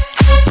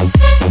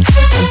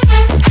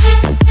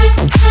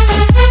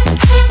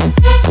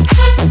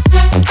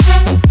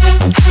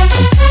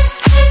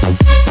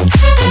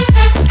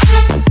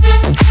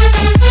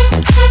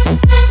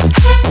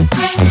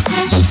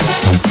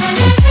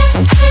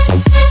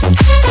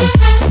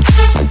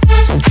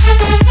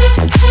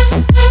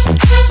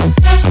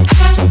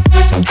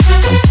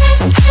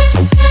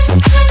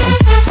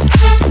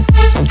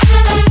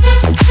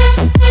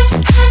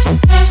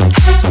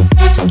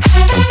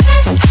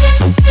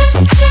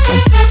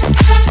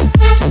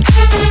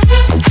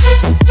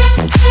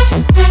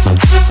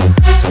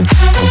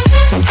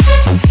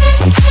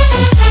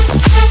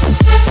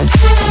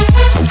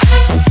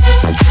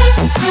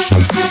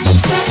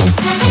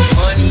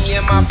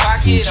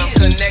 I'm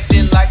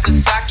connected like a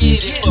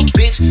socket. If a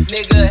bitch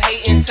nigga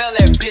hatin', tell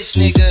that bitch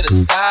nigga to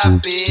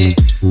stop it.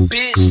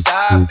 Bitch,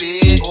 stop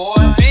it. Or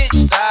bitch,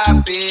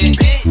 stop it.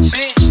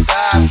 Bitch,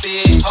 stop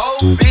it. Oh,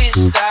 bitch,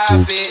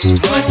 stop it.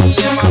 Money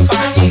in my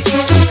pocket,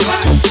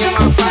 Glock in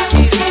my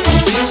pocket.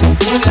 Bitch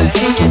nigga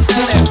hatin',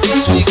 tell that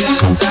bitch nigga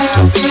to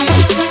stop it.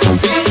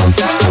 Bitch,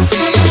 stop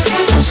it.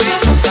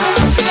 Bitch,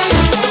 stop it.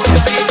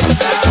 Bitch,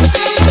 stop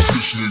it.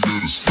 Bitch nigga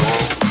to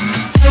stop it.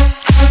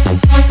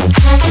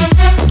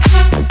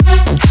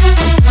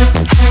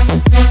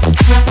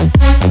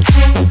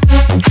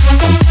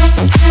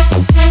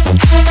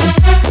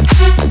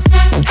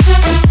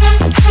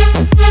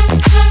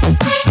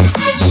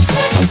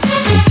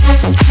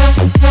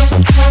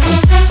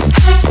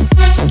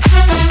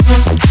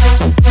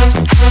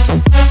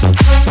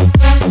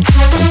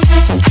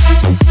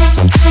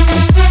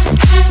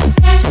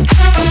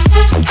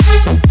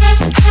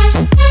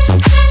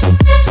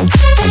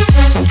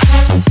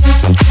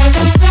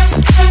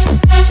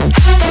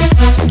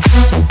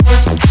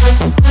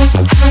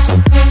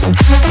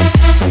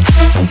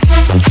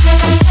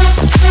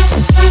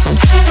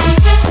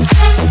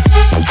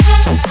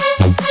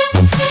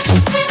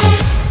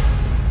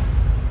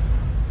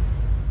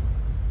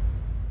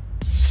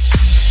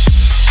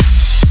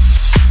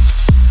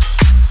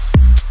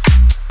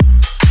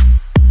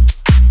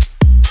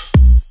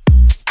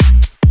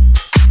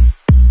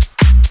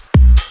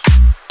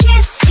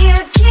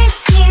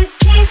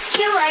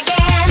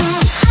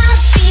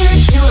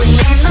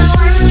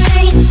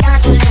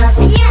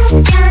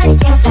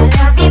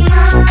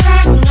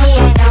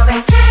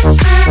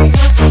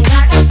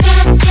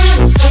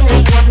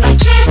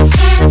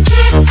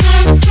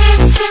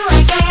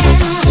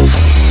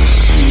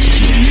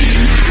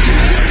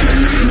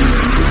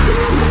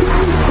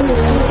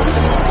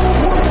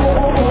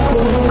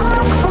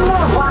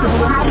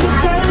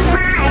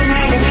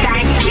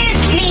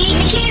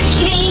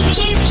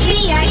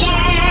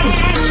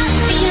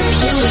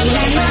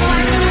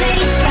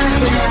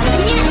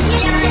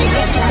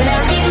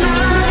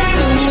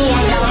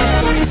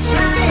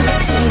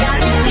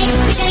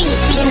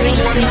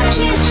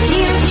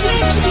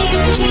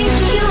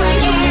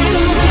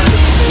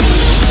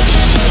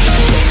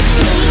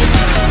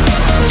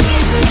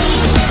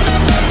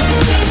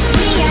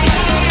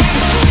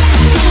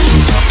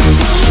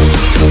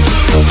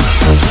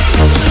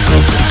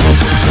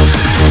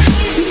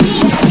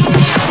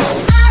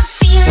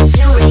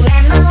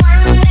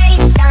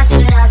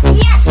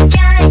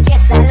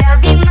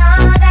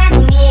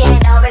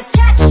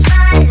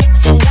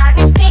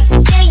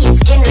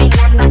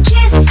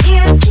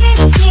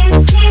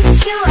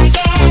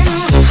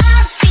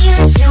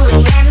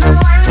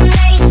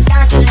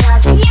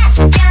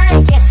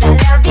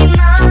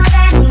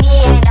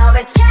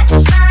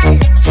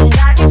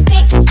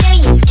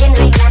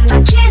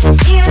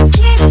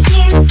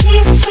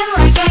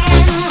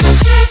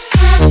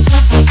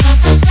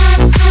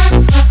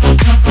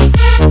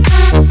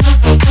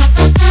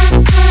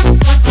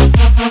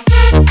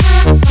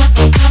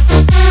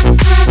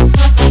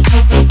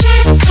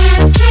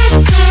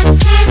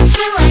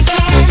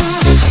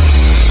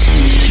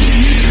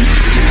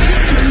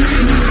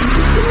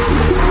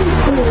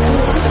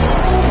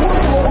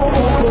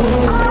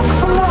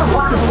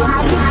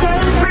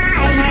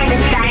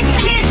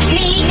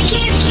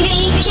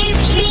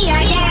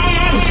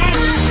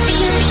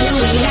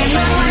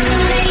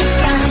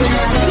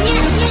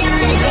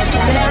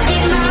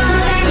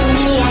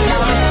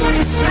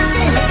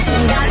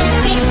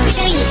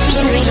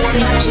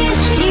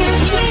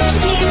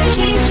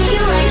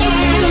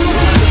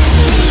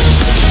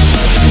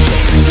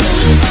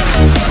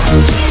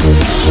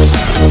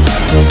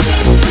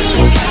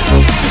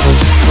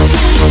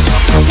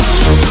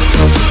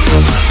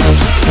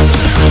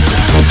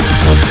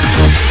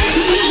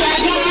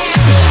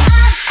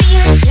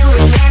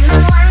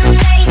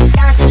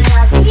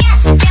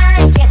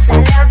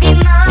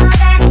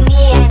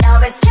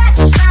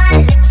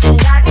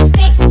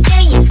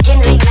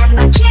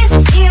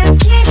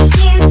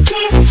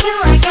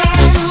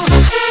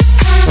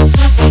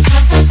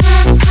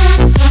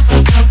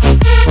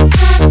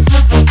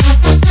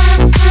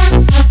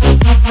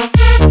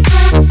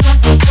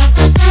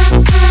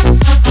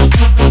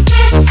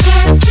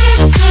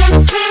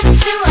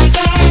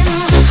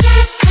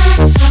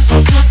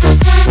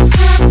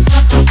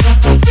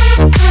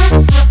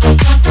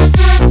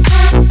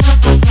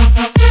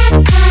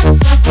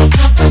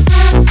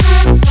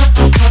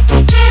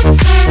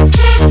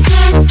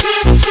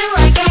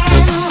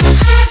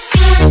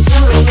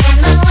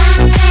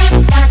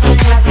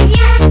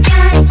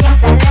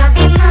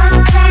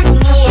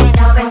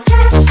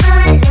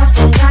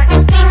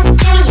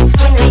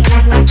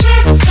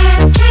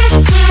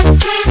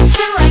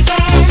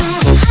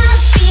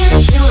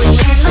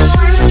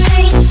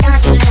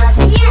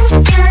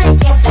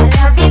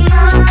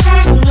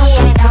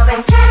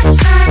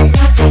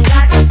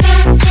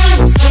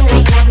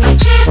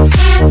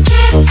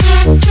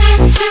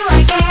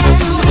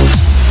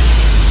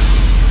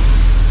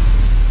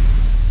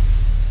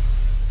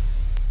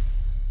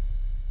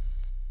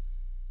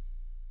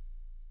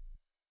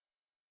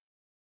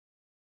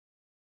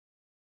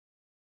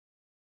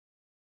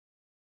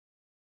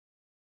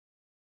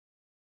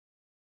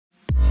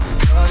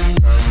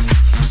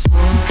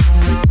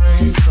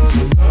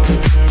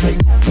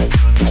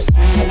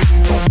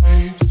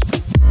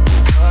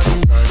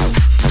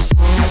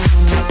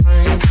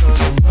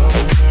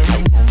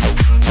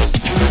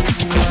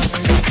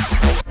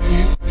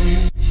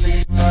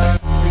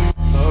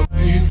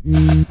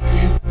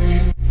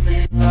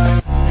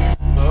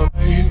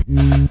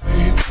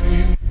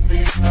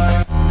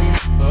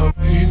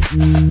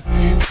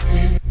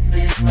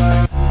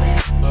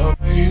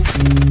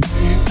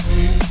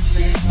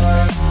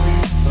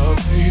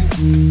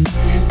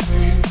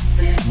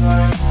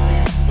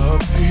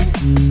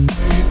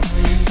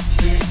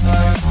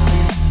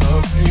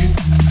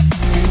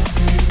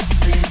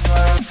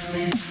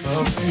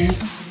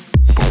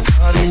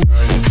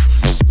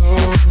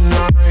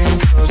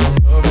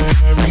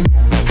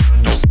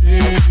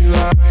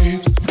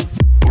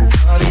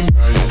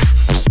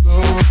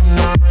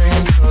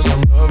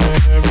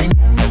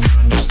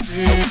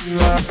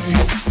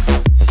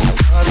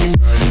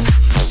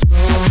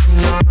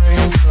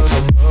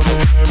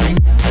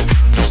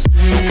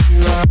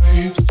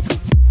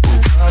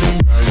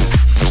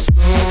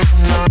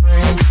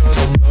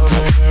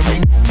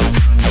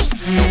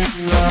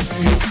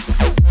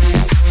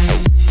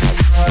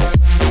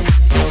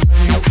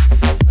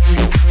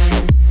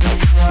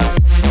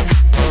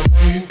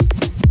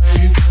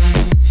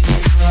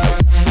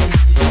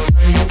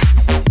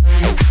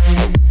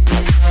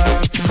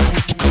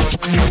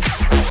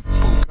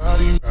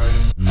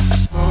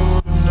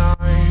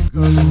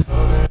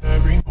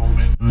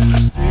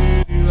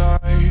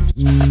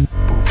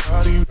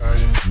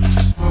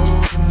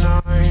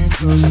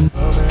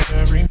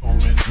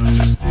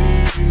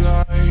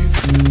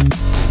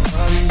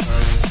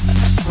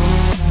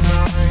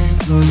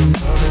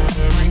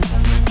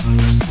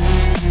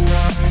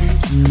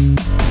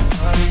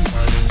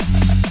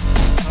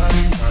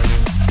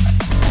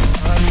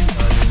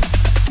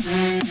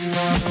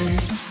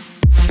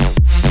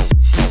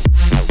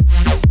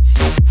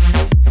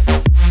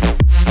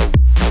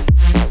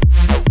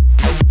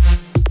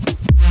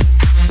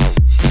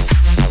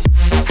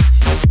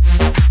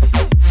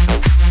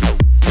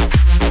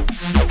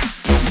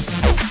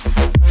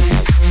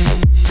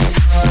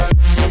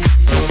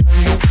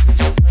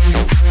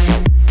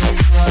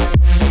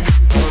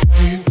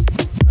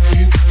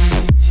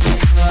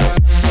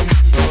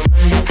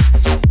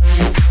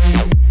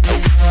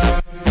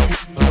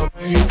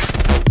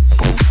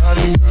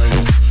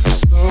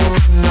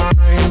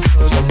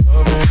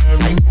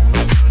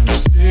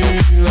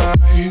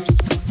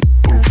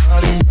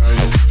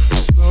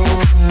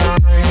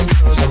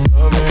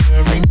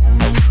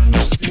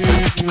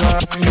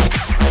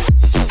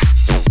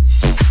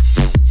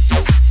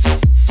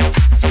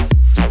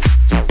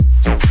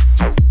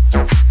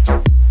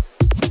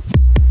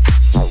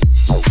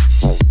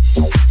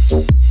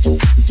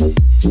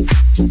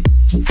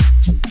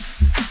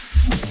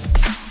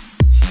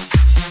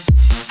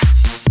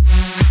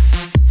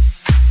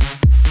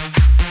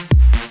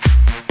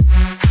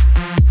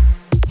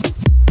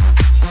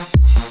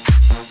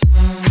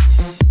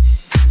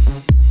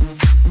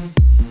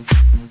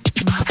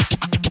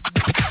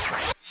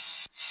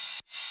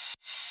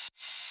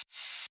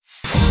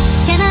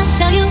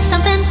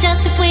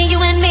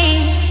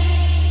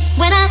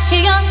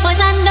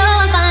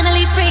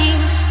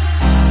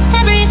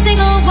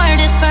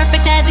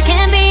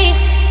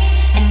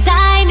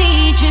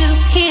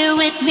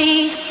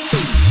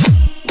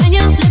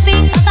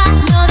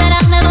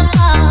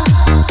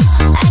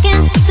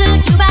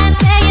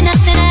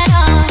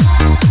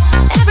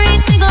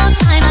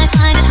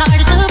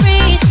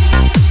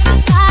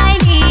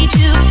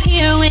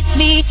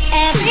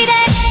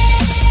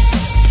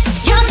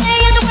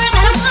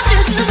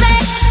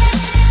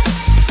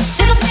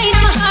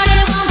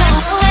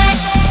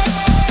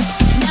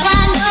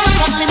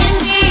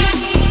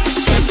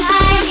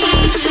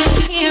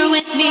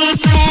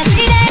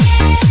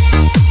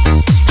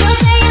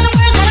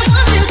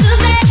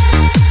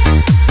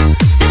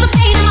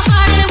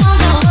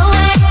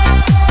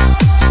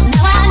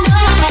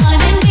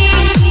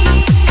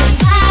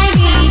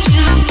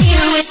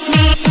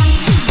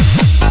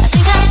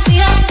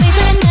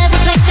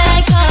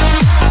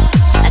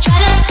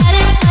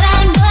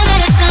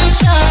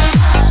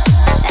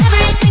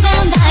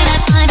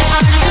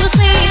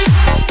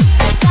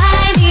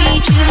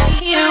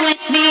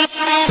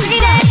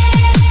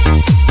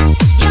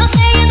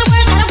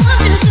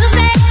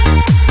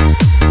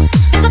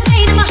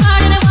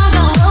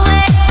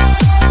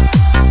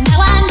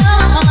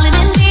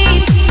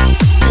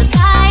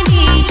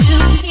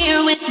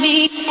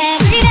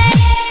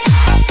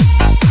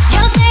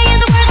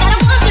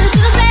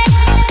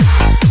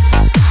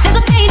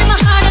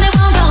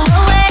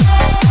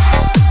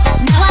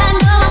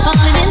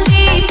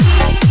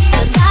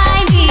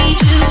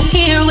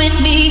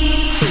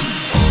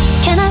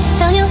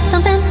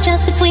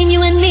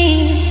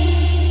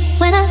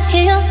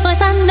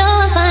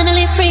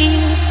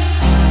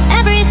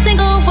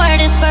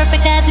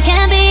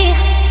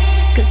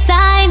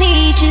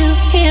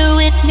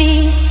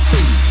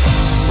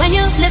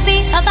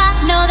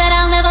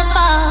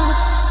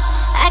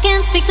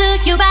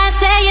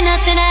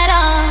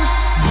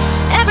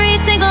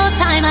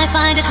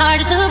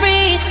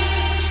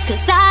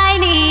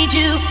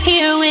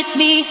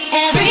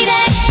 Every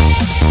day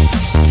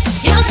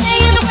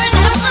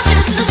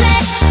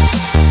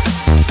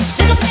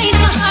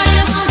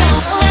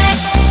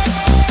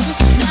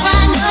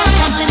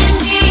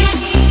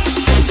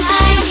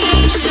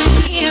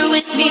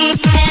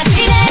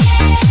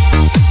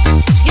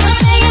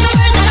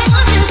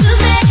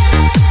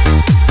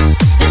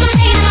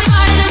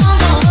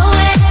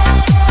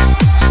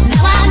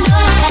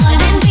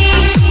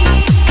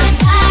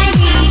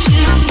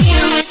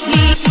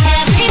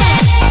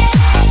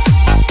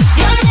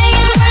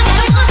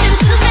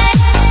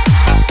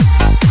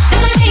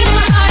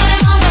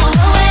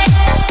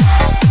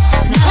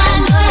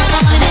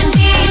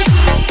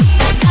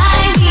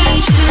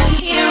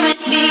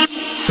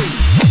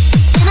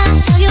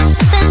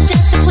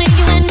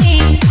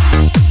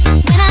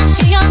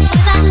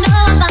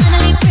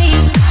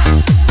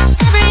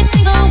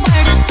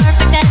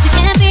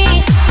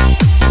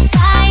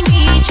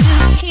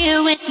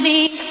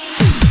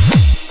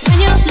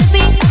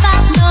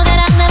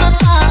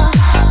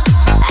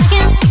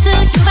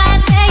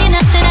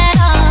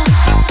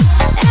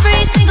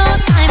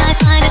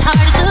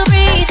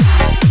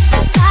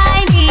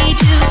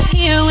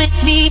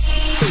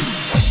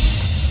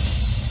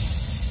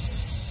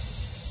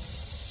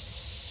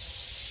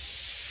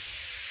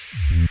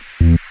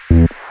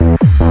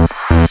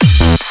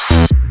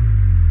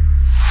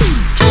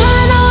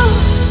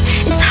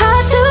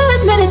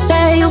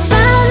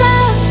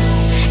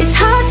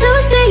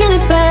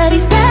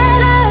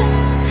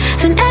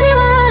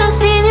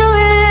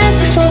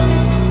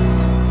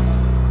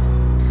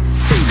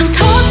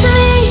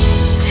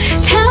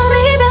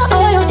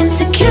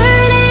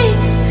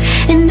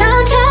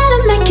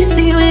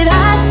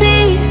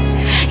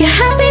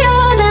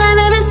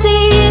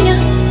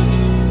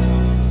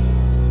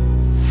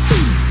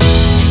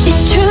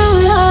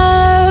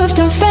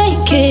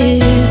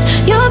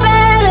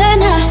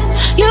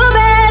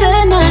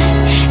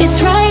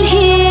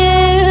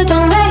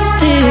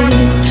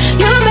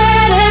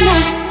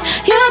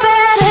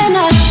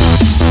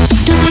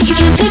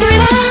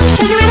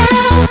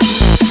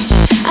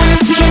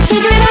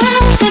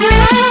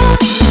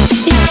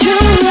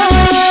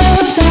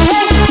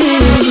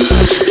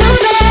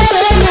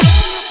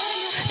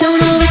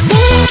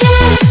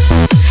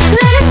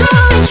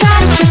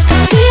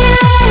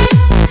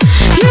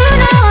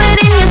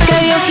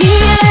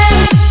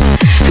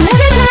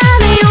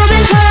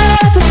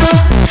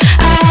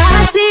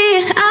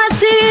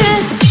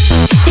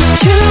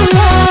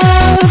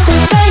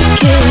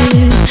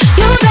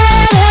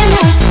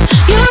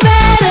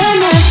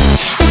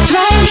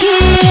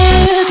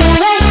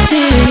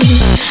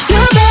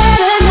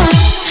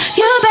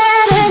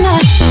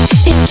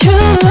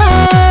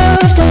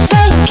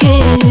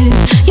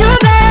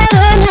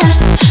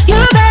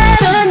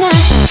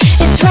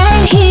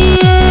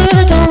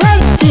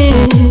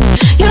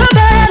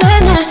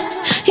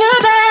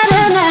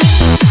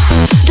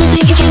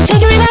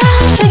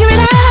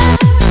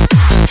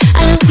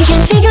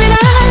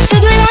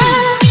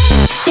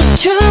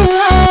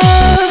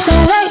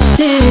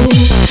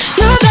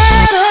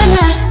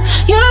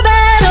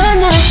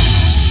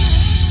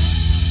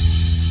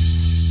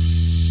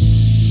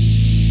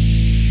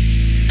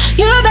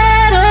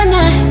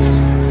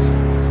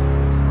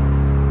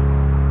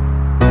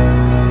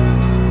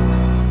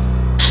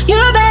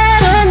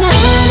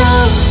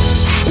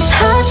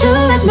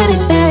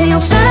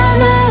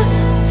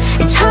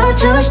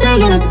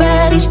saying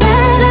nobody's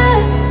better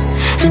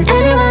than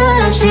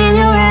anyone I've seen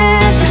you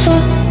with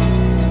before.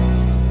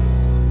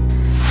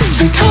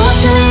 So talk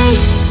to me,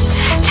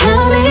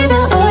 tell me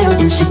about all your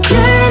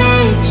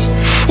insecurities,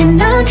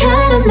 and I'm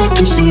trying to make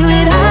you see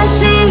what I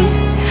see.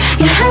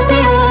 You're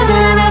happier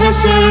than I've ever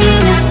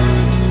seen you.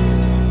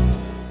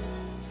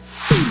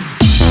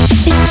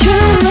 It's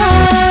true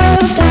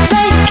love, don't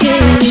fake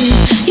it.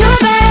 You're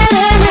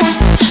better now,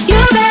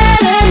 you're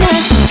better now.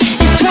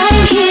 It's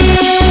right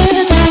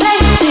here, don't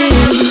waste it.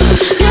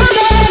 You're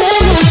better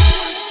now.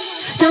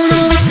 Don't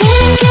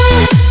overthink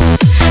it,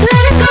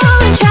 let it go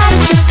and try to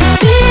just to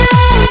feel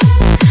it.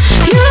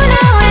 You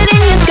know it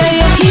in your gut,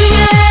 you're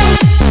healing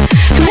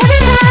from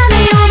every time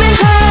that you've been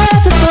hurt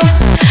before.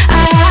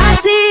 I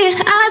see it,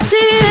 I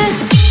see it.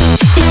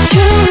 It's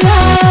true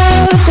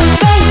love, don't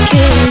fake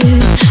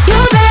it.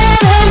 You're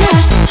better now,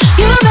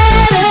 you're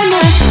better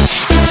now.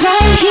 It's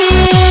right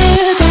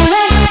here, don't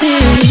waste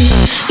it.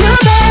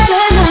 You're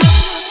better now,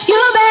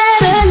 you're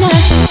better now.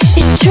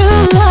 It's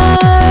true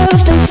love,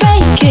 don't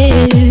fake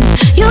it.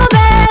 You're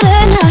better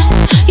now,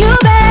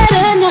 you're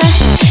better now.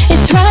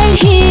 It's right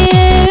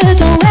here,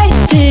 don't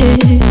waste it.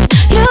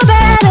 You're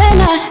better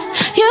now,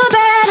 you're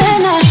better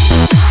now.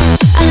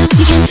 I know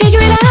you can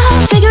figure it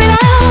out, figure it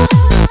out.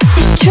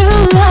 It's true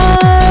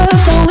love,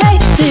 don't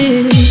waste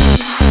it.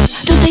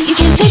 Don't think you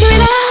can figure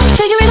it out,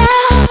 figure it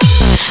out.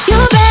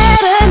 You're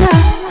better now,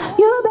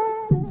 you're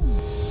better.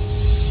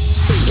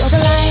 You're the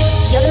light,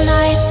 you're the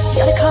night,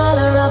 you're the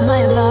color of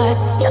my blood.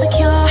 You're the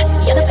cure,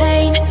 you're the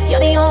pain, you're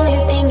the only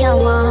thing I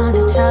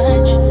wanna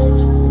touch.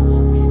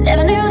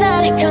 Never knew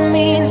that it could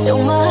mean so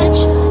much,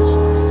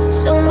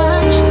 so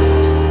much.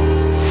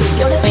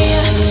 You're the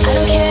fear, I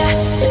don't care,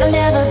 'cause I've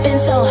never been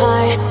so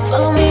high.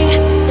 Follow me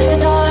to the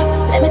dark,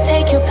 let me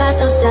take you past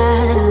those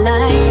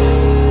satellites.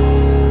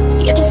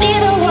 You can see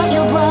the world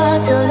you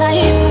brought to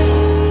life,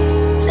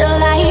 to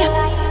life.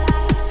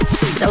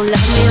 So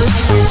love me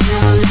like you do,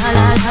 la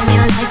la, love me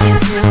like you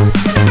do.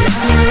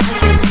 Love me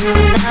like you do,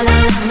 la la,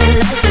 love me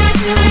like you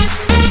do.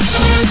 Touch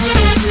me like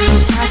you do,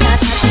 ta ta,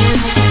 touch me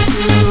like you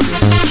do.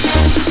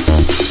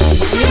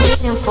 What are you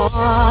waiting for?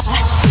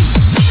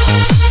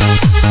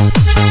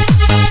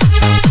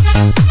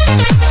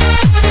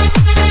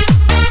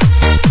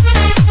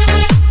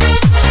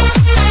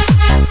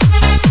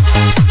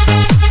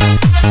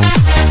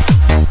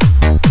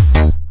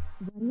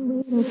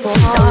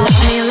 Love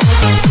me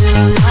like you do,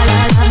 la la,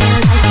 love me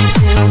like you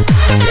do.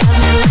 Love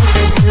me like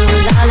you do,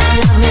 la la,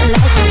 love me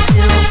like you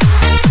do.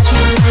 Touch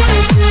me like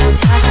you do,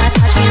 ta ta,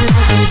 touch me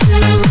like you do.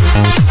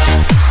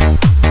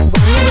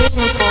 What are you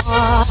waiting for?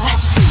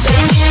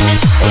 Fading in,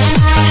 fading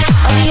out,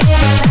 on the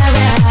edge of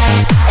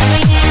paradise.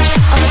 Every inch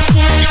of your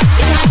skin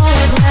is a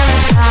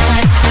hologram.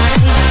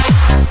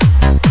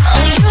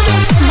 Only you can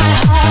set my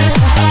heart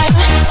on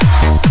fire,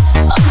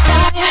 on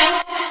fire.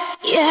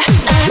 Yeah,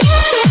 I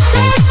let you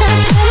set the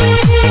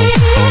pace,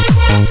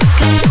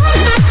 'cause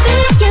all I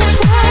think is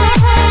right.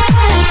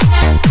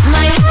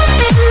 My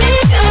heart's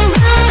spinning around,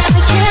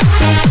 I can't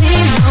say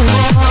clear no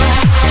more.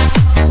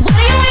 What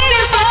are you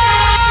waiting for?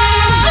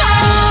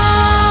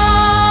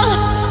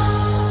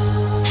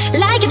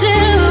 Like you do,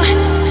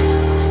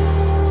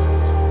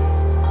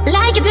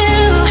 like you do.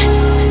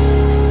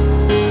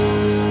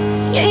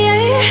 Yeah, yeah,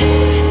 yeah.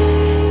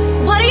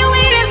 What are you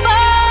waiting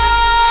for?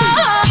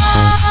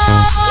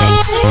 Yeah,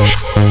 yeah, yeah.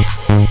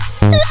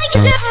 Like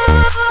you do.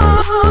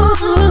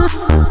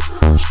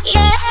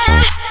 Yeah.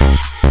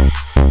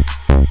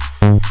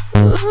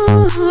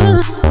 Ooh.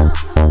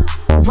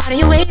 What are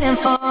you waiting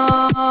for?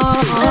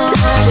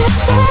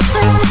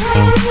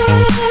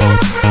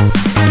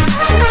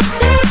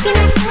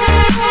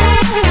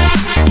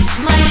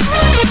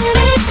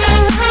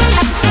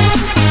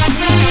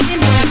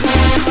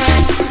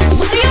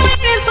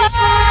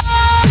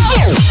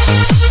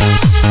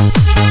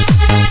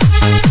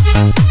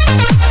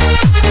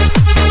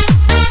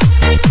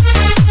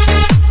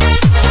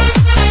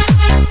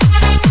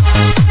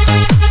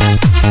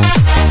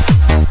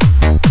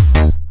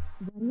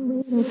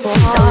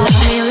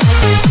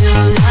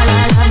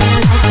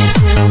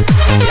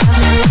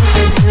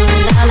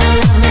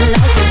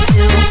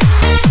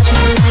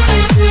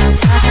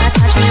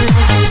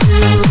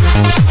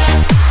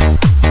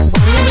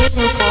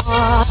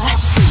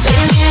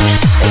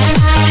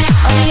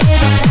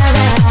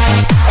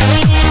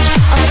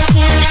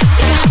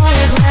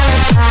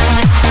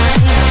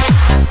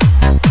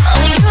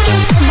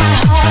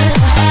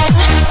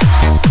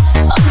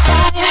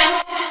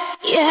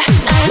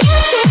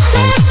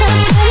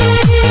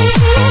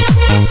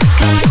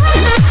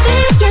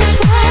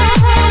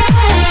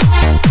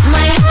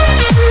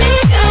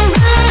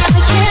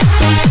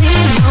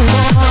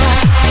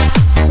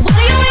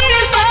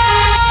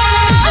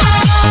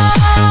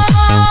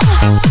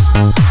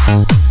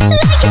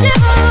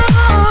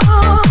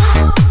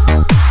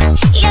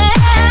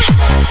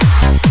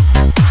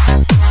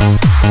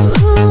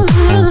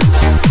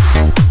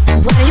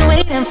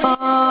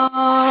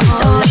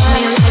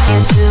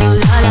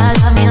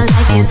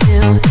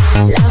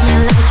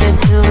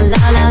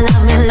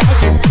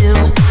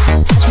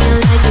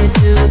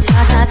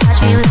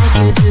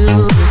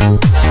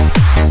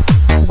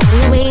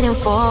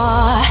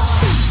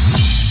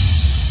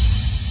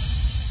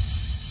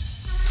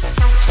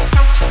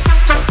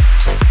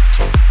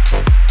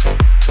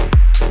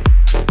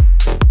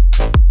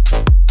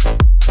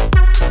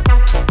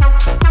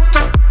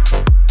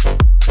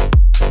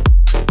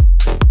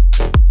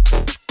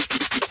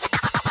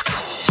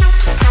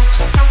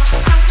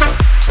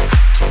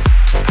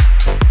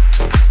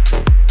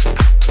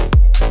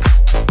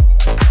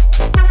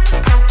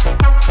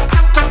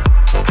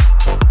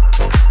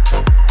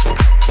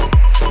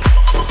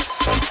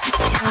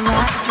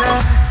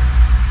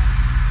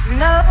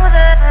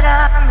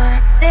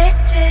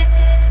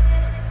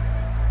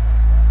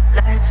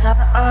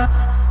 saw.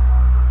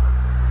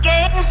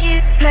 Games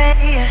you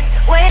play,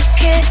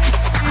 wicked,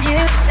 and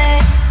you say,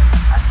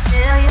 I'll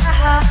steal your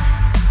heart,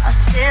 I'll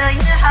steal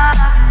your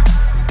heart.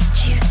 But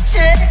you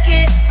took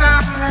it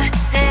from the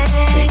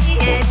day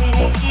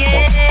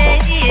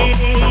I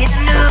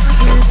knew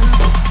you.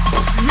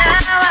 Now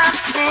I'm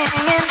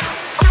singing,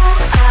 ooh,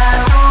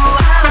 ah,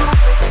 ooh, ah.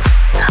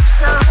 I'm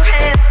so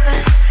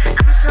helpless,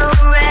 I'm so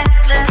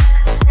reckless,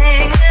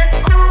 singing,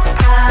 ooh,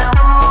 ah,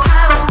 ooh,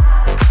 ah.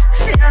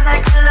 Feels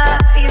like I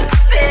love you,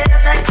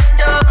 feels like I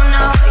don't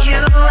know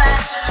you. Ooh,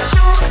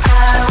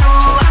 ah,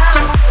 ooh, ah.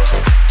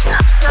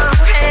 I'm so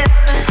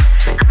helpless,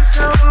 I'm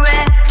so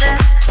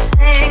reckless,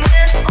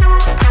 singing,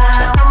 ooh,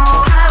 ah,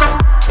 ooh, ah.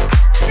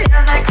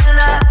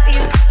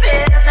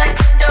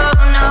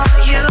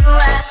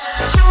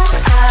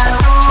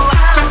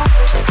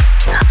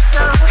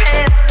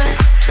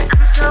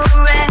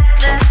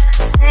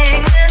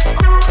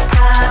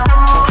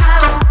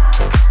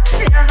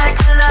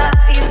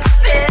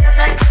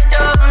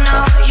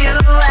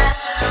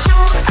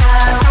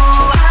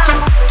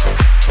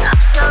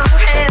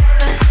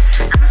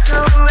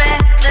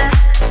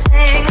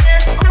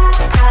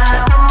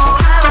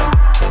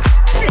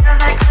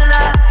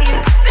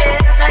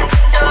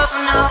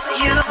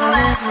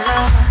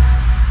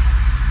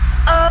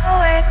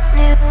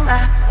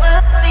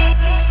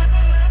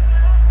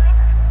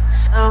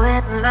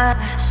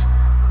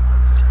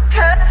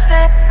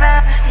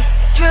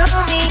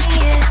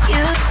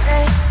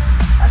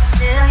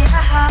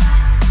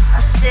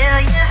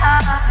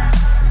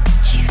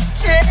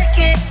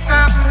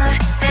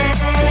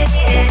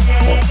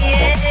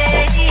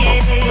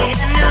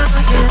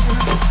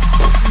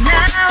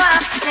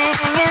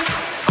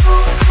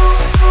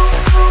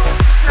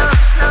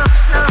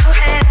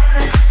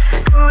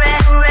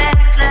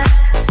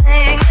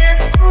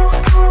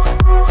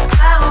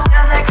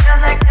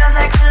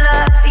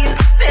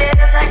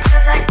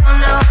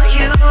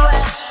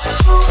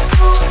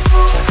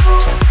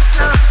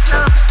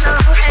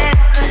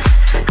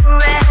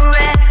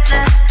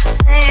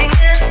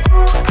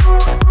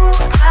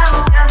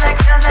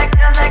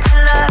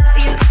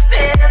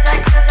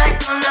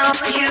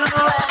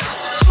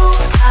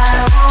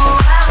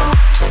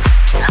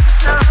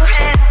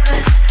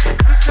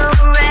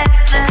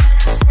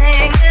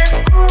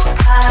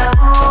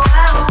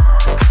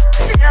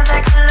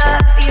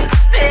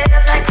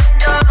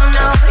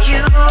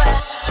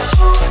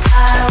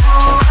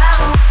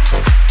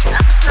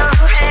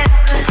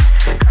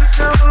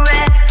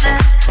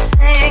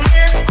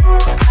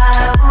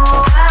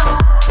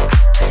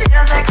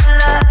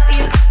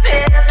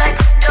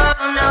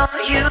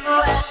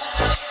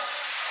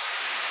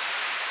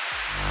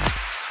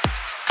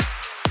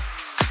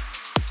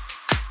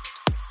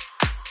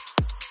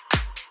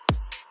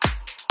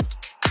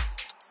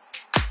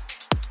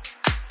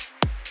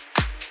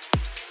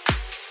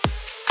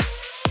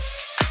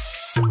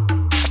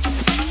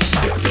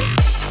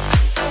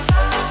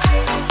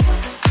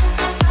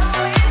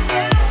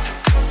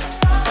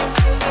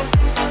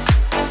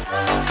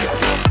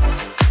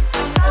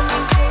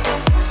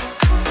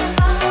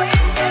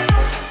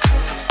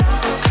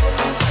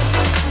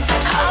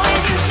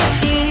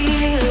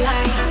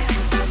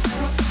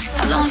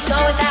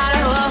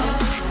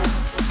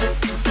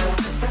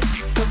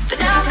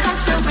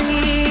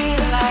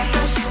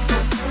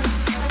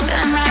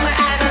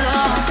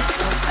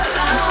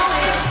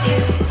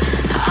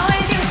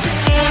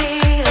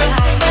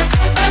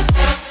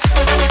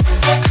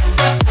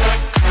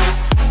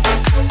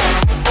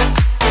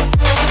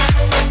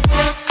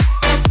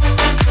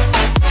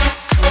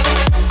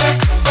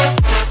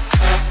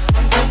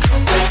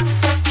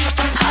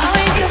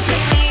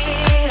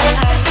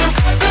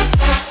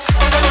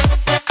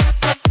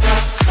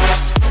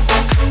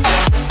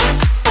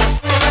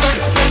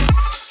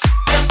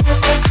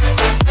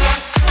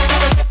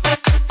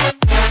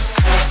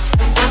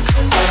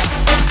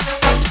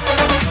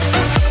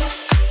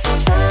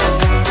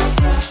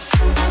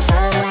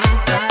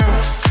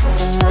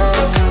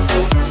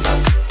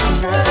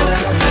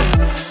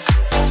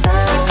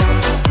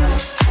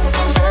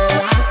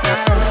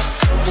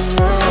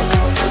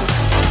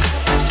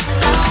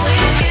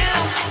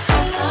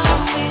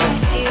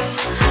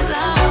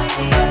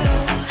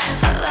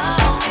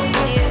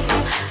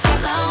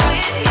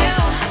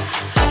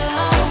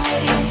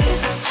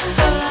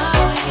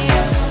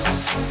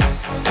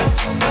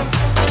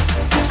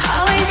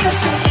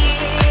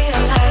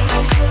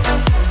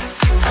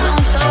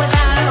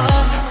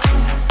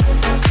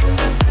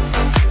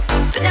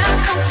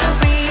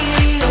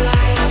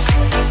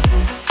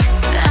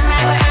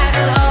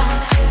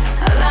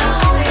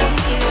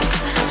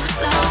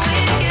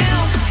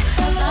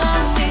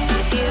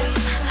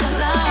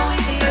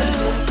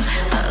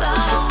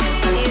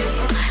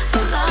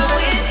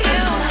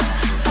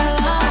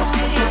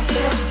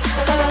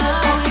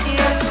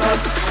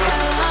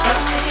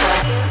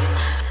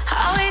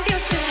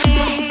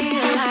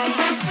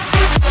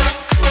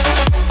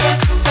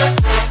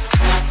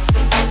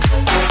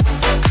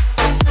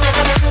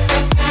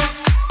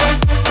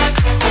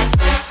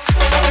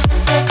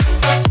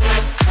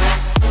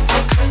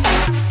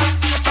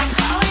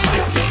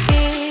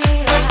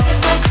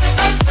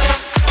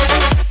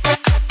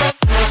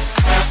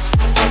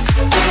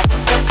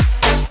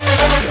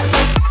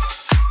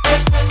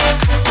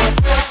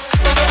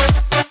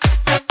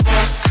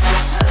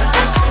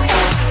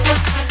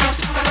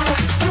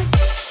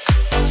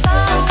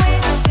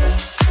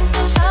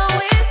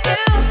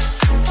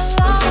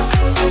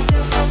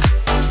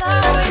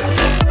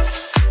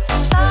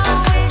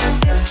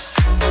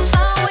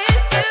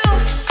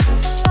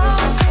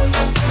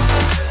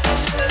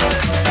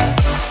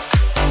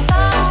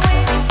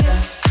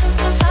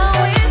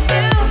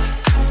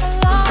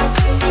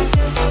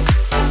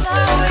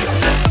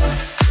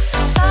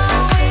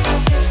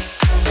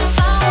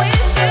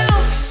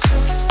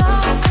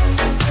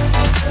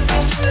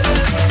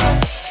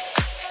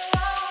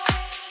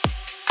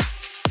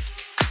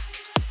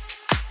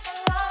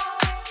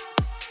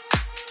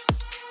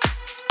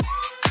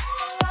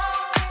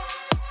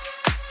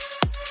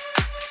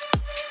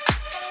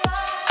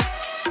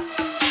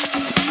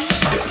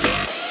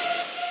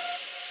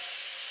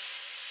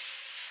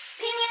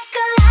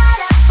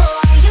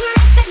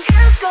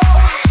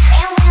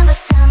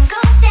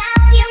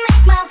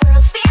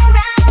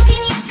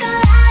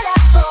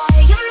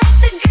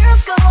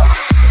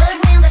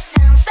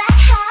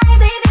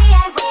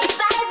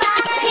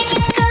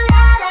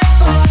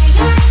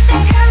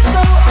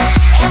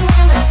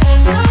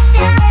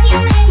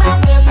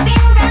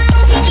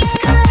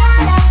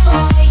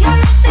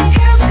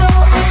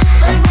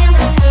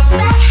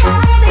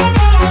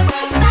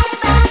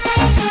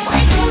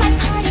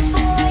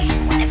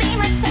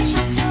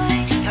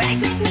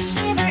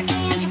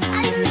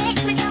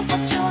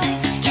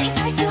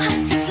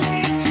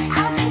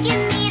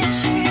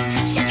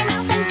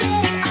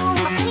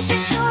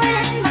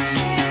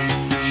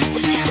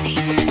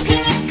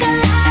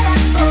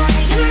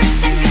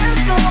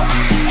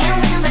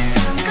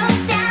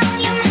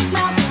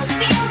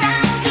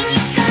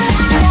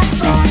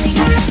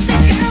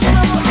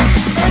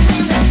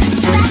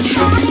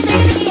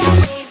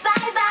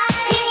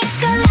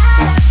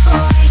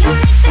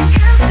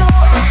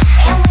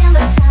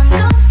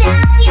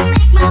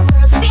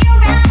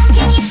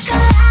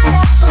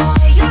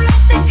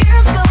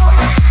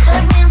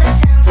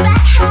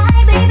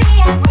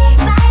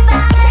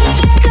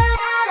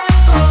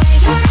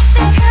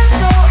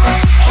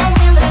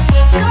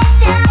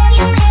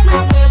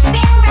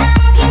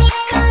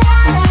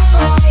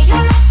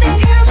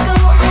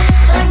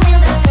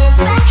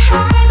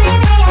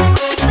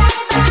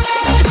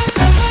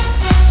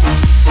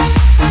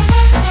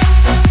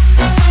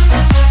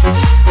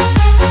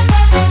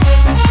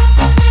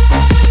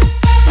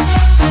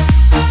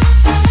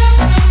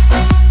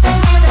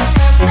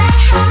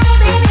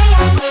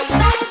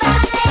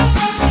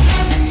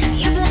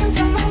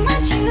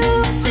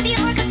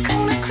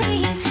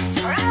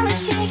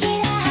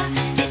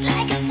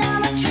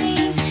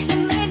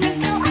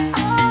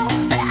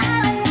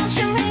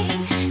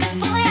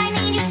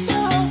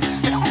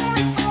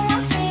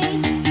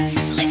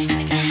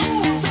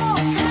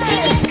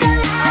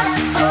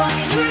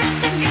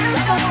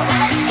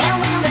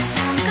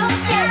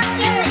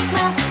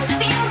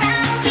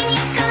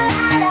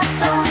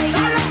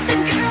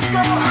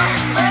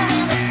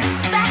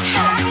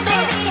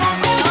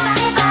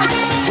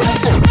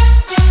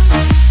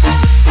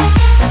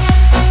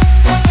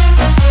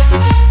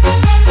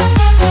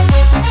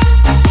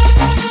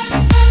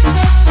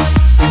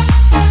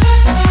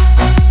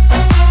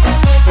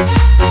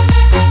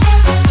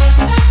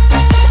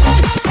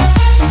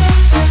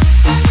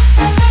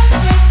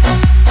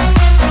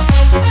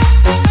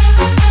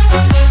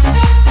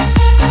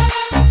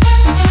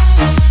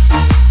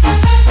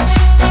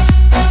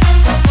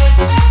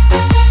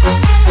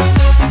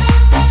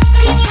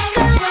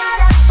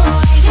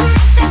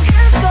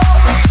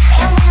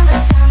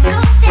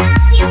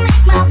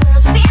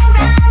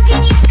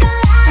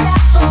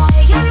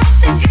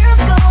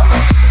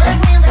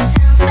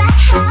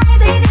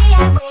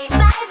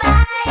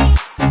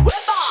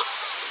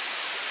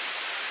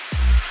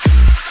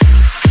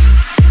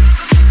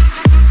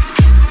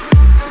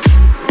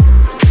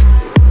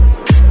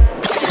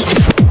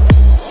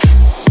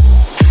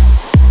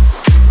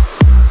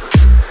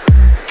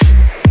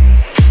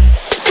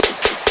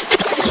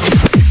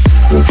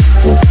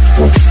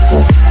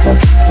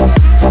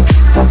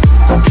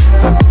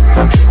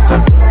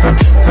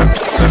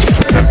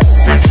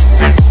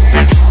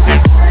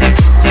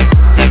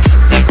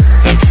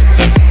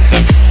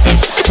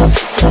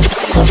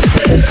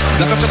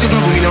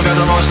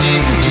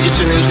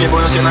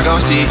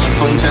 miłości,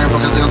 swoim ciałem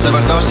pokazują swe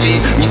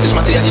wartości. Nie chcesz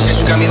maty, ja dzisiaj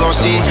szukam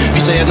miłości.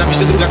 Pisze jedna,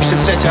 pisze druga, pisze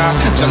trzecia.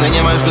 W żadnej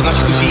nie ma już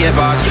godności, tu się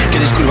jebać.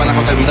 Kiedyś kurwa na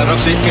hotel bym zabrał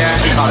wszystkie,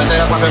 ale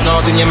teraz na pewno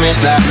o tym nie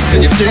myślę. Te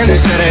dziewczyny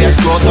szczere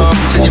jak złoto,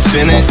 te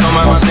dziewczyny co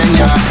ma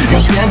marzenia.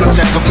 Już wiem do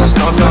czego piszesz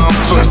nocą,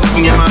 w twoim sercu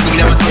nie ma ani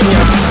grama cienia.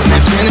 Te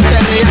dziewczyny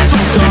szczere jak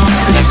złoto,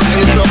 te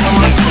dziewczyny co ma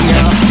marzenia.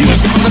 Już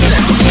wiem do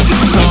czego piszesz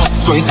nocą,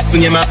 w twoim sercu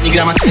nie ma ani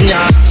grama cienia.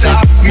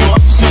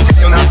 Miłości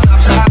szukają nas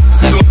zawsze,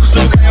 stosunku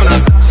szukają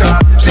nas zawsze,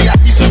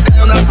 przyjaźni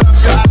szukają nas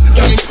zawsze,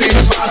 dla nich ty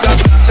jest warta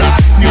zawsze.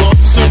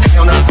 Miłości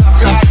szukają nas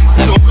zawsze,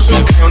 stosunku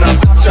szukają nas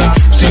zawsze,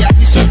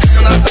 przyjaźni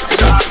szukają nas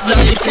zawsze, dla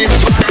nich ty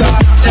jest warta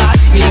zawsze.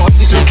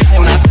 Miłości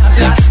szukają nas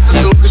zawsze,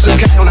 stosunku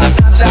szukają nas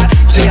zawsze,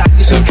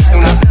 przyjaźni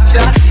szukają nas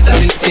zawsze, dla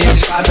nich ty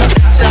jesteś warta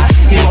zawsze.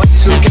 Miłości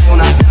szukają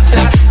nas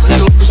zawsze,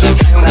 stosunku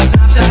szukają nas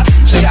zawsze,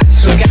 przyjaźni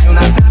szukają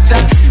nas zawsze,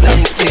 dla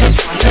nich ty jesteś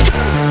warta.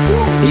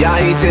 Ja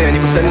i ty,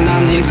 niepotrzebny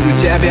nam nikt, wezmę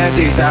ciebie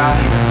dzisiaj.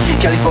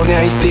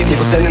 Kalifornia i spliff,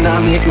 niepotrzebny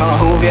nam nikt,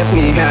 mała uwierz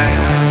mi, hej.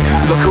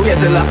 Blokuję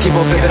te laski,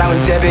 bo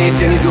wybrałem ciebie i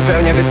ty mi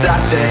zupełnie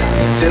wystarczysz.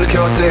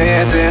 Tylko ty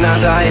jedyna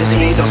dajesz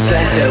mi to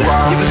szczęście,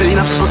 wow. Nie wróżyli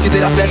na przyszłość i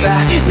teraz lecę,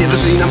 nie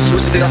wróżyli na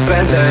przyszłość i teraz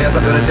pędzę. Ja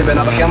zabiorę ciebie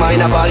na Bahama i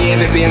na Bali,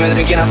 wypijemy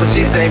drinki na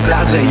złocistej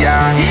plaży,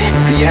 yeah.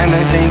 Pijemy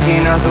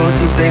drinki na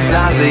złocistej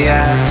plaży,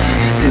 yeah.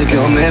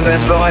 Tylko my we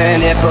dwoje,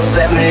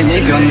 niepotrzebny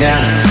nikt nie.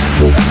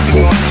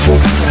 Miłości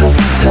szukają nas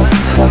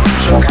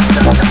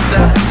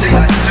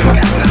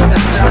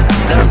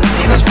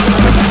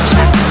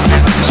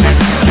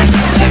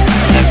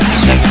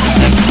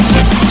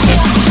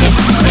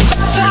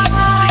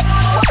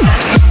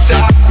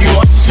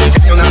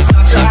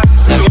zawsze,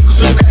 stosunku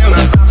szukają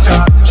nas zawsze,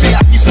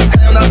 przyjaźni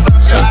szukają nas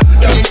zawsze,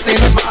 dla nich ty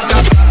jesteś warta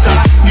zawsze.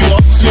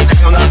 Miłości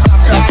szukają nas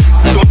zawsze,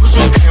 stosunku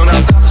szukają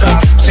nas zawsze,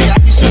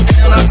 przyjaźni szukają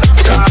nas zawsze,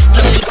 dla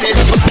nich ty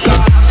jesteś warta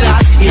zawsze.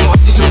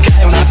 Miłości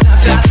szukają nas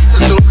zawsze,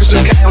 stosunku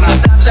szukają nas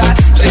zawsze,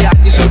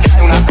 przyjaźni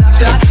szukają nas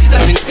zawsze, dla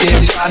nich ty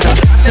jesteś warta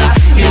zawsze.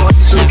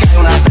 Miłości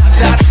szukają nas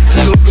zawsze,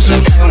 stosunku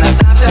szukają nas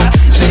zawsze,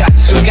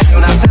 przyjaźni szukają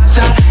nas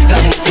zawsze, dla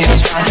nich ty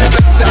jesteś warta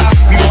zawsze.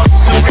 Miłości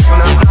szukają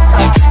nas zawsze.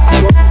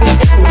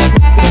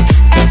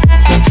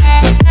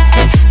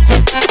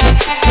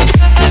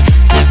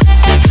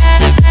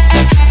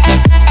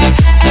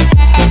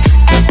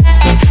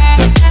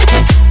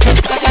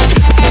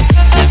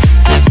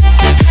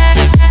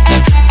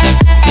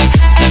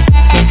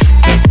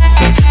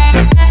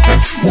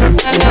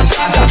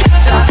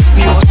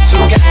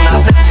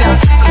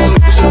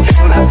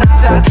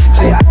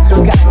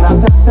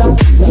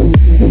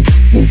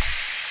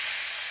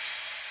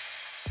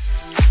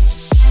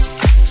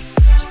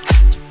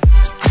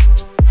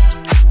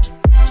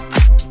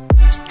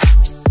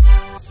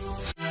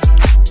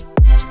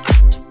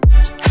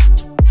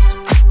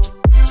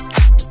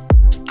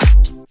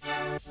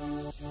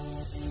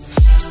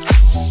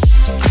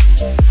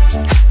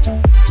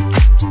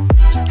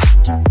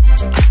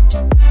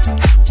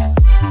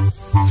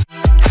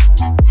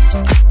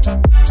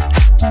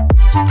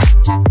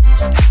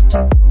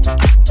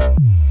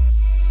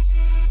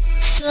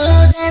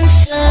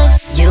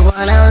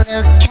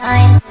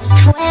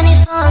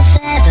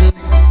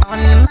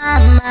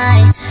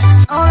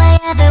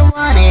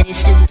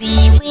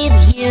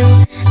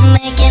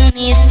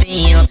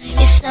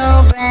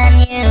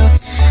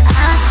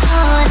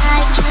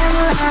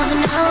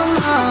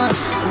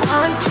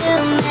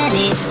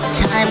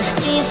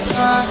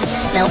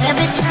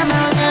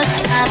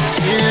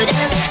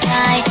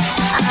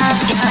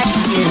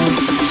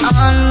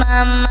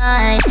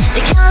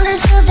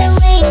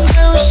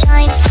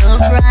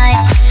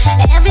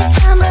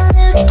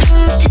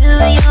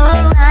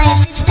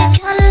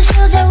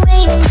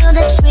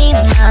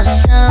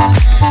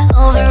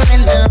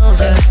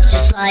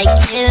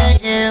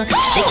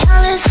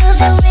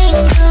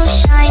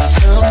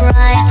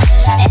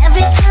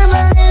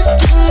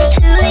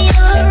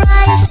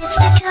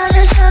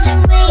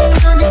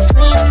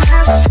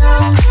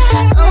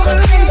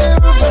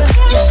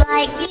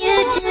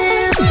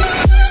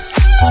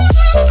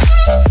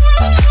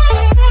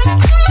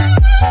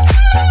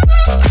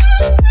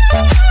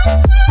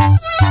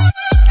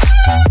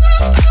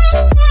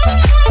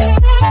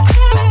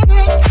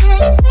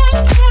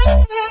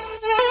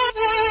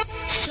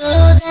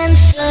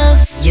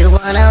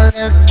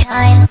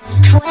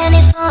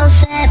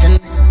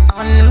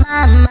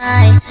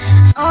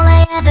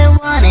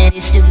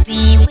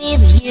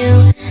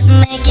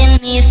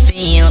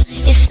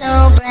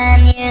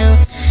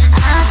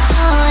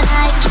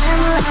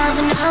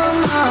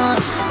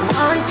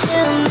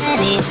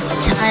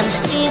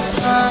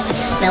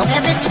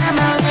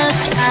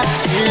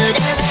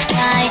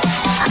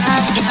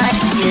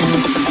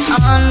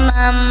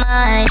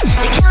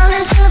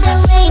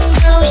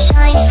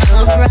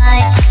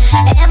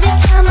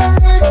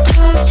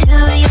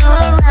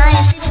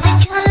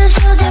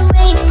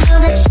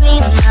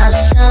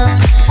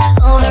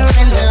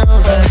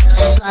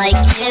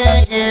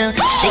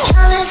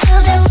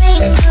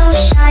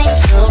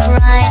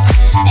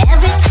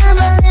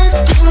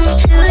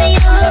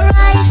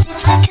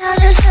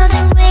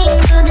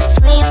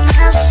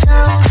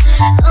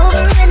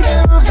 Over and over.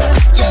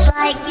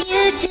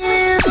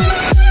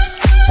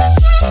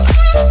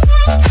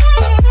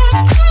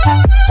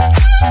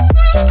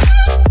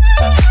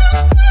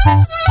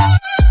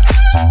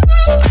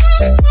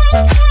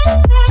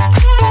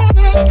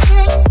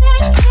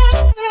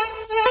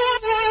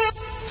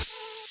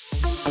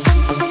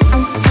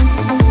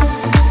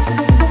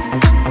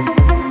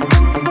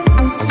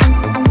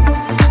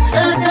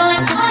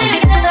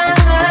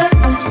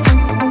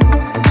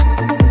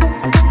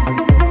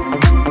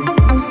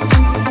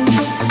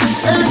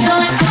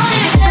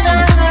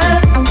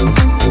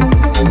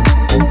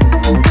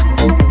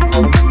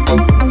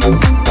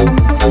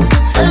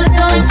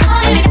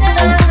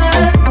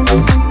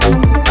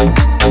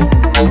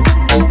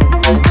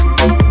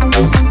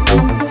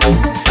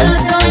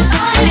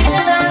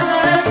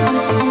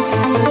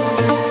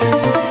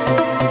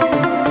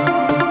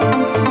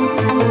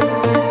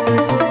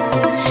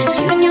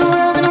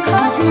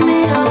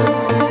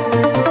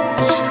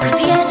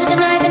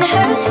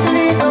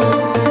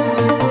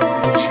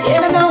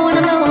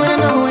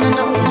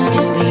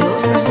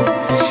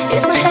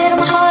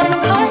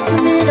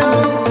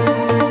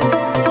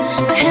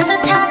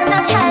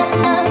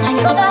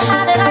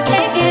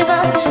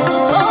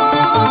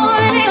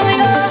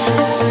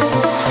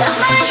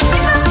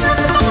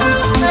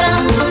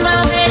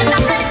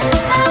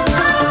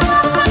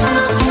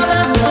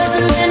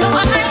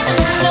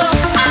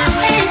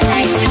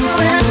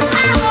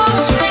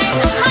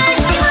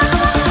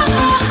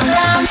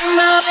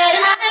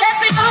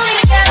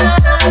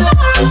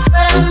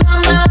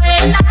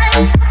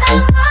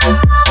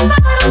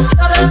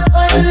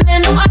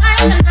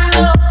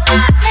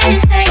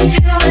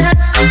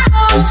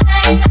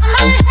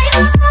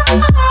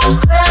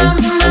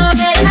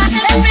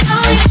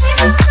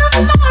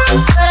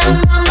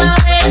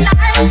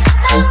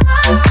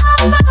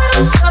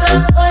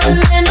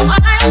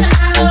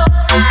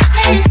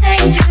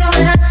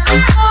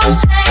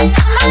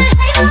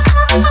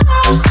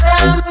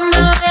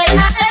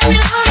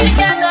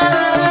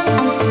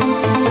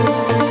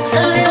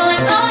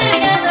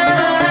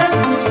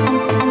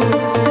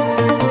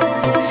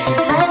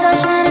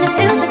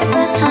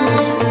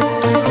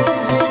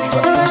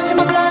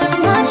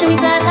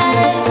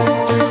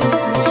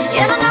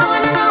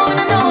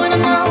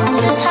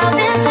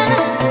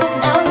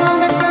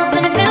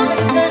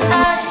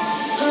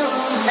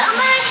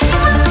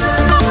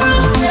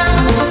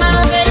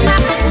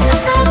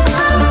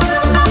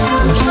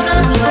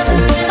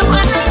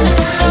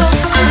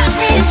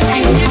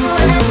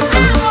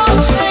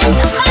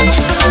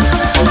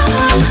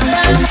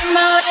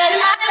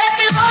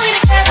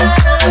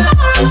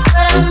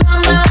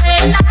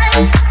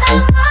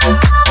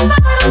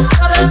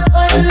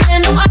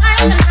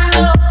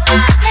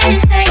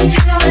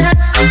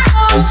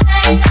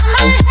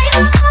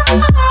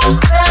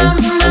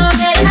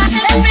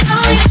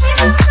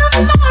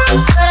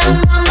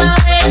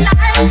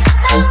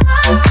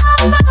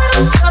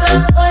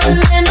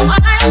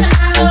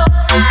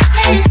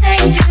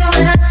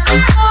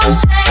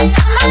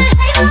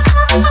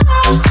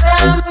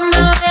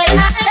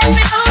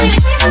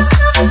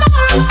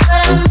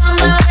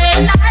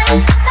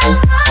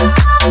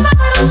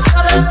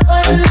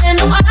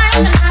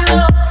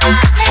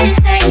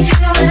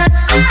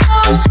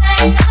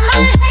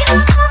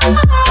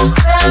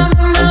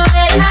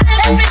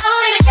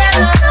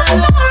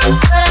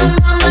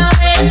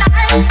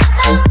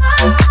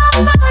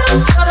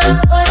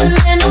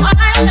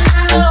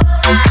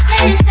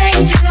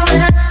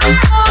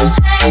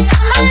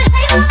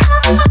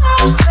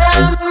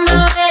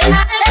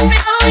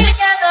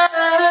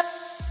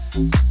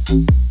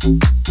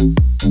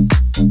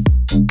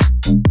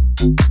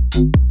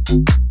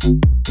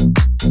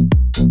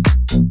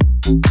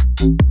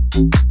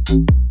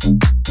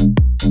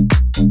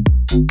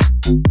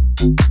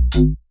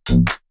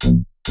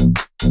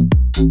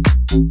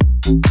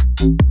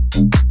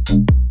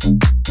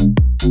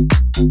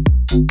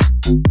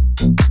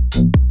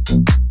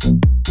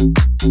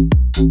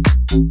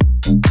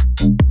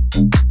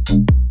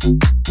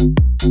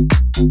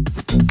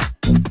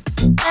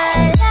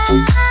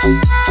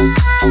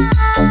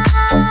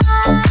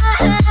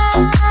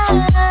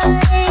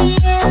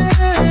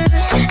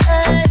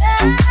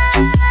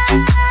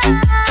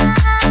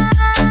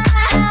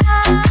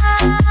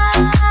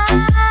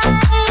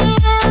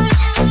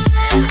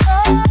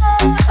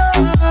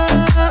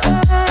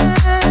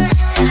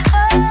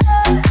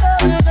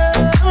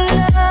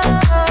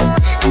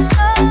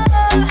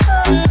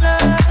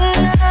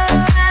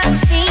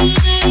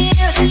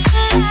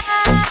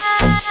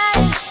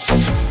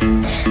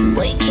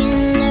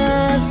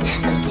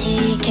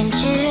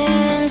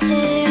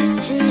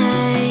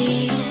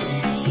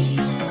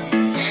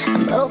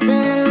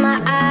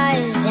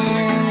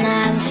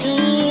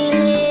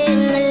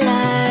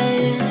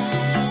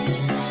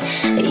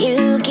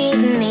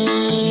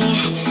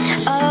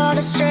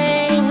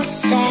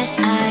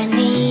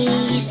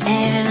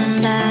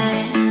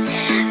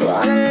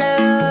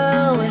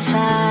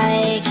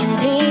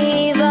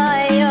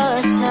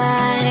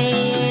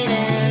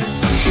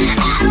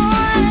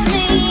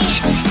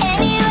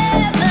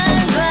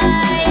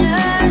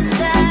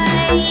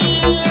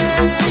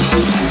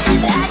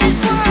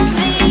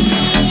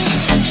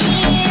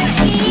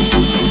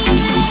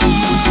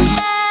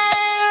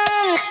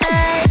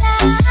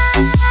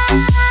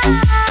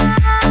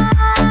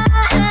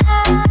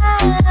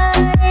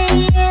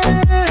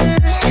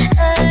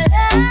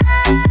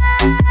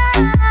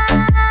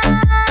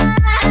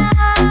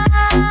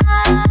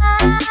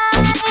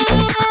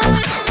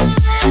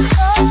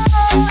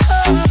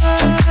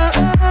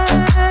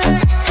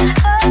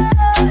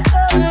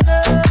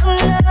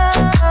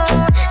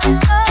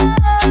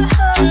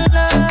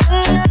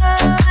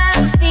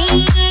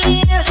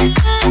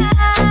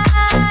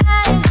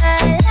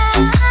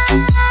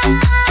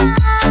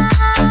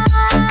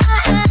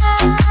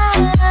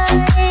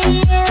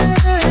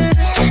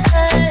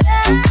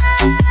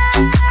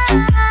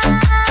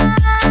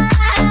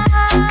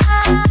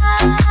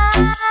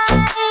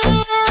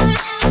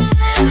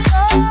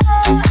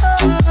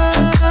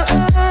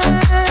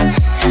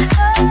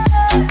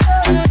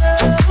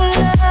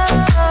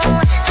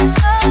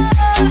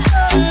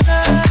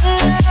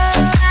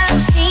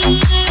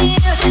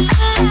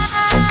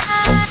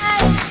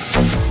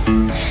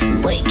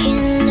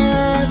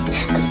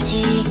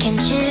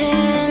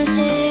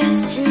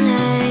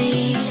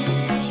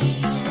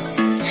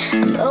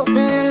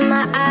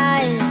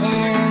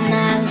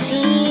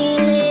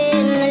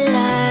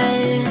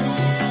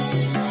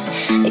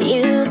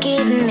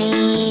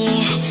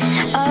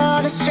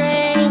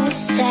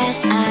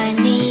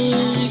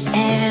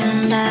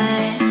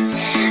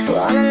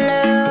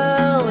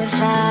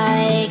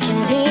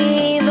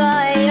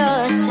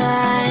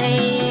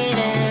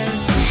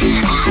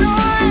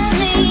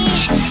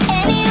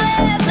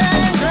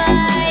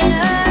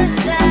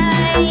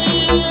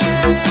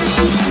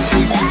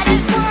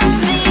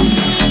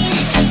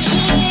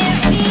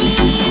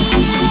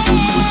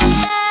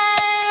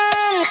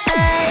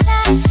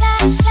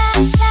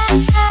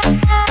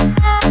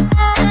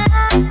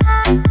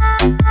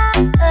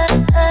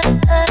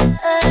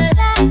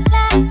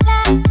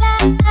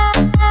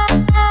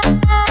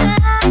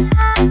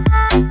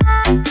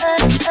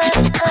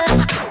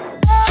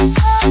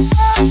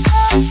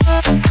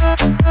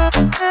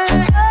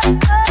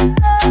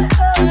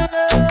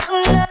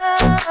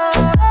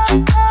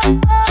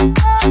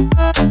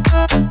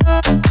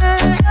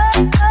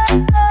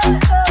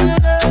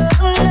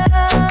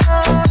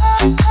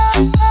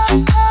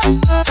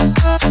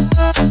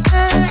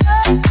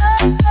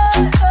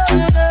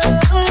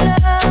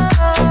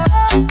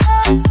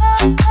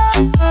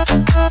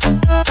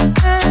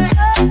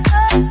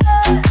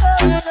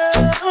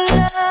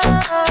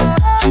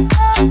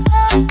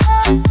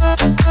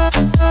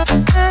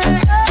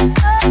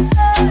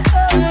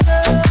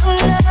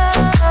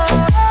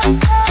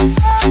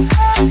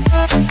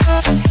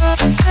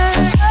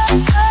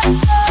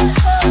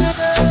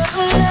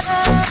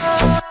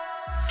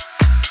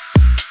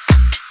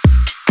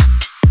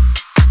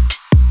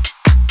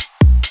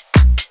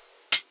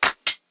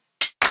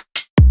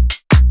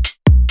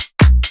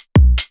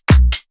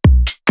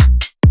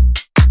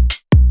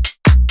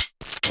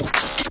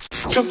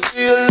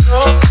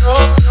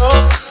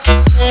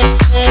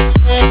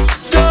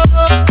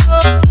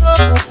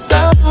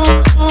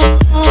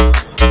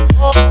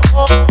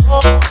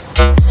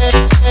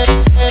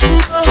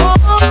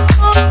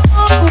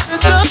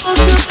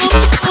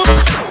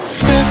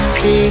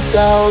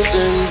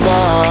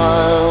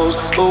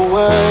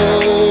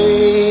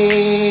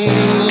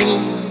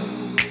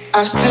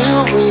 I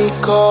still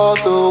recall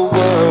the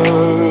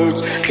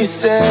words he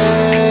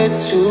said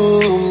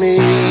to me.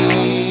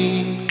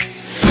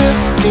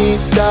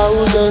 50,000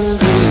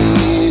 thousand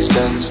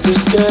reasons to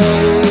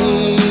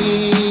stay,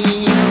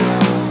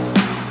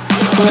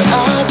 but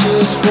I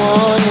just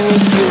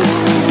wanted you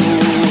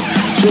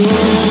to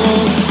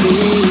be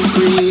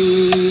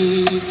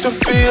free, to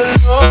be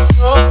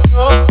alone.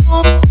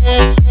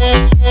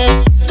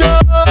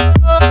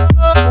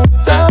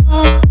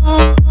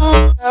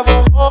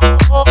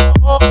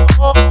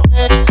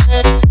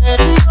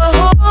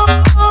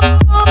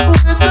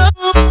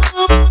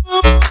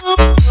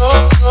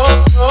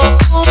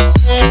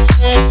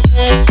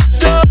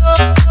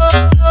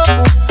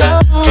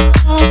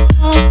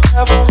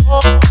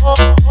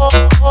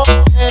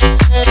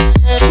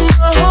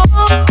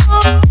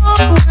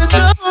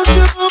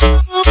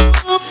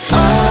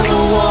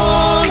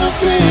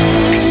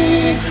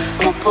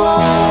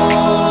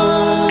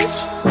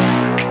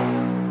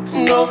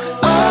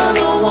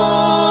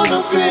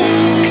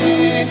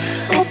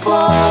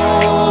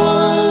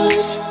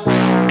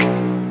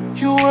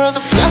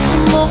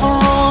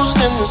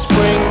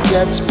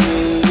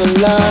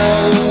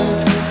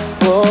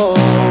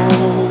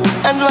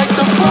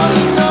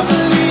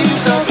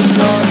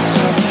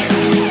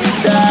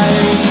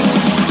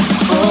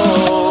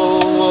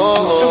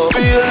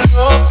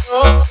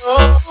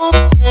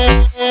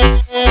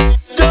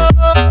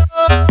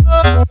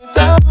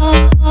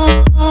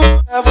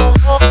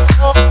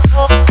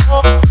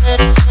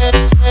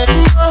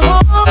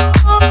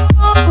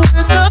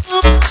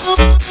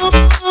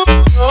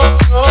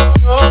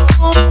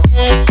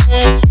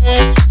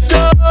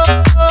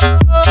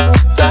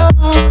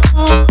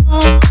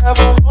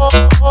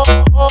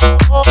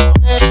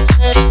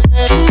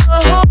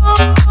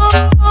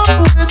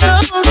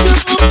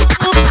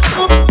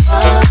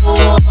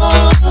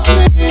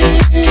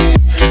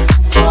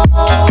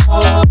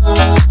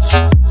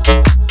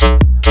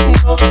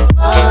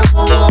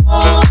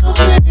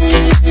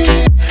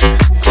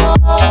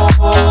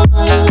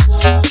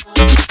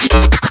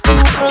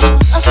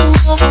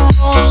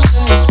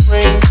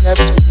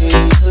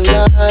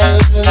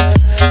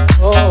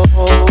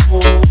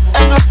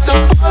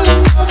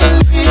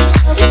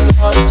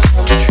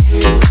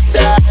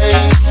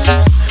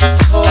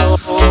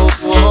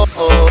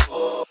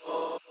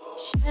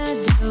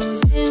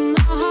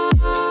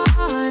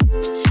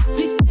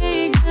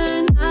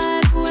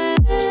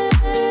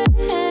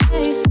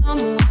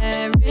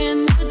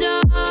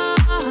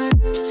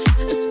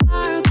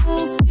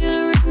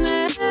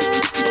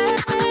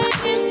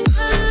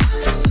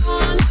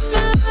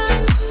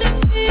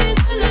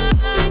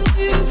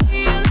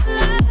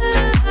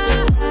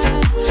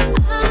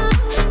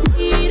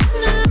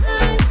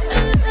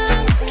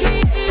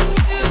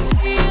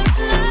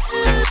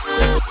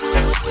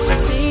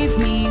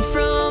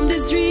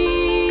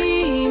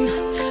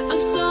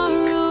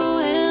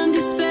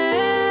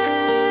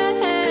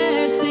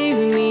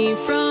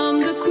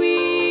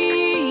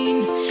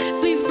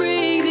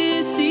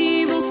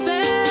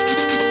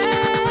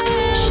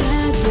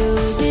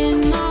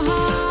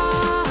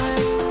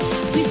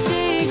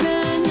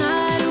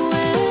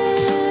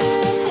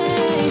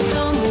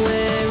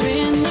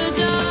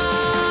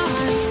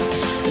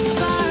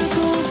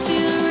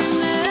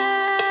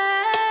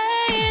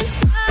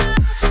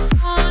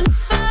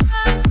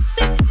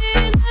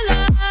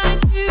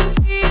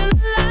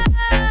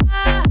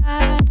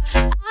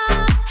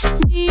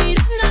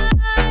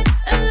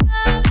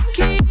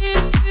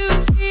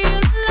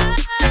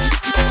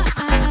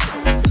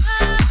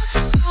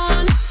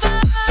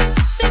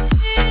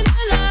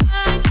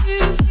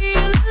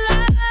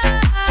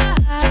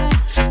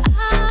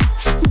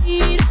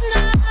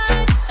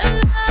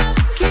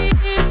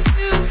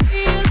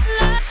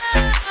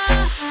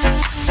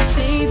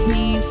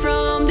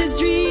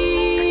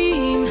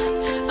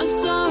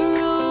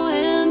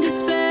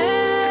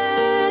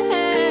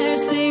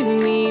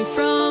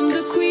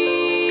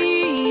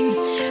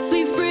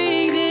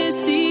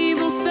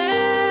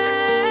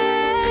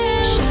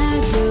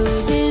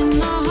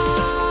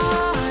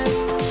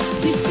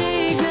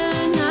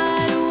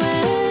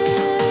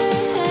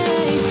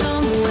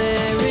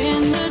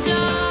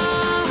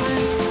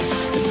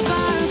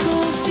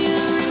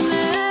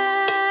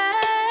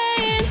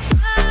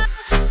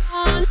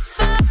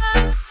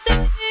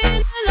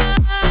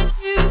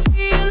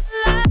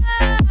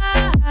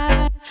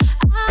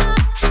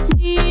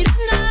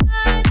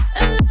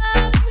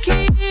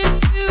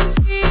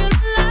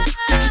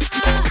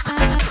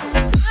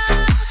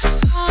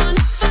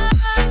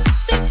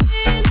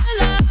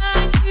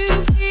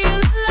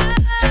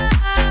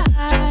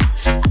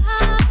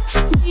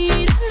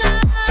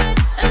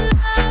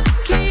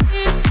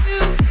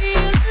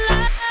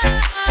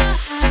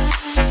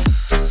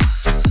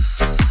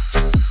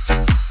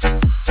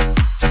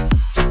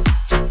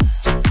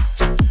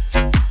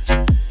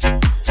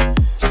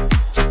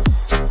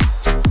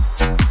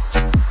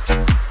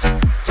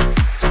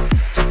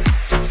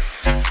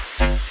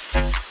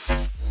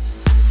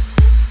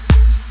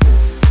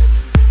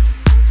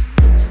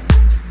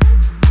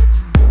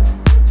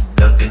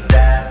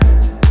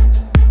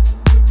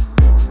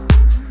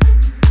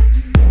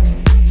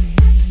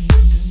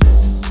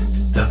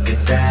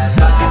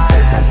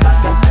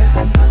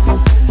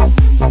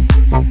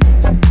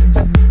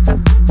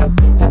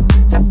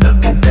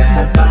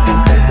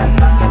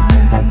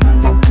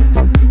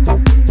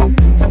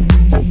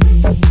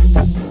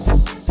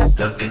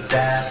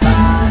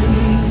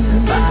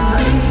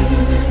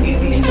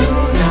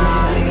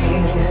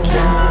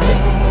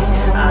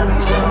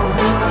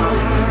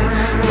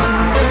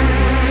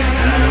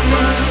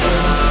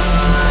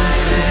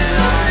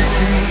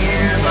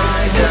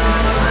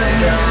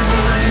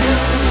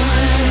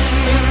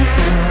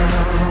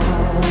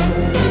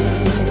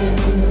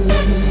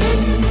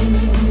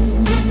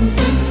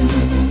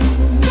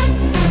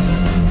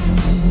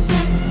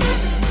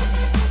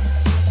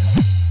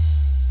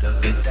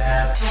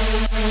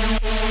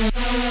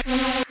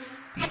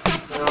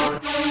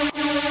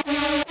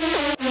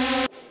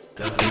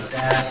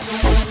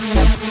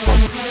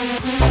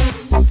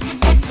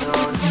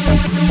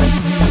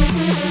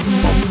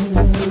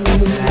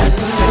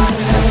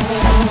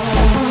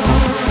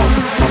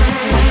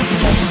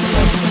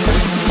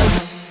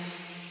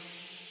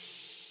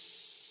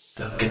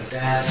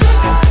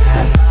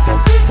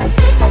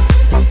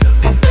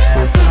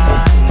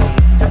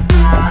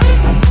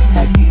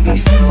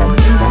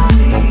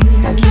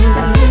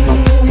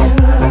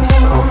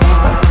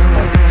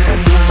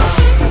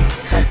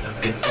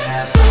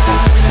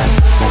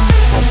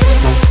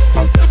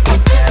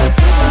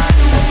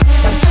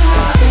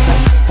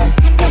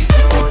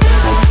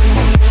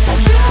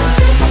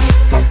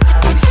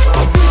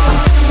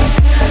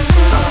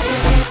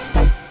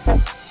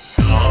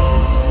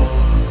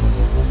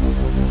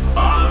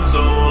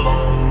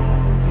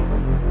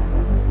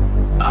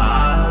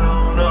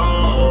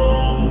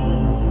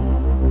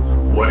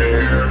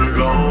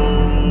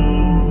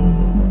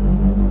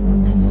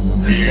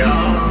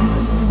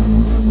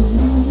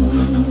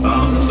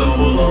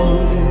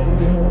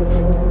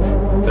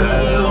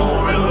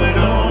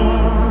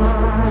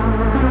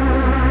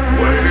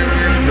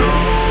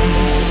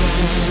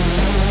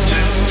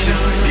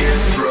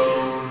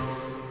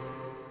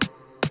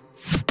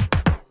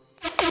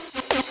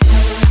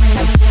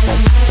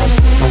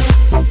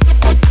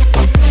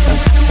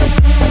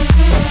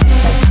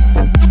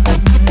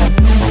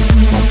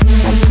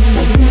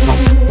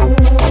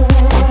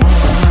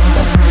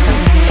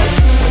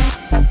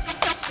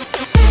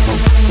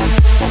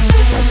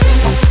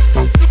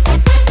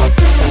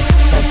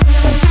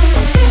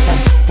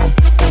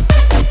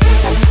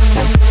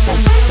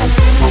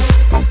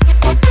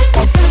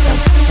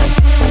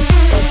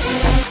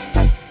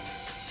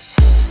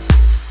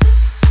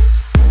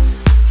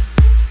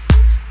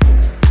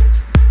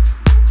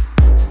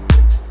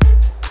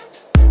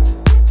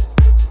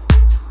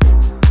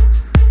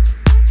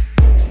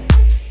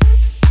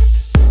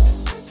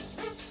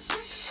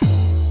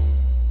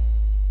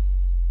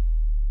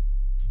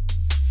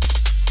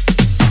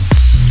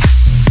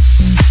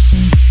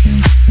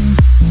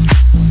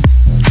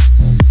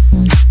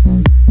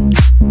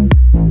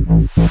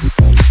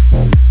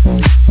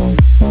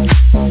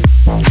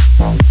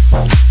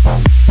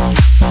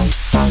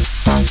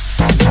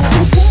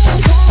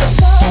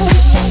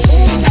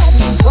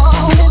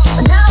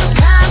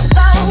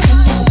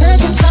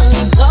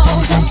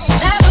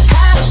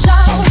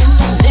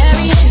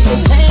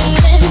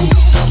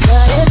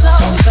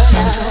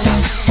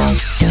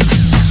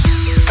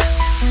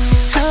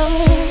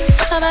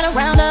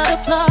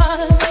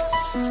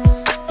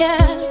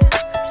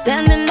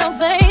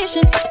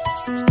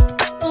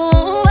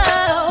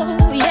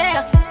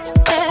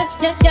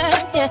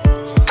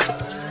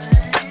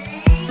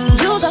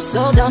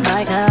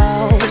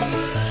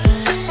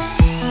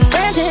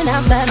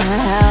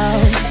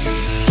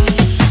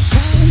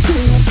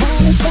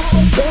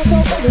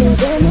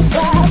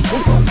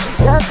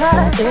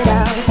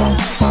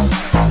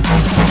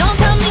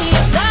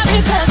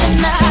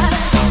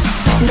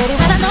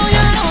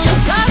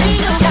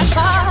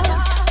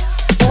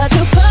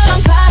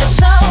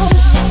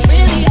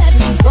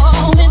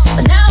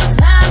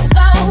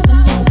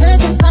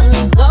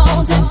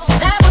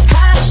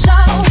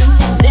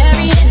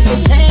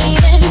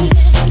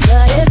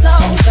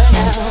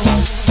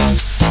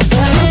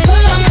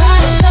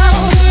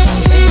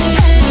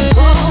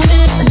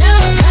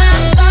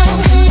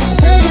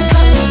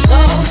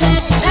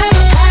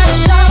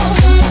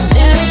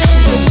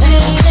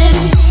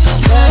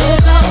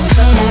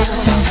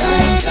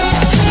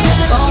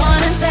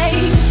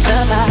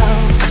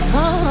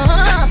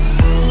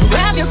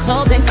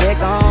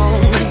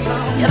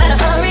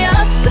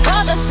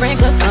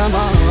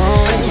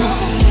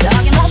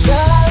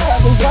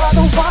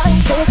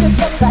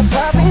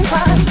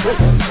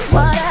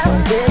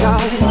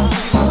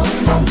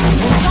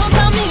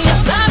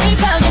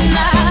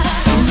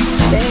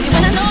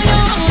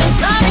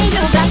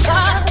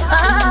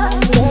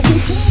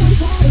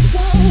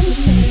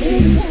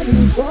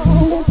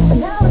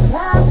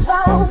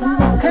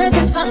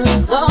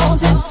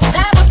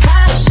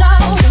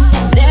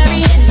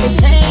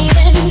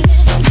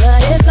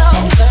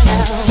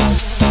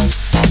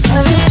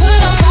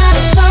 Put on quite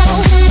a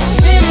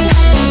show.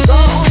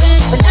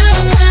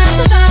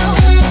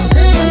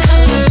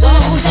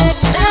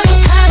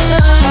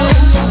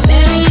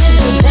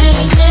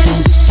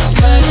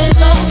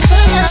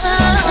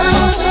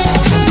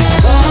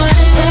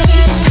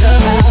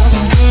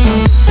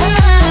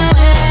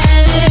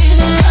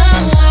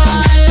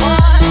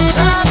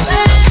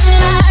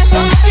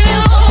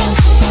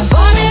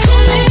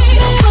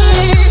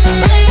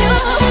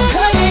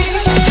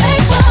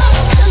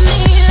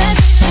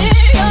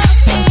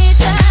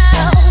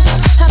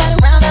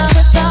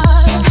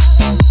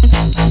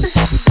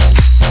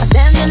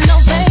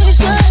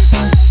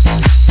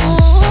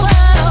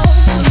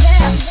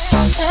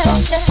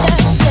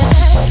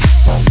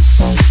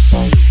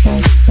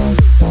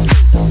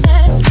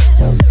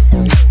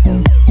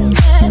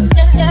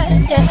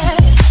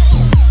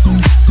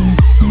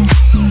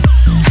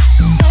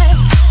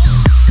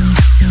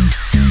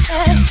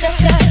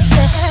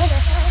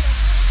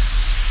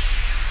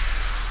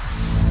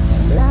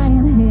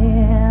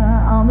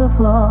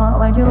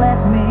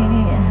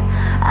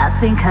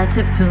 think I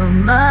took too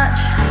much.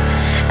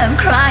 I'm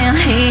crying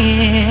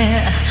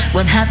here.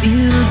 What have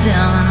you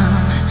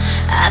done?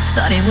 I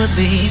thought it would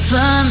be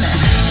fun.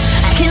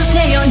 I can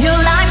stay on your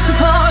life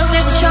support.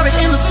 There's a shortage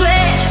in the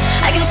switch.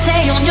 I can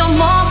stay on your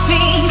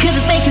morphine, cause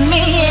it's making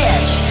me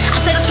itch.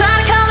 I said I'll try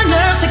to call the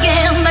nurse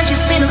again, but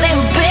she's been a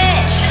little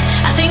bitch.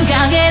 I think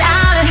I'll get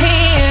out of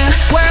here.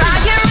 Where I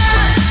can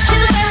run to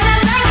the best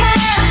as I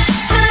can,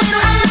 to the middle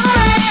of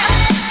nowhere,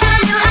 to the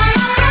middle of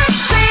my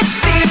frustrated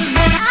fears.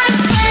 And I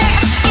swear,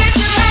 you're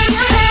just like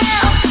a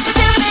hell. You're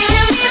still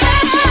making me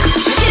mad,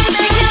 you keep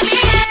making me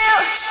ill.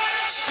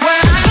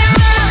 Where I can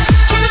run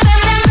to the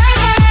best as I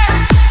can,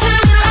 to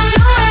the middle of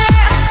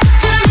nowhere,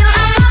 to the middle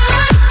of my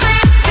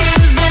frustrated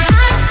fears. And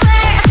I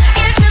swear,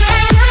 you're just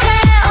like a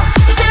hell.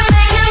 You're still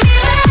making me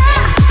mad,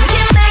 you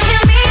keep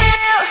making me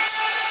ill.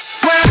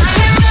 Where I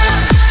can run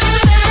to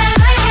the best as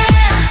I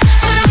can,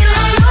 to the middle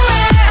of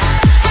nowhere,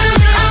 to the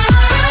middle of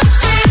my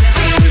frustrated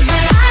fears.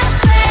 And I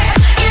swear,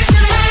 you're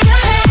just like a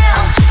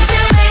hell. You're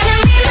still making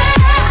me mad,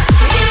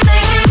 you keep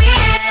making me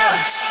ill.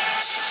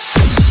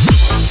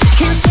 I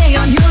can stay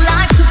on your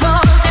life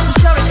support. There's a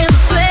shortage in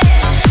the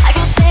switch. I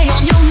can stay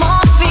on your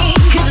morphine,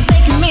 cause it's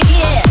making me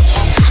itch.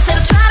 I said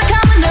I'll try to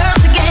call the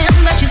nurse again,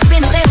 but she's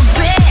been a little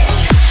bitch.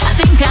 I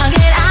think I'll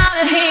get out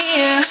of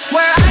here.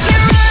 Where I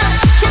can run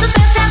just as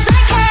fast as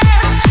I can,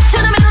 to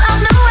the middle of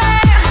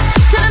nowhere,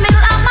 to the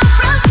middle of my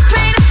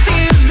frustrated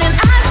fears. And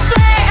I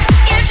swear,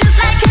 you're just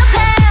like a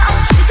hell.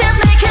 You're still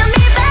making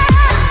me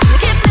bad, you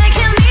keep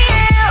making me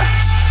ill.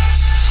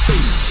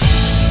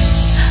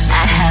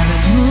 I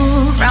haven't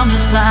moved from the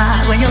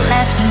spot when you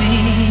left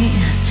me.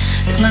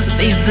 It must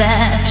be a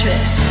bad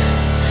trip.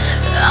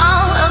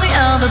 All of the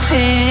other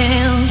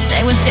pills,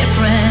 they were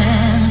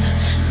different.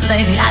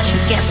 Maybe I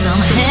should get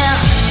some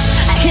help.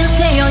 I can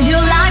stay on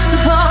your life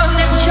support.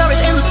 There's a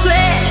shortage in the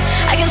switch.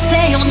 I can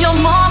stay on your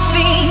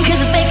morphine, cause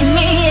it's making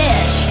me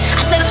itch.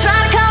 I said I'll try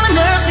to call the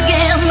nurse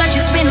again, but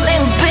she's been a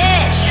little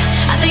bitch.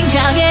 I think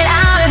I'll get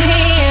out of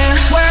here.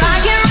 Where I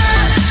can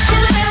run to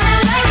the best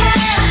as I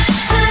can,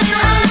 to the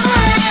middle of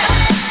nowhere,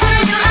 to the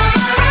middle of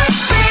my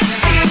frustrated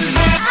fears.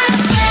 And I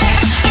swear,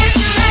 you're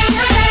just like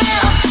a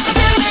hell. You're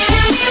still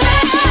making me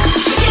mad,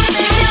 you keep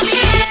making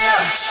me ill.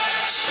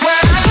 Where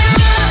I can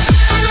run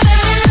to the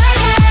best as I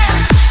can,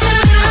 to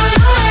the middle of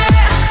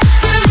nowhere,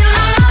 to the middle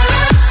of my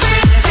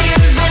frustrated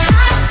fears. And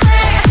I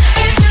swear,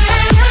 you're just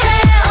like a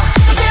hell.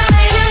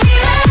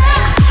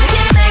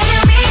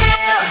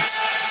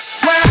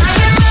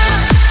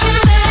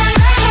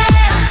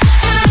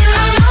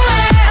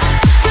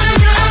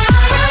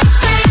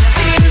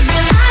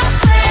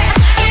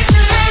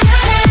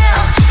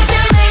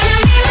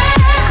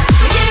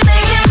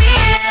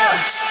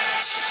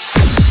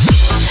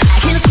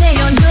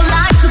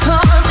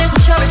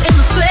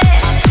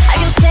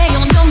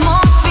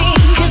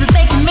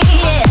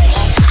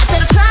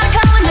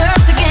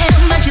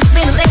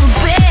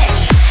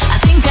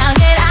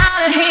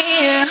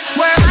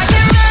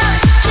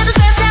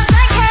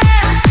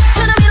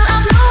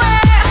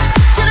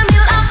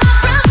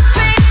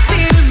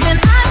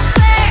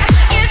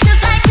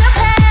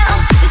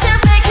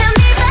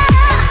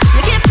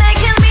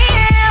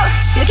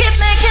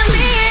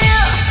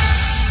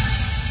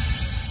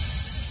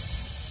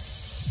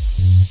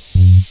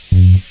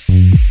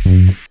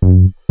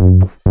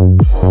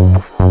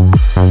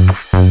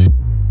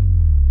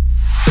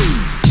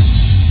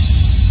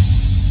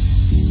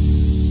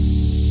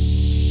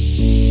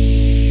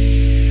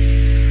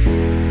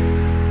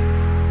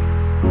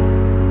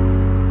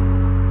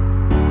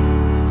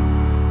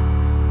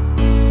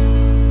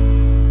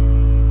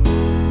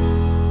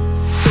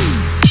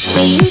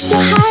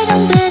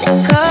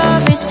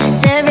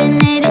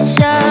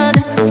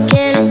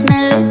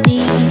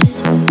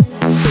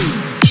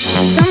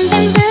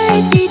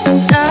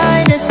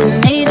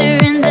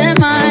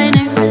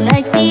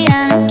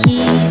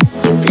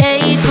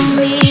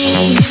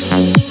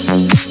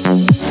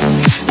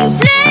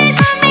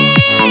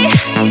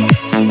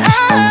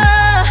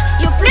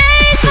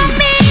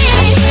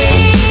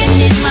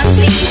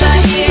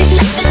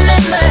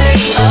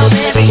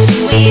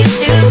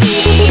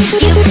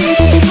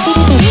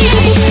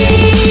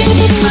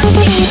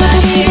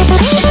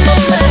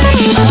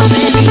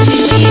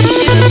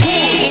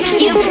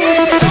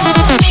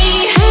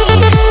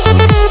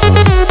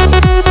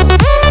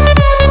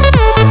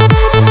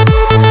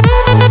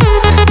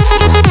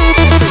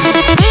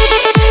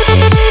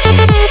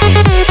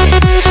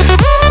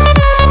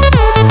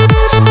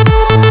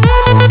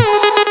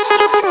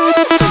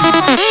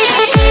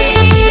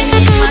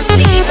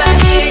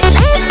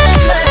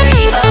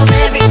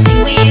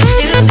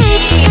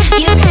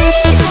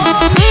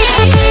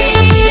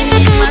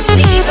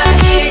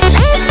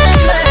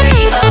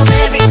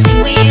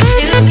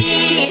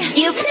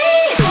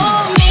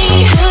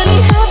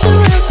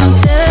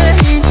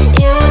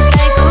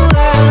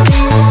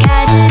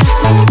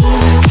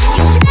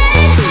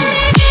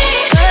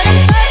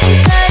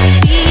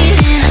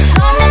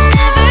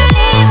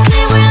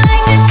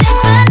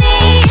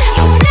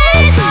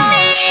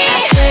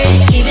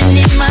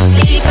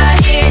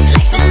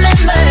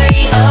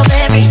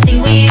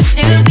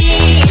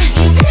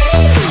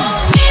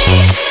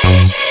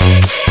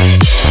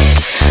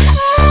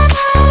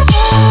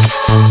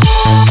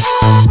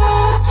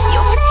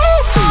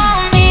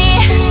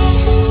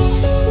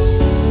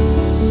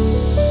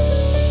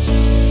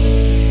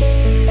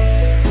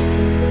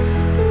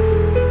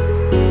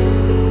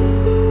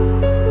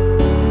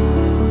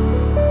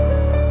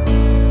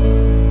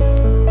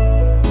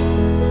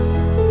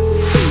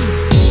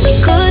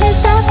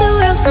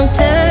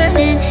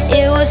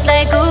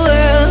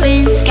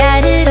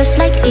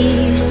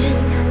 leaves,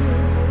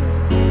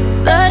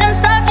 but I'm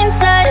stuck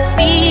inside a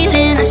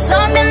feeling, a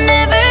song that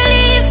never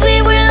leaves.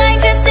 We were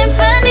like a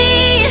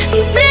symphony.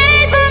 You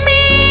played for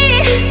me,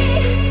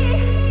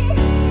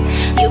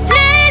 you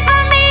played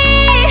for me,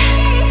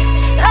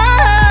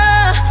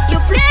 oh, you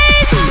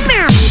played for me.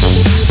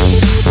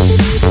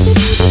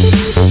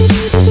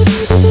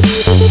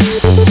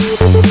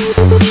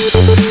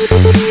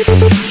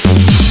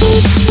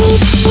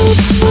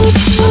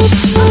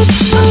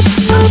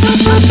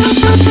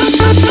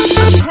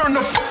 Turn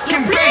the fucking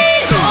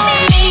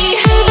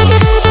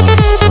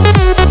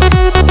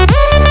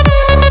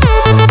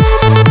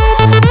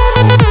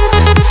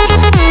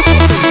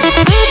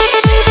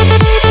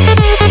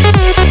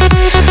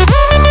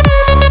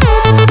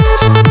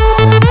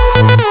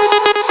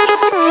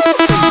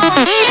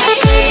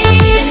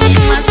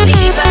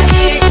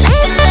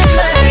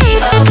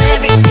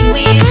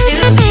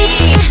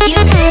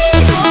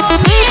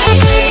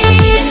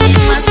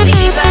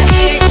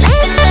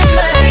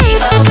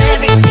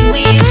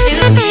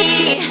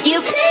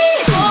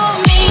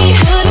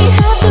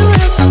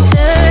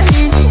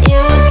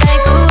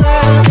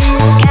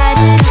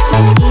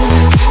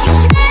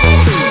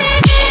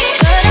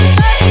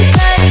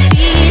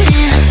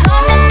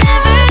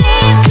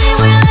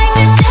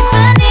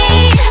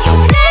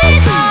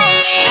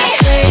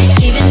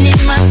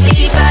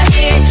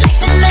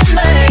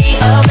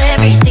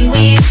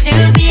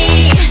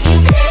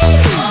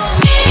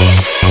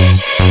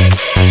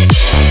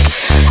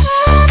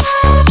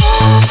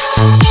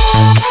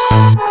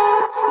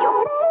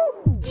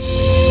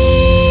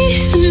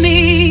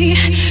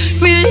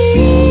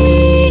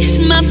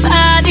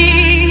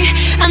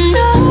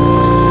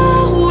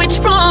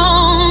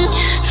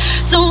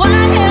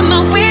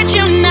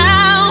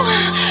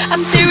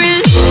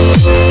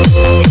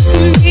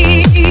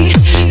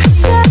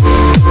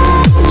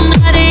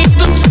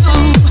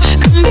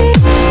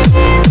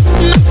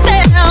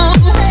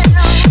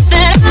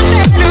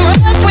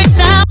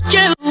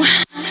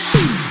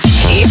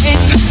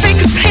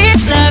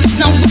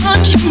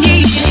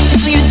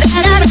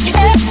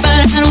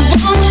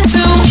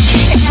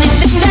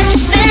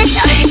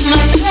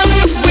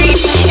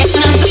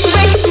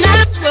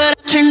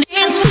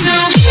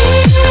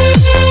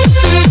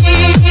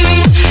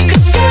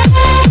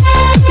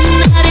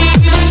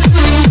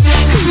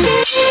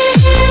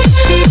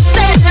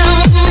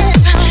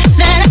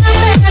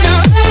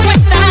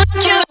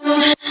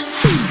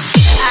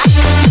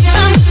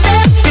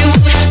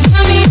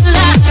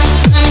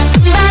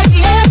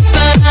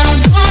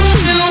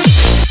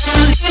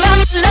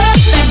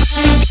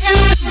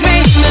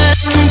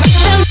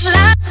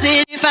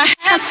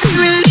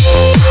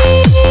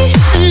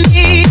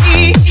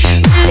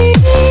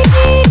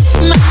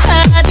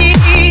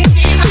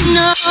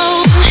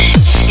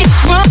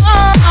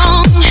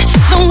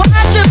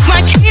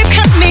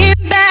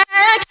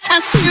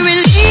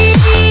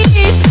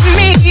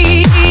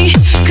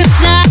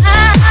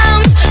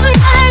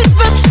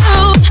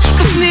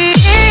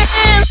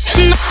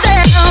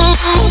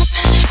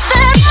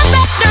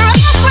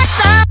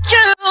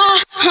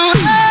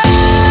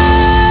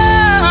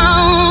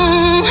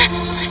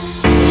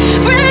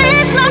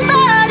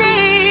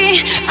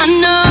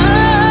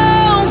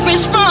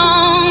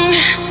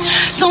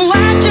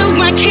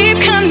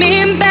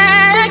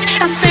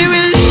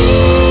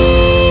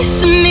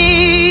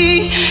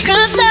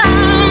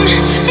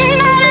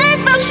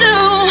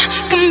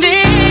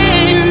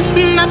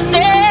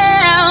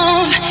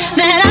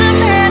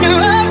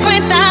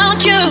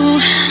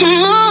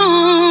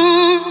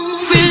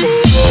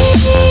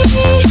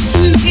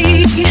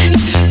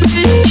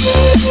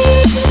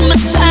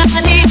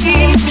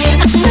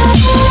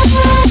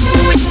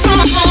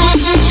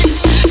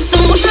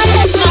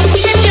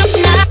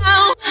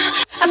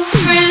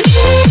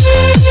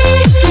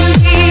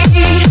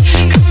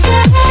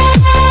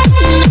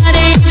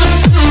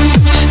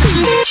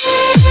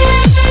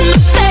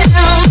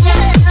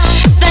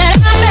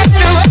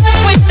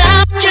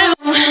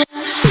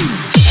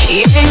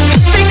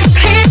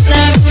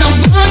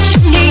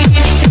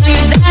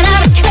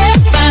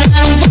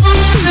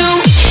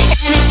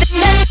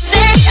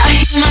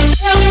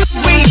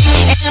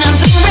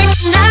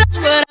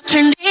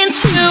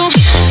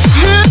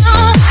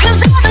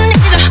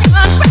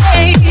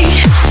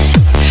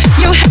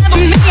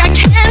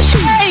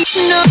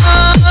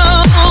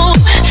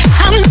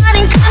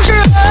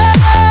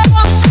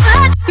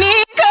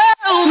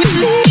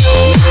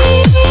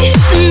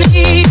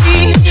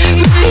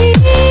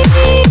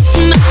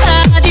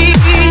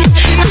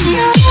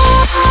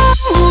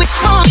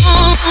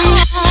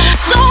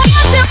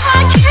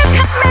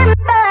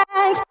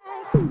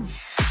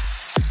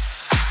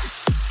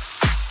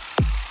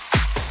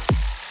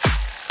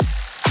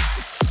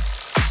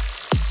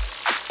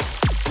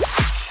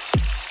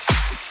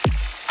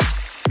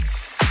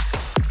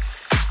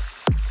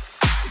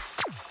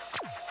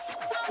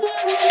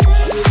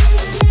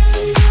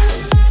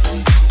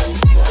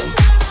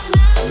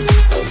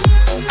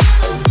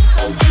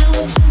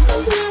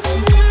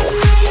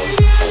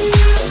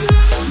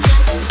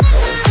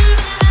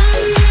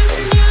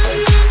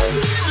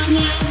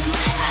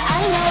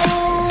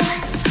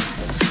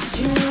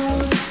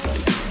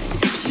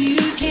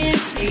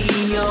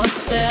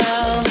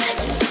yourself.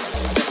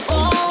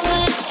 All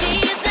the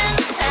tears and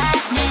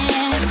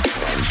sadness,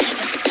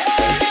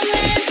 turn them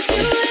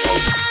into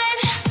light.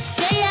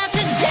 Day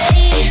after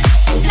day,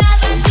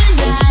 night after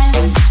night,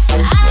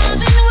 I've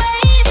been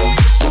waiting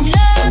to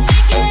love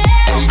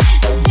again.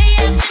 Day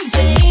after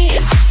day,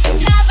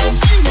 night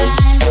after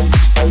night,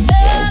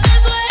 love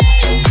is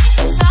waiting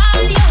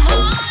inside your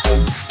heart.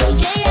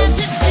 Day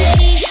after day,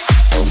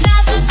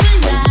 night after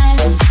night,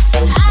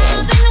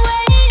 I've been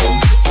waiting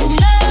to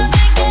love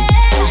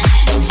again.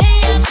 Day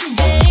after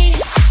day,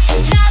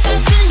 night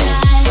after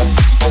night,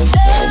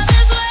 love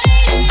is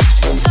waiting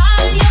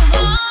inside your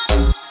heart.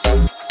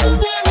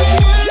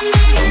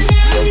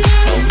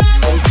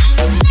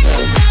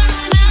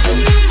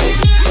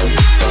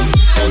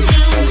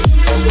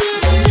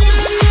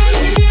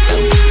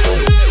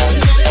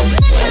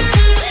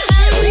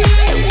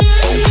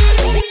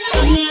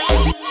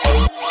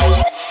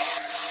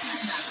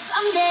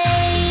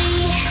 Someday,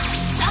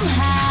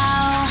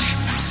 somehow,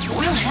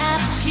 we'll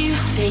have to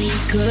say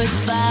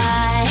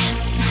goodbye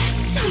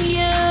to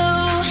you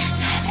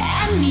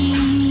and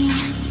me,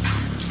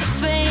 to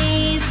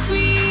face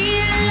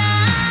real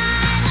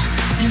life.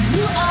 And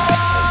you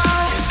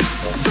are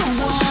the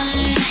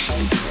one,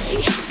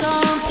 if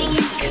something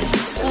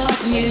comes of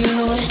you.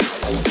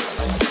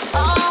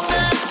 All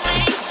the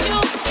things you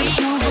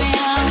feel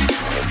will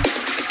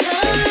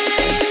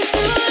turn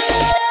to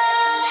love.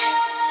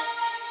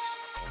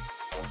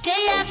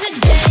 Day after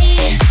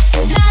day,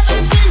 night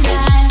after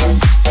night,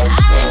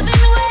 I've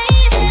been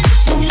waiting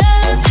to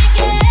love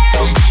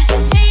again.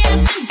 Day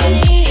after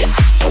day,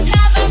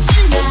 night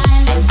after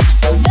night,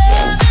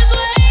 love is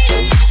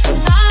waiting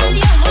inside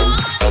your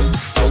heart.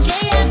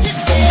 Day after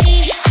day,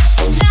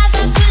 night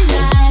after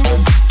night,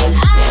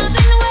 I've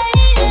been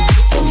waiting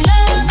to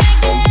love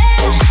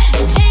again.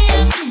 Day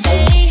after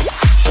day,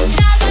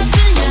 night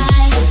after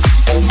night,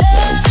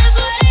 love is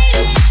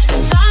waiting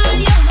inside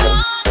your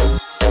heart.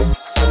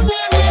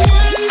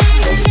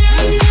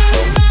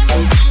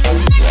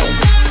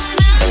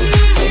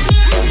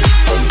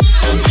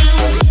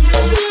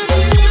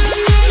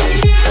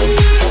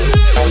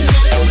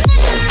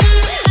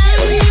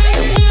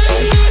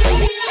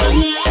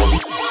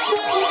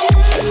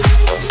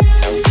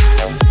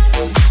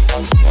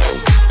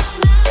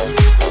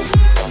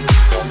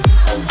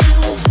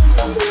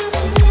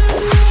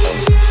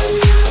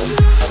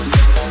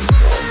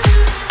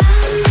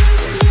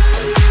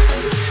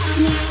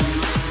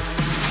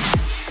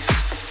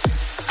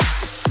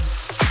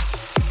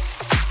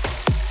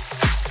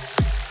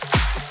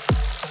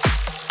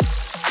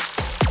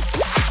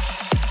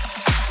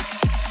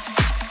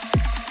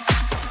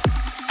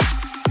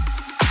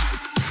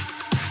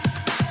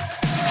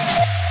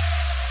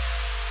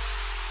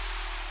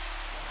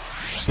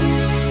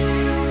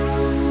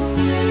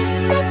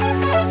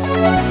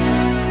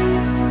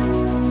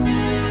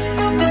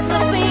 This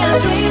must be a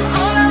dream,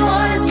 all I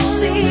want is to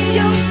see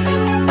you.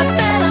 But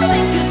then I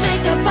think you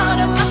take a part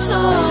of my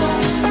soul.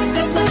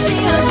 This must be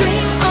a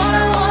dream, all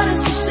I want is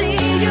to see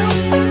you.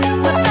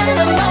 But then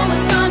I'm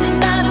always running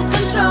out of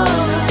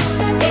control.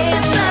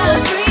 It's a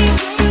dream,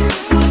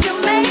 could you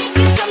make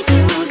it come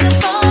true just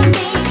for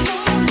me?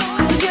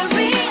 Could you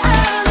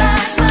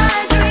realize my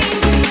dream?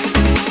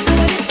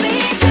 Could it be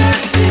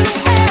just you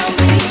and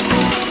me?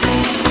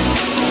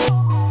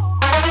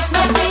 This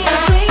must be a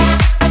dream.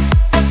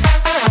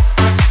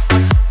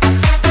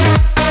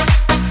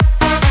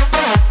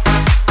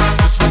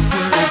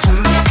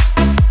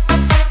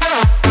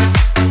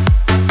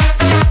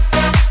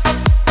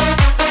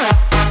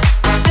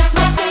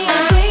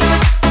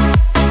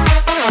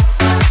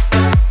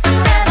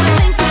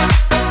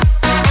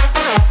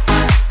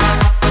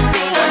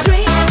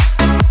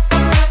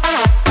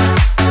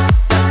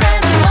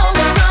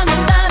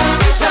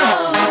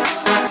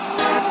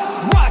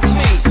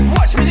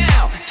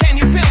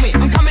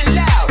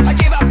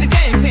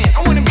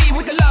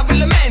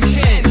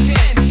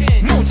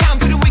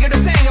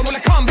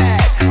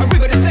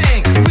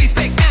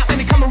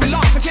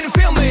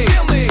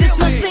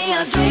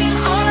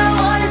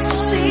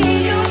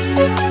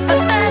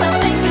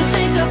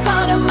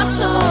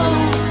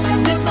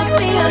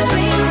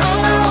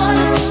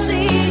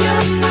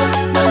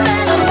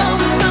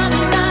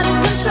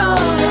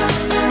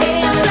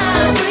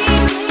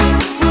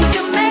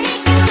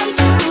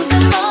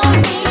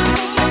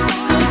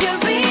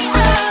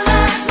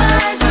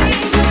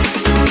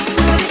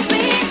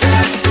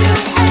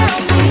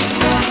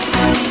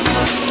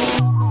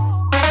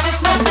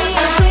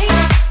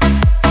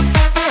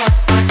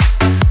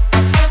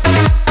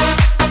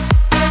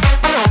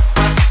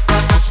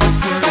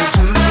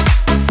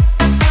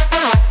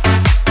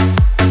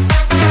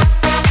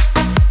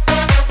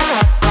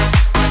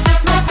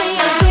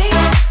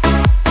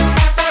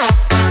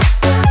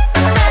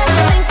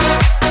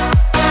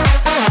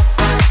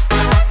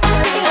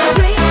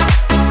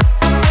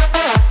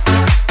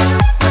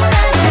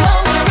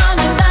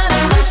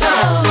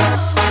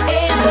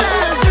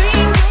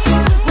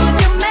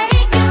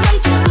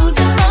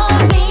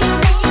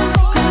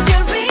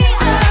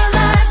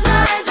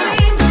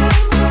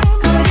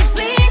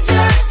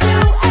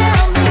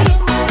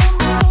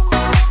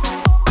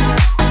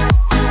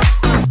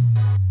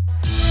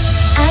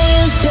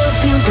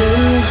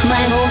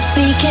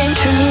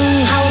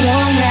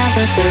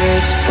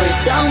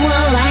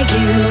 someone like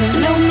you.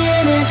 No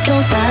minute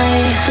goes by,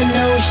 just the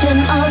notion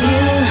of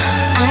you.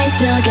 I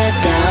still get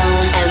down,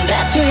 and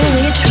that's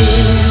really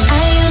true.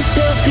 I used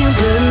to feel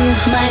blue,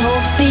 my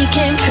hopes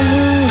became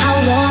true. How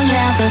long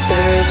have I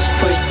searched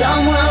for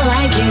someone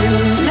like you?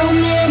 No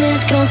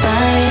minute goes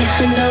by, just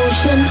the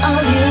notion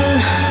of you.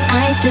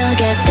 I still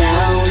get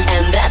down,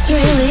 and that's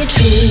really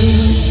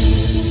true.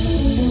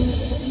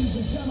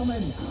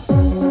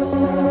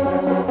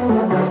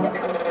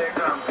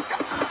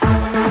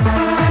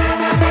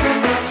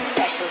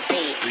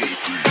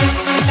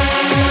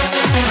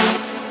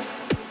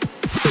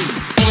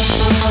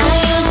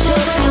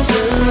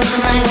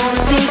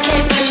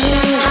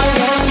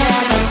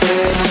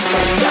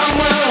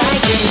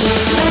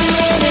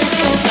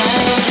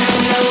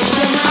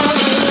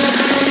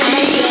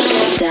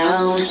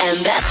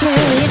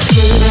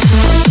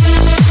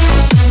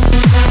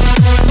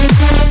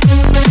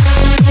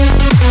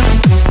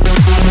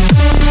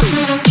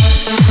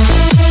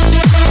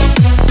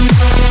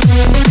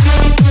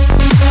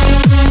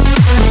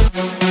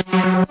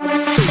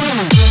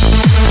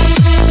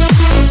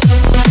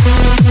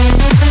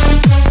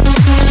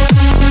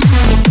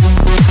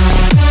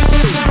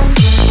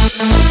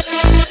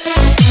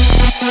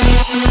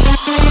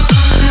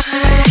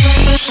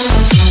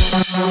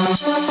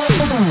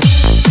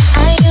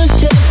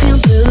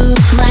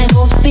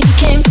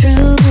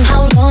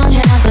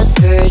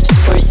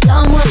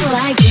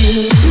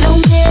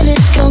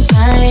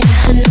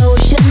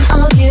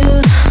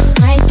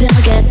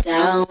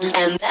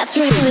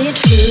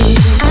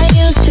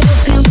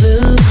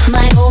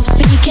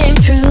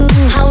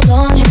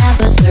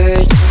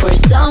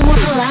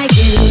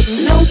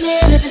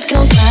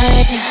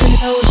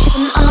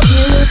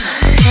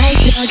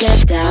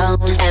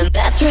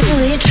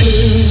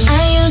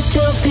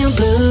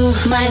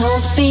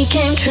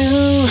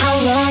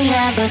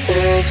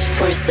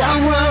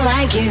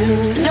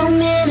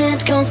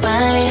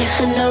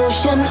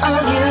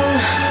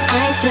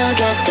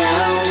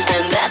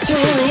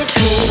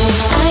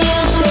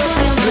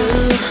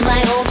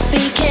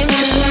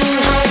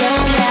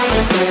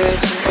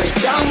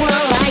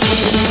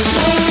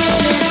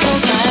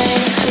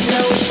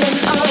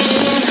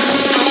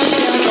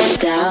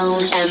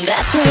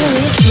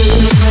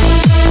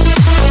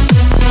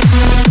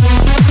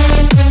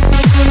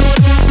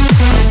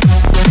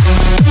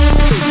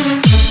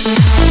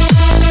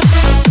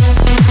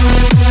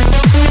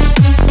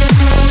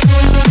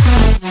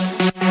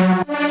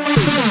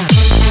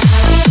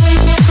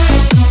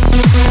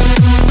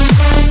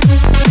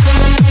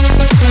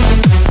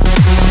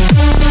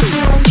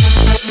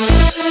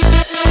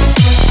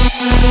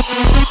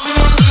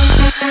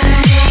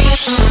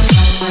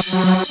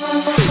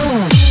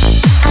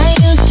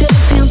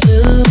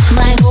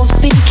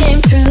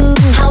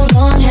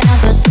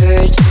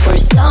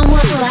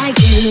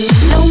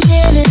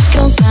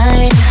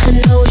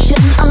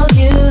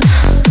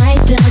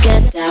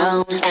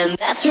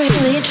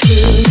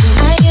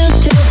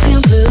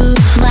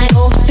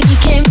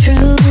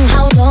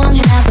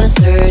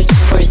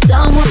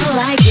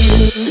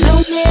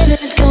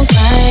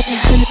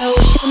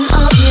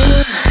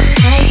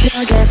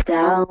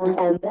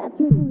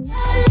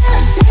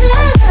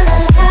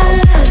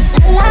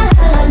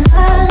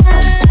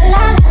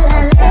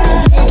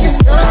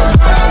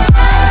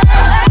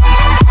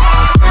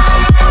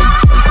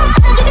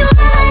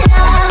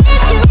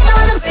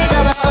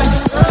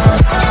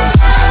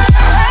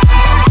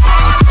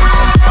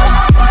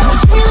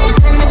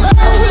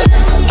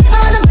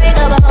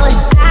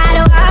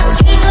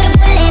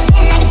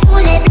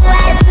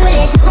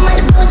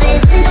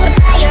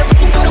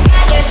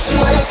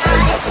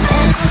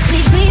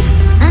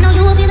 I know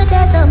you will be the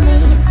death of me.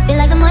 Feel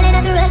like the morning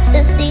after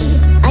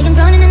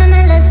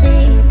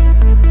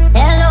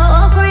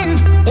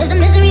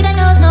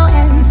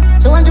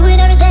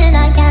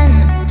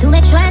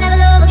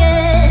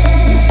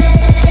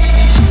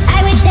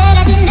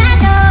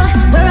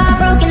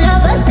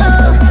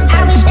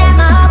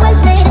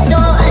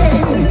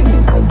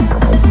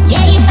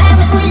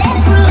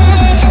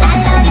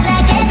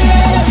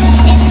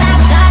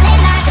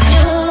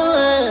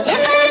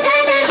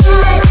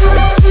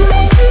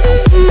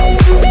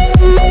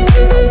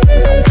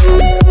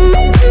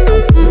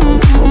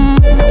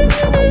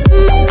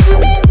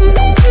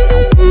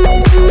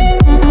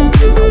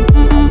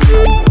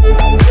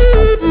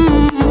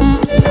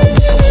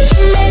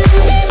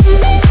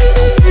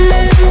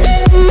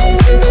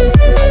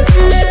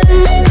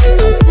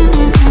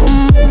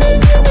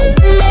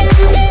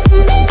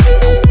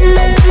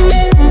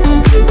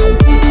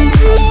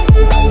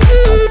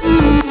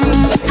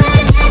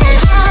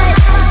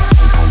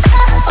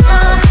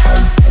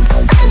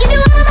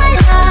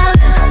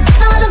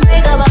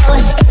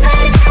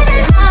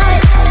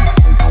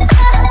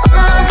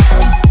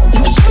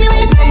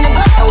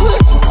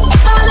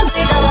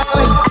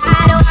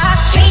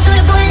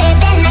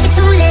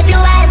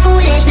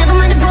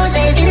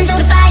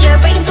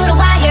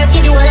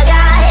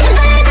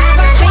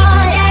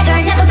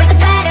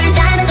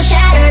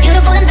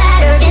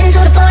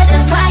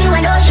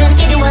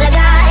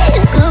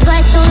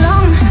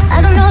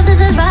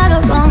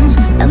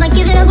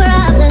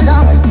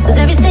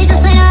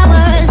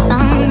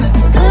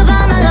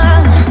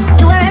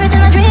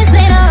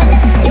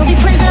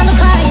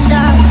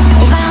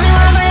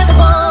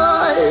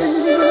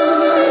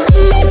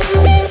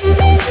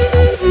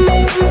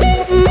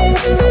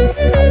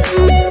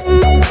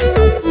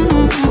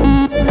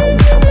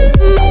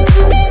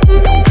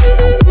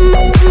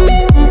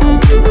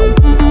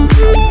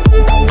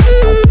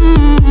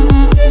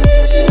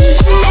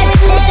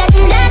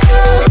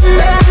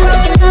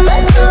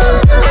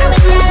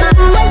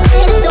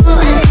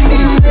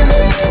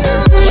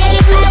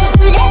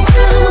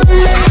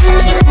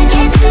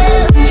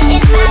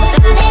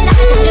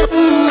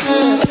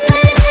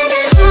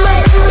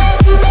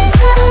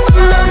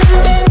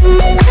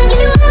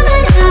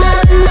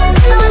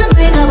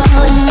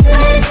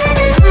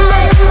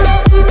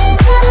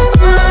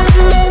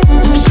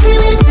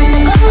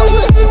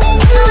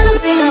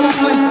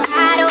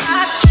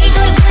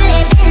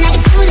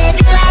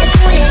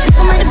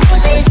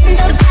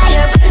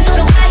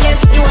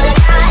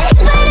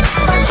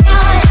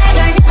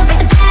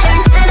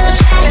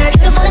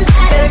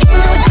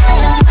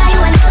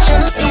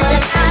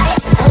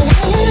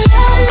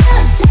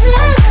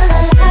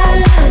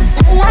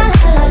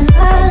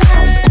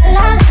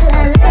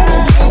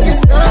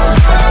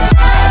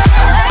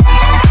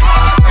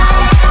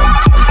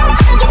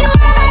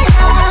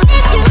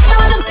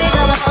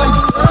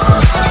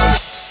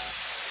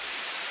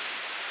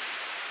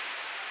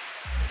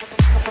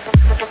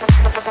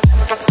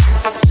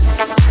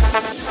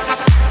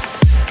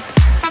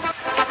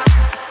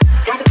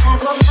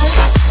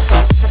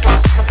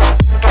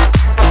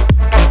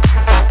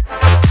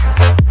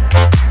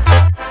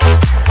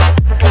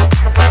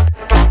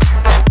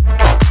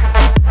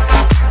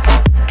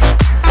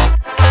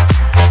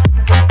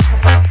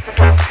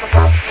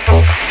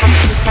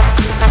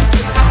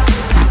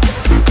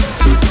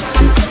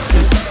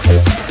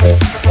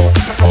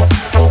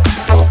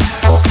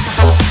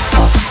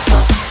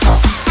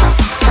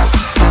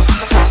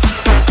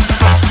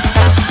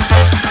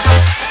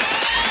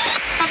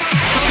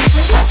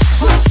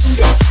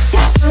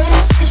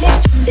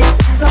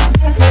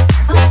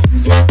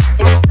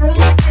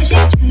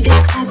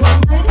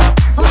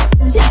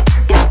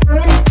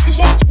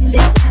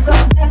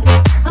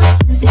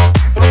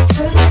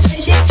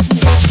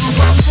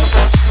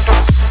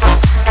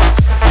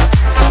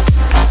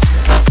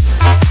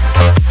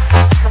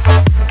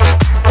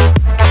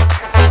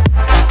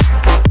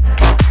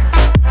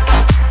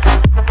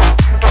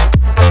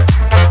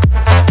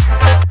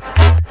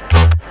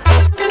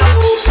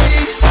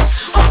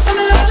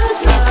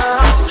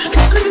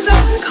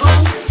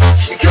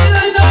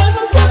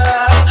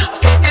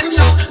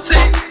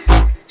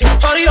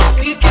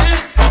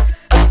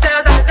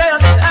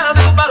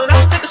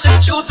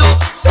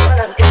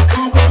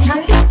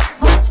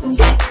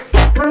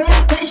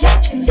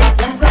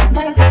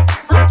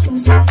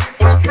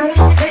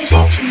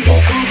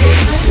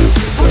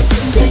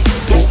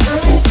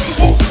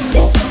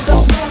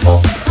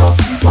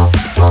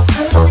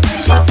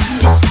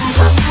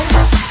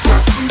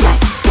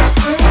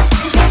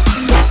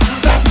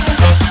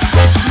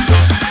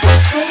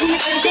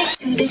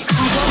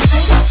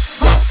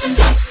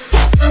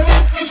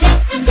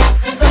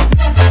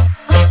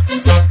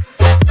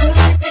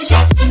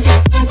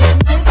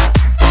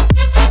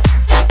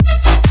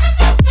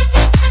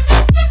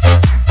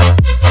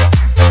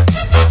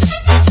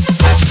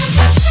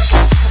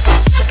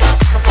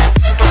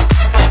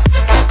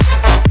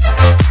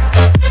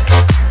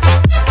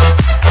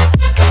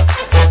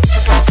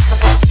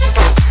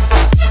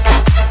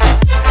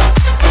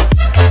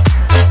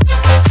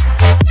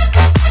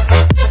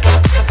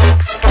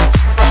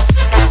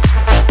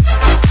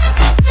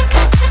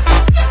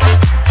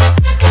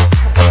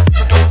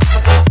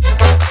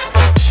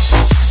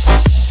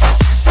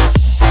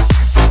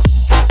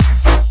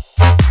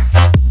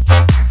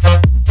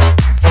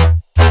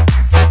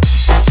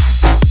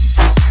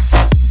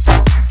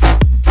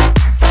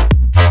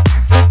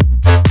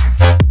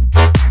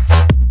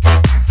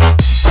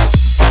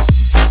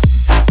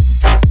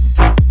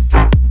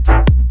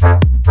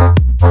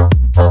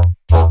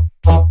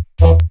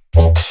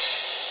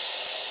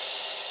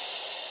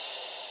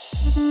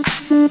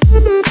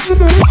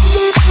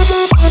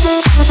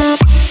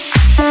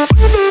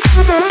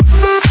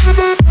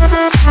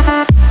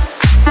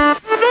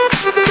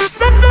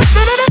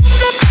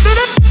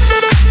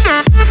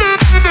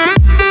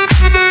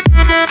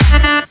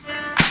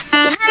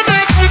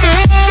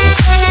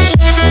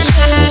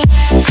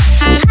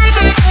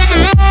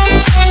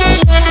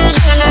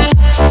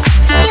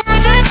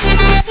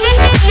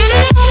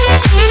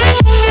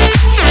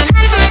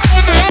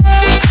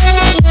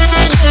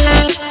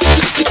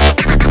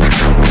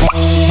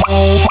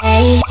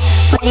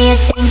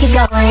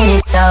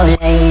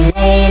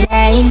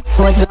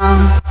What's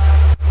wrong?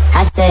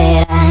 I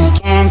said I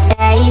can't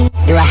stay.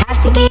 Do I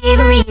have to give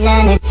a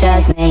reason? It's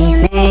just me,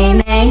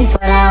 it's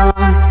what I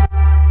want.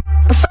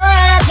 Before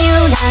I love you,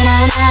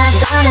 na-na-na, I'm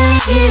gonna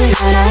leave you,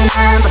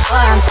 na-na-na. Before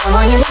I'm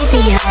someone you leave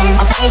behind,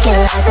 I'll break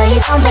your heart so you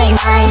don't break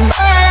mine.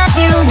 Before I love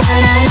you,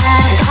 na-na-na,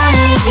 I'm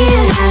gonna leave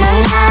you,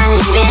 na-na-na.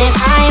 Even if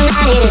I'm not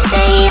here to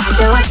stay, I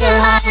still want your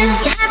heart.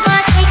 You have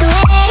to take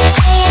away,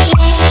 you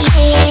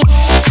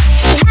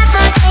have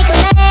to take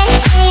away.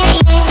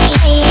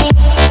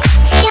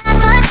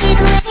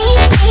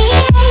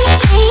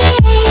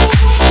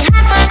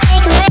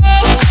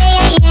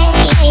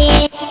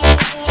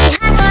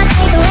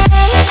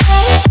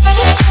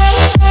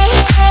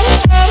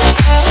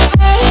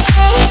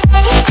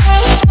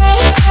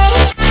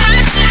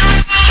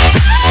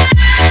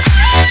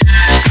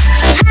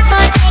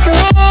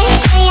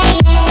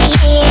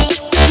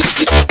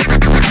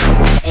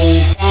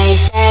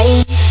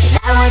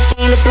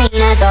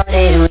 Between us, or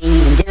did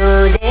we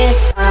do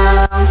this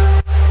alone?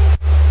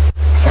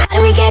 So how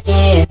do we get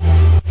here?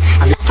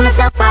 I'm asking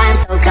myself why I'm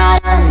so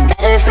caught up.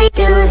 Better if we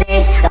do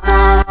this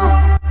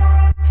alone.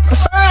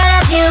 Before I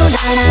love you,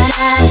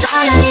 na-na-na, I'm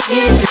gonna leave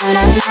you,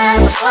 na-na-na.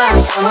 Before I'm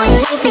someone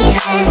you leave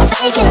behind, I'll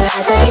break your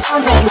heart so you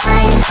don't break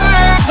mine. Before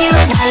I love you,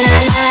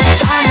 na-na-na,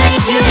 I'm gonna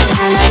leave you,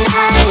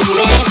 na-na-na.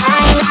 Even if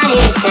I'm not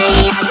here to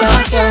stay, I still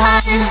want your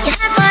heart. You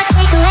have to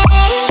take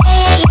away.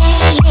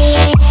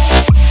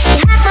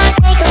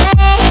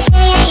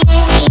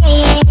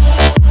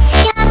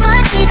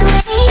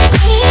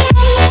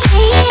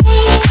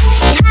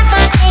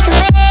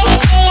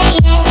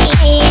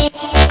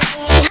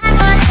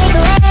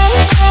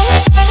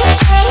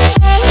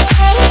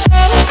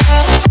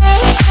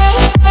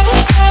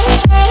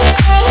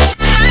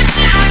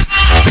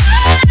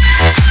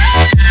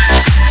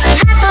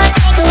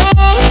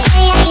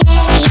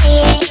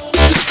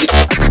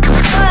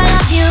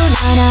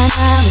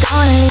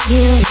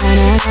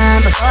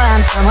 Before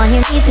I'm someone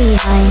you leave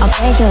behind, I'll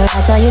break your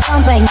heart so you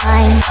don't break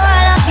mine. Before I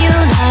love you,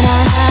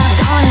 na-na-na, I'm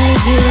gonna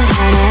leave you,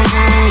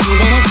 na-na-na.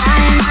 Even if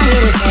I'm not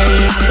here to stay,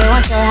 I still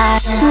want your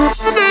heart.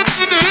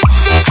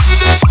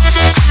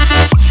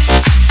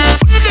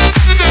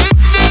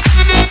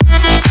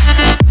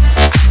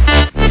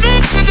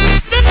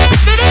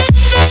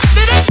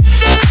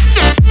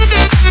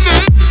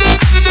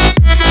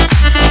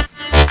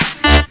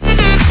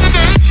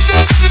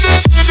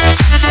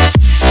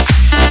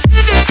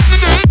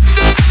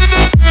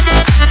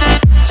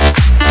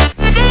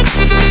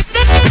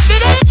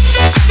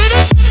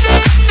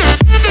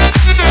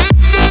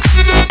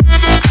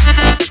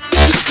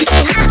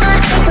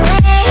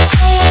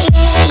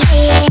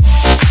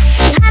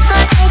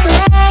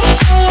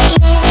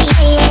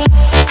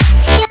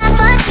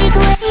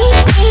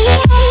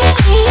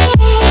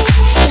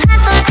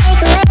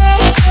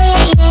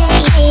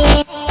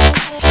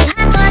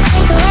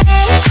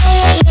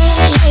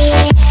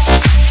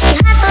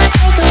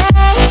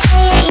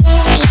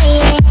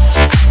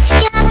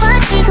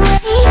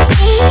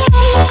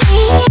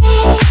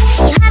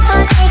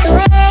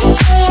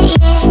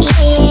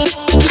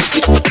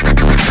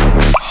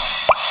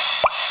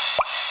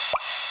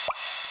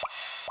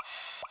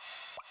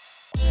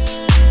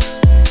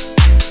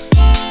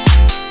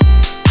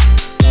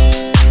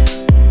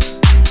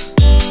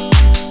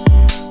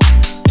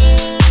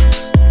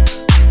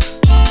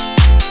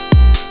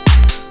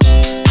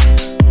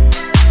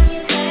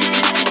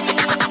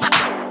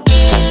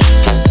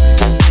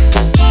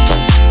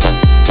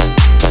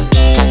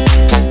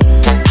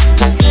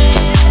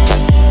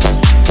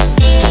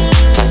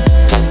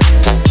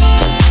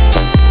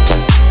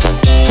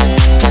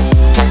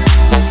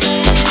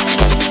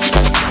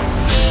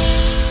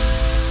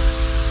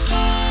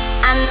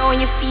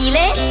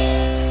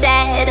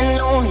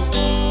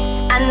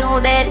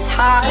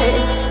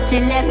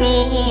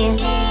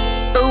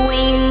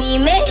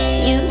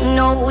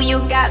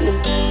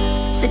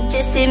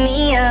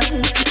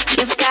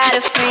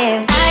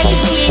 I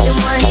could be the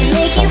one to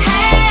make you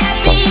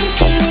happy,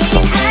 to make you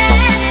happy.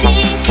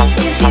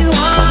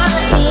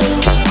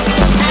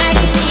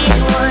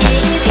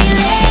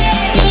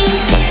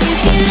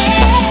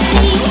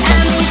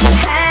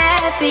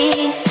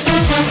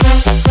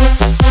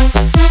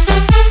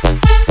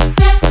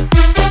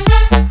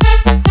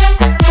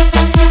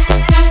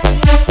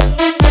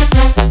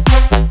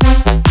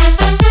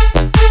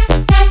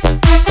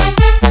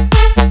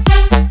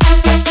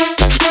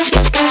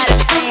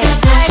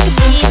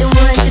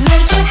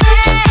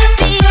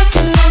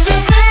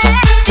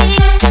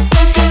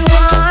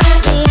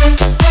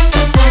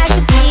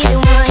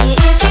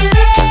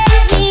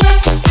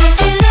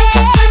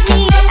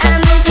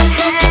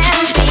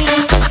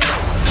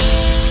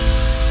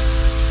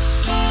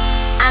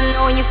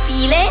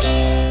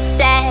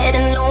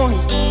 and lonely.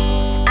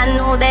 I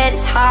know that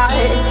it's hard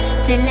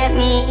to let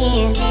me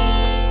in,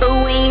 but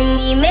when you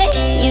need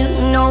me, you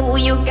know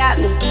you got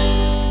me.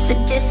 So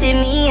just hit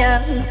me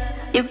up,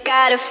 you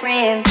got a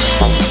friend.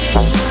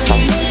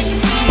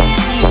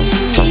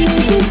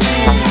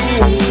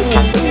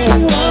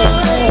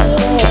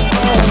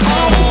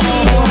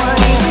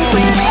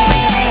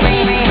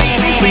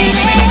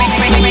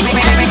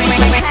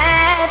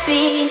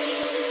 Happy.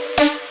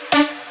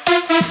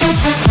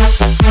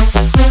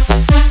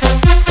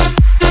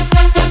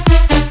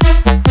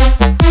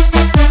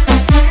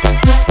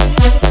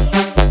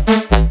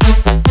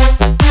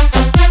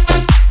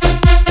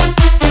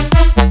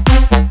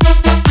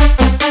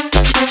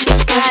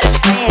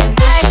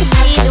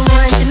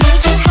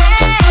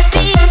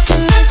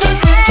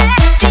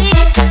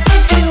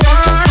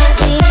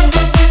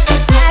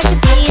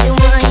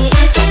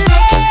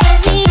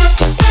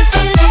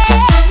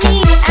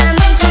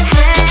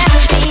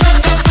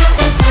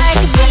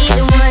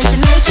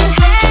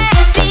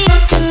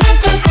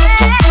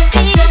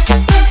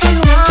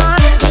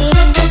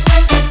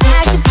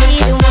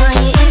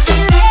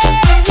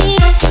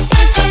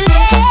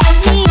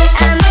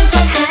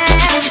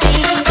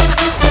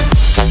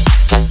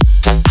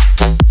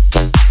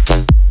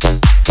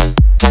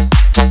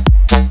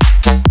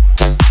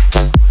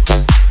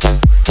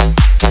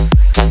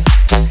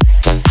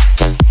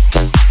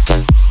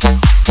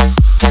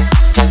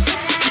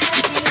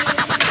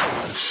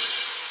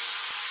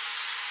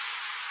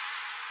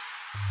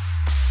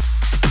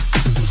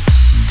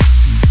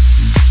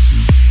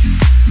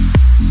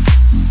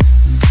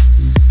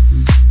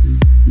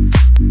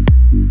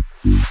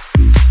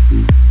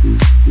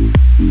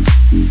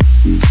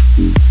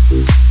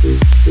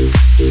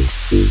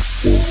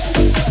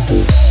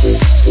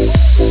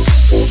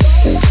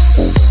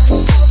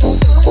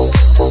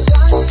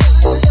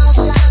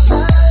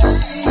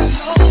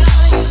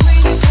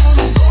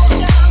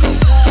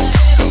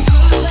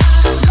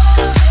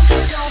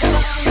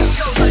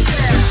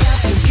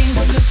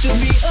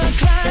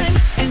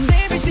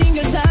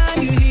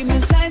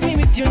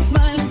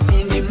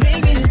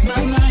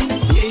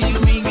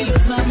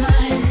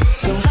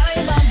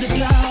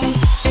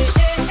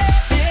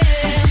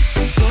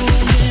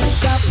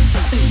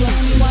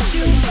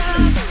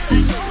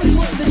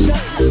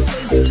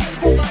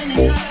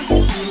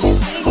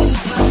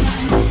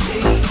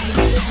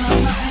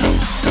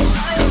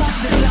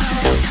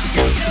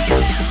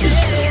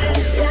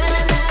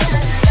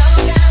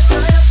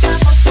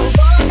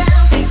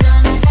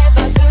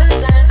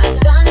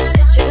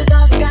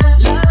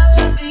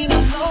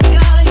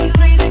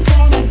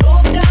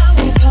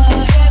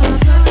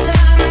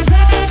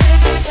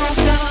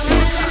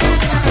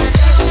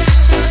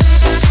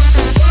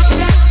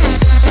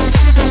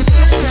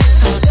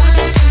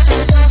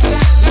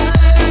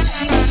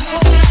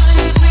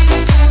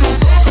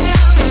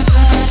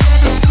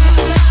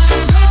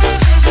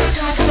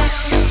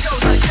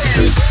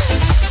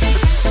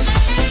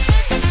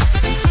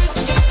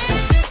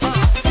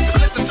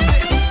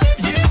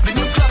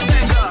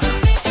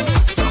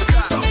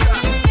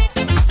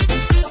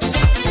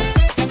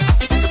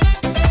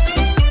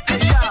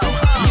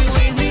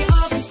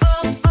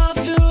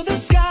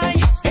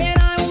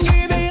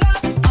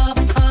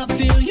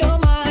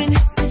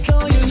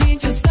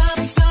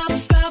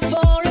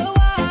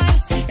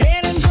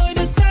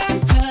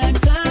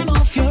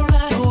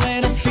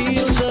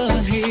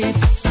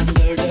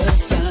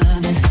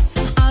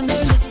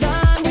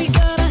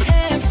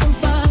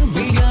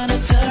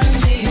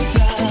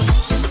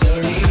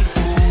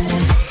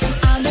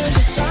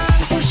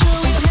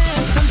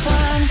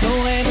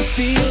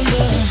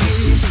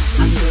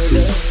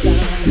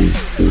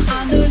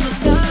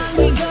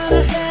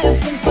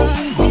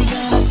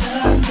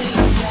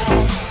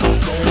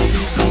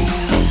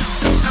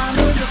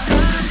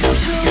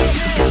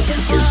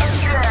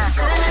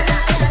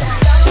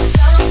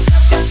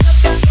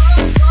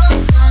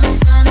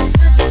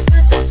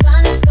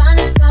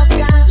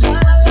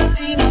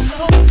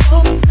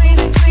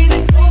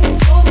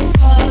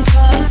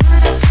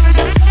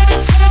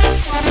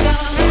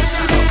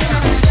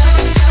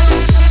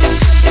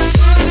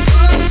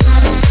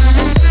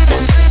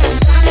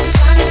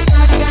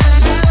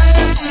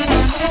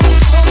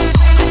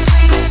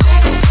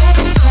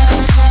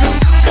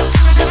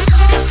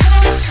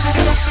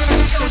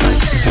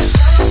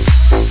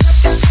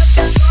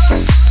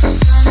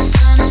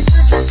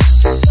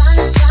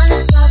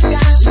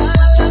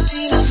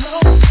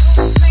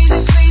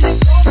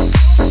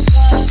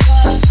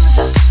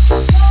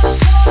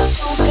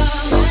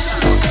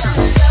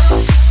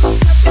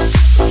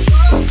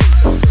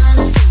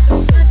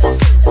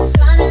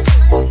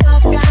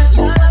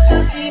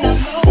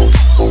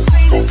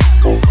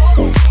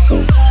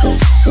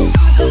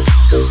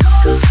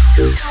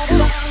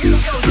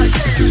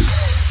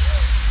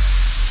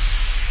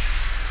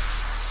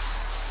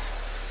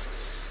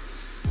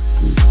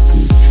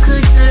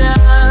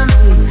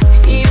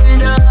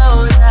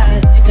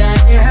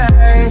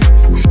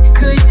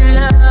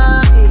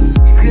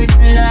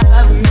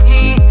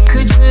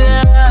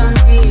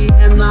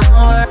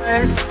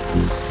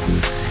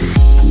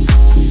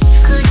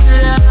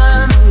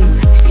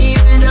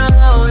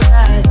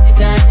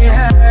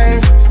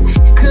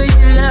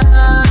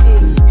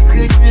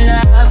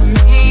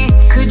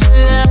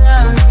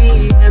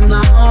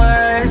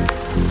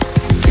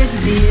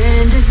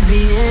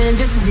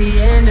 the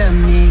end of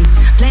me.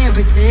 Playing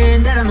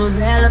pretend that I'm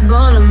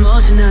available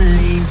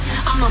emotionally.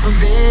 I'm off a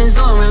Benz,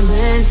 go around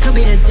Benz, could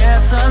be the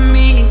death of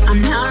me.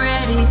 I'm not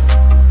ready,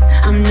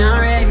 I'm not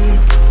ready.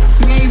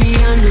 Maybe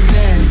I'm the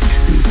best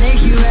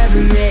mistake you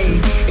ever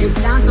made. It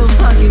sounds so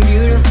fucking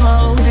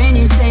beautiful when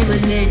you say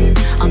my name.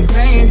 I'm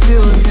praying to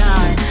a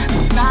God,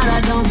 but I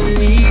don't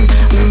believe.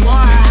 The more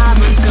I hide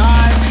my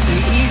scars, the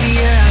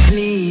easier I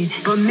bleed.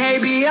 But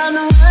maybe I'm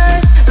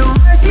the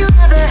worst you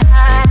ever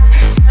had.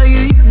 Tell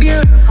you you're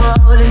beautiful,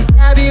 then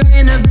stab you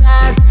in the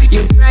back.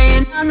 You're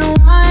praying I'm the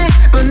one,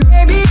 but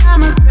maybe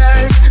I'm a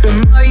curse. The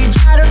more you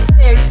try to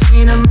fix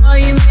me, the more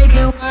you make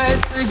it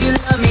worse. Could you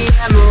love me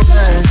at my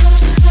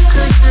worst?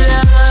 Could you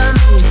love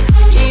me,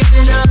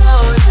 even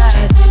though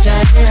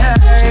that it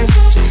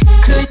hurts?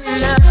 Could you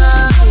love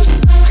me,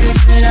 could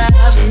you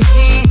love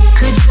me?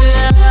 Could you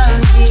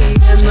love me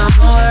at my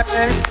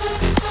worst?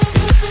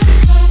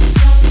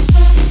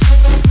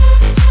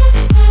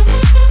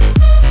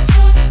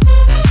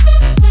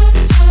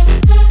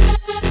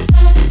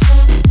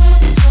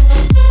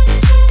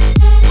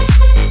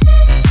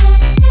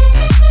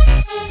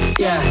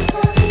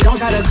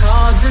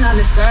 Do not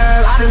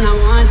disturb, I do not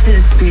want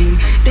to speak.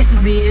 This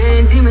is the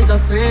end, demons are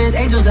friends,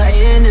 angels are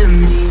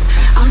enemies.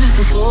 I'm just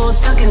a fool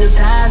stuck in the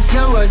past,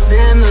 your worst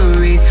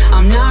memories.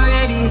 I'm not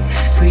ready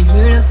for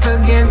you to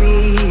forget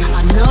me.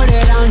 I know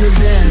that I'm the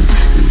best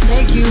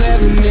mistake you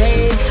ever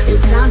made. It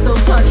sounds so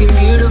fucking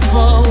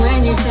beautiful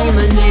when you say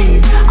my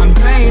name. I'm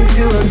praying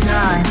to a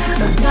God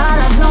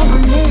I don't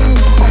believe.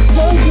 I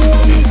told you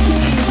I'm the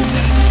king.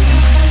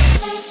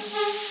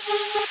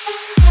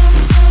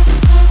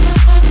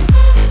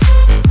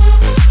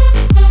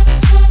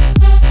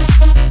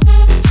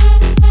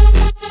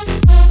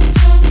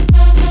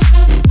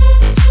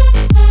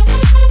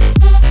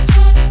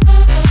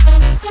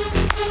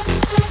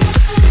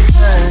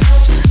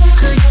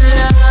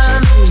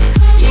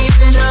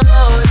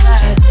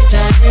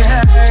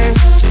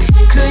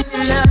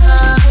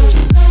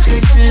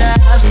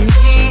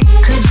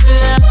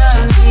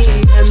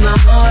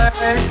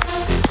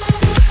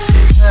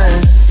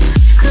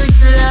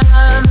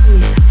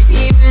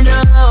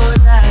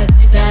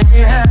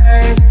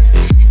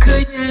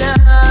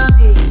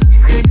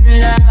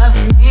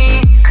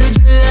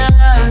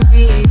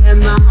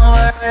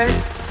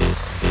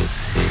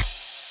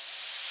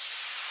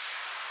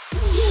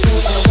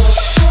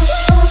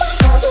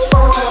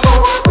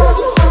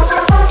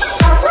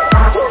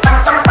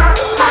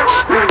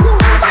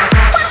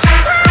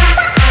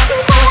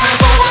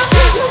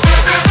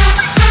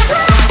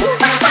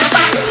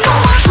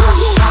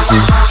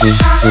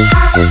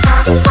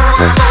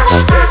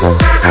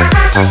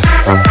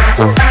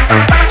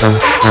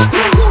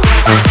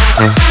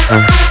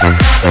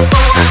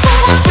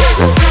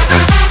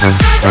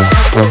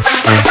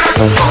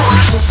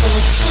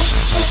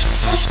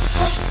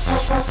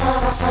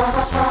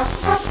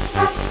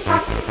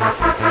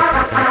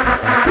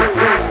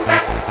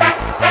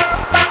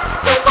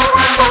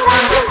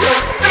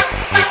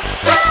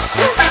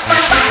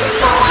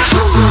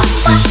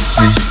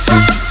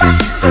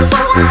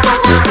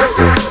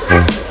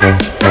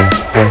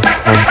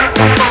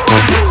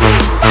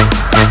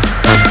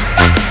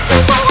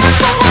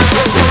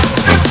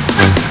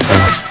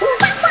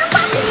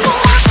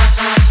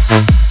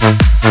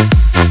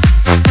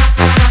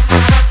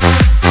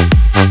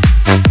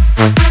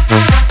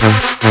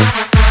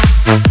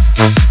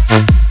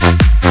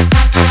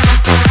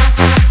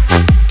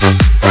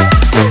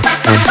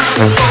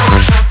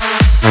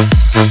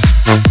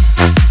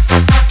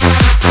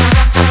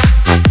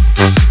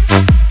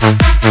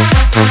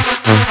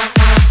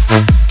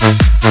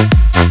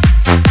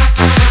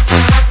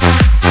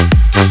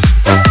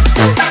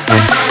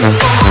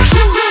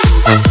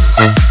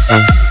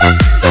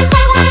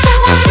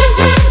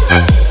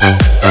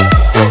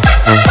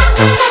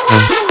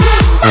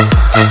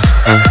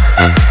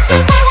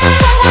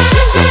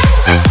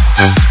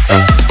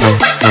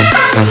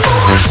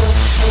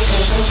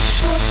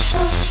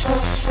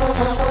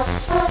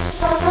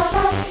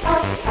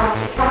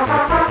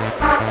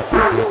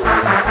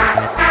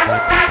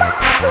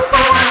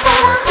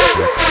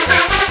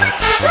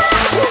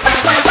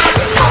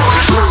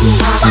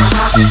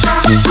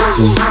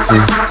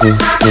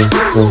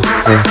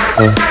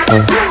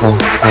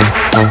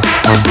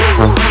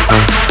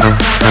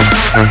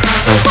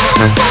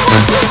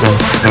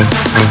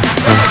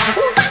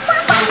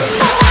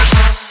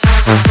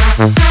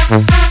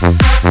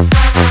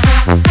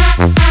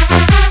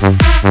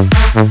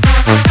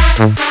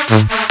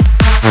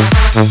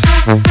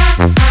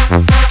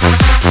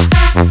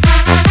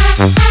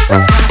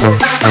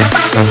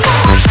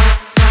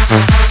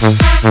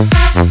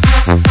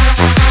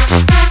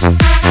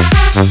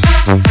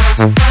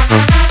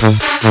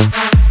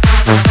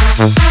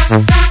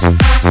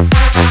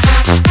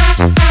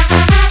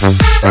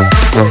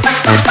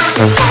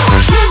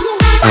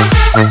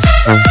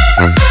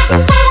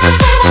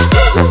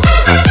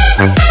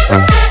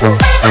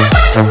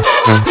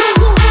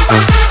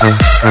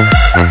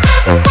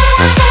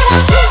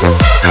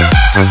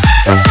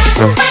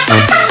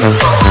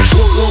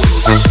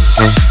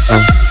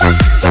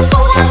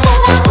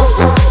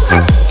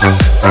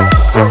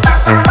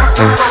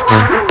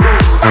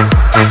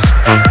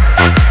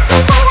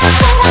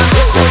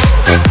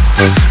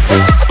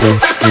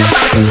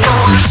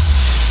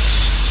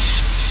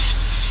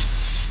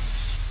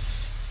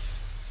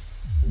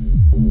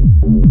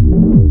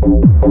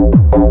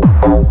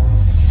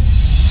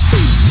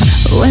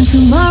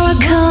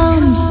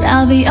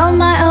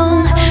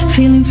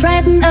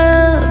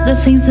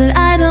 things that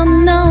I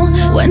don't know.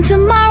 When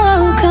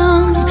tomorrow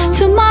comes,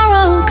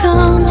 tomorrow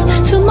comes,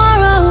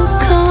 tomorrow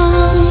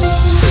comes.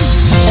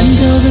 And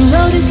though the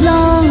road is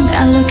long,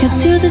 I look up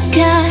to the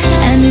sky,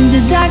 and in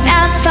the dark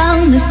I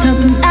found this top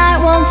and I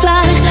won't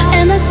fly.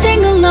 And I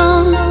sing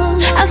along,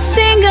 I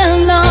sing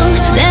along,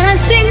 then I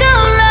sing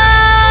along.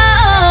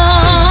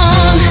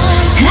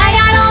 I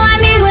got all I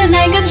need when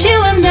I got you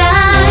and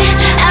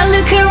I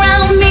look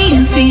around me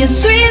and see a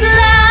sweet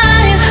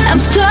light. I'm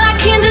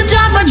stuck in the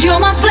dark, but you're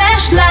my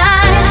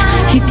flashlight.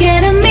 You're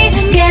getting me,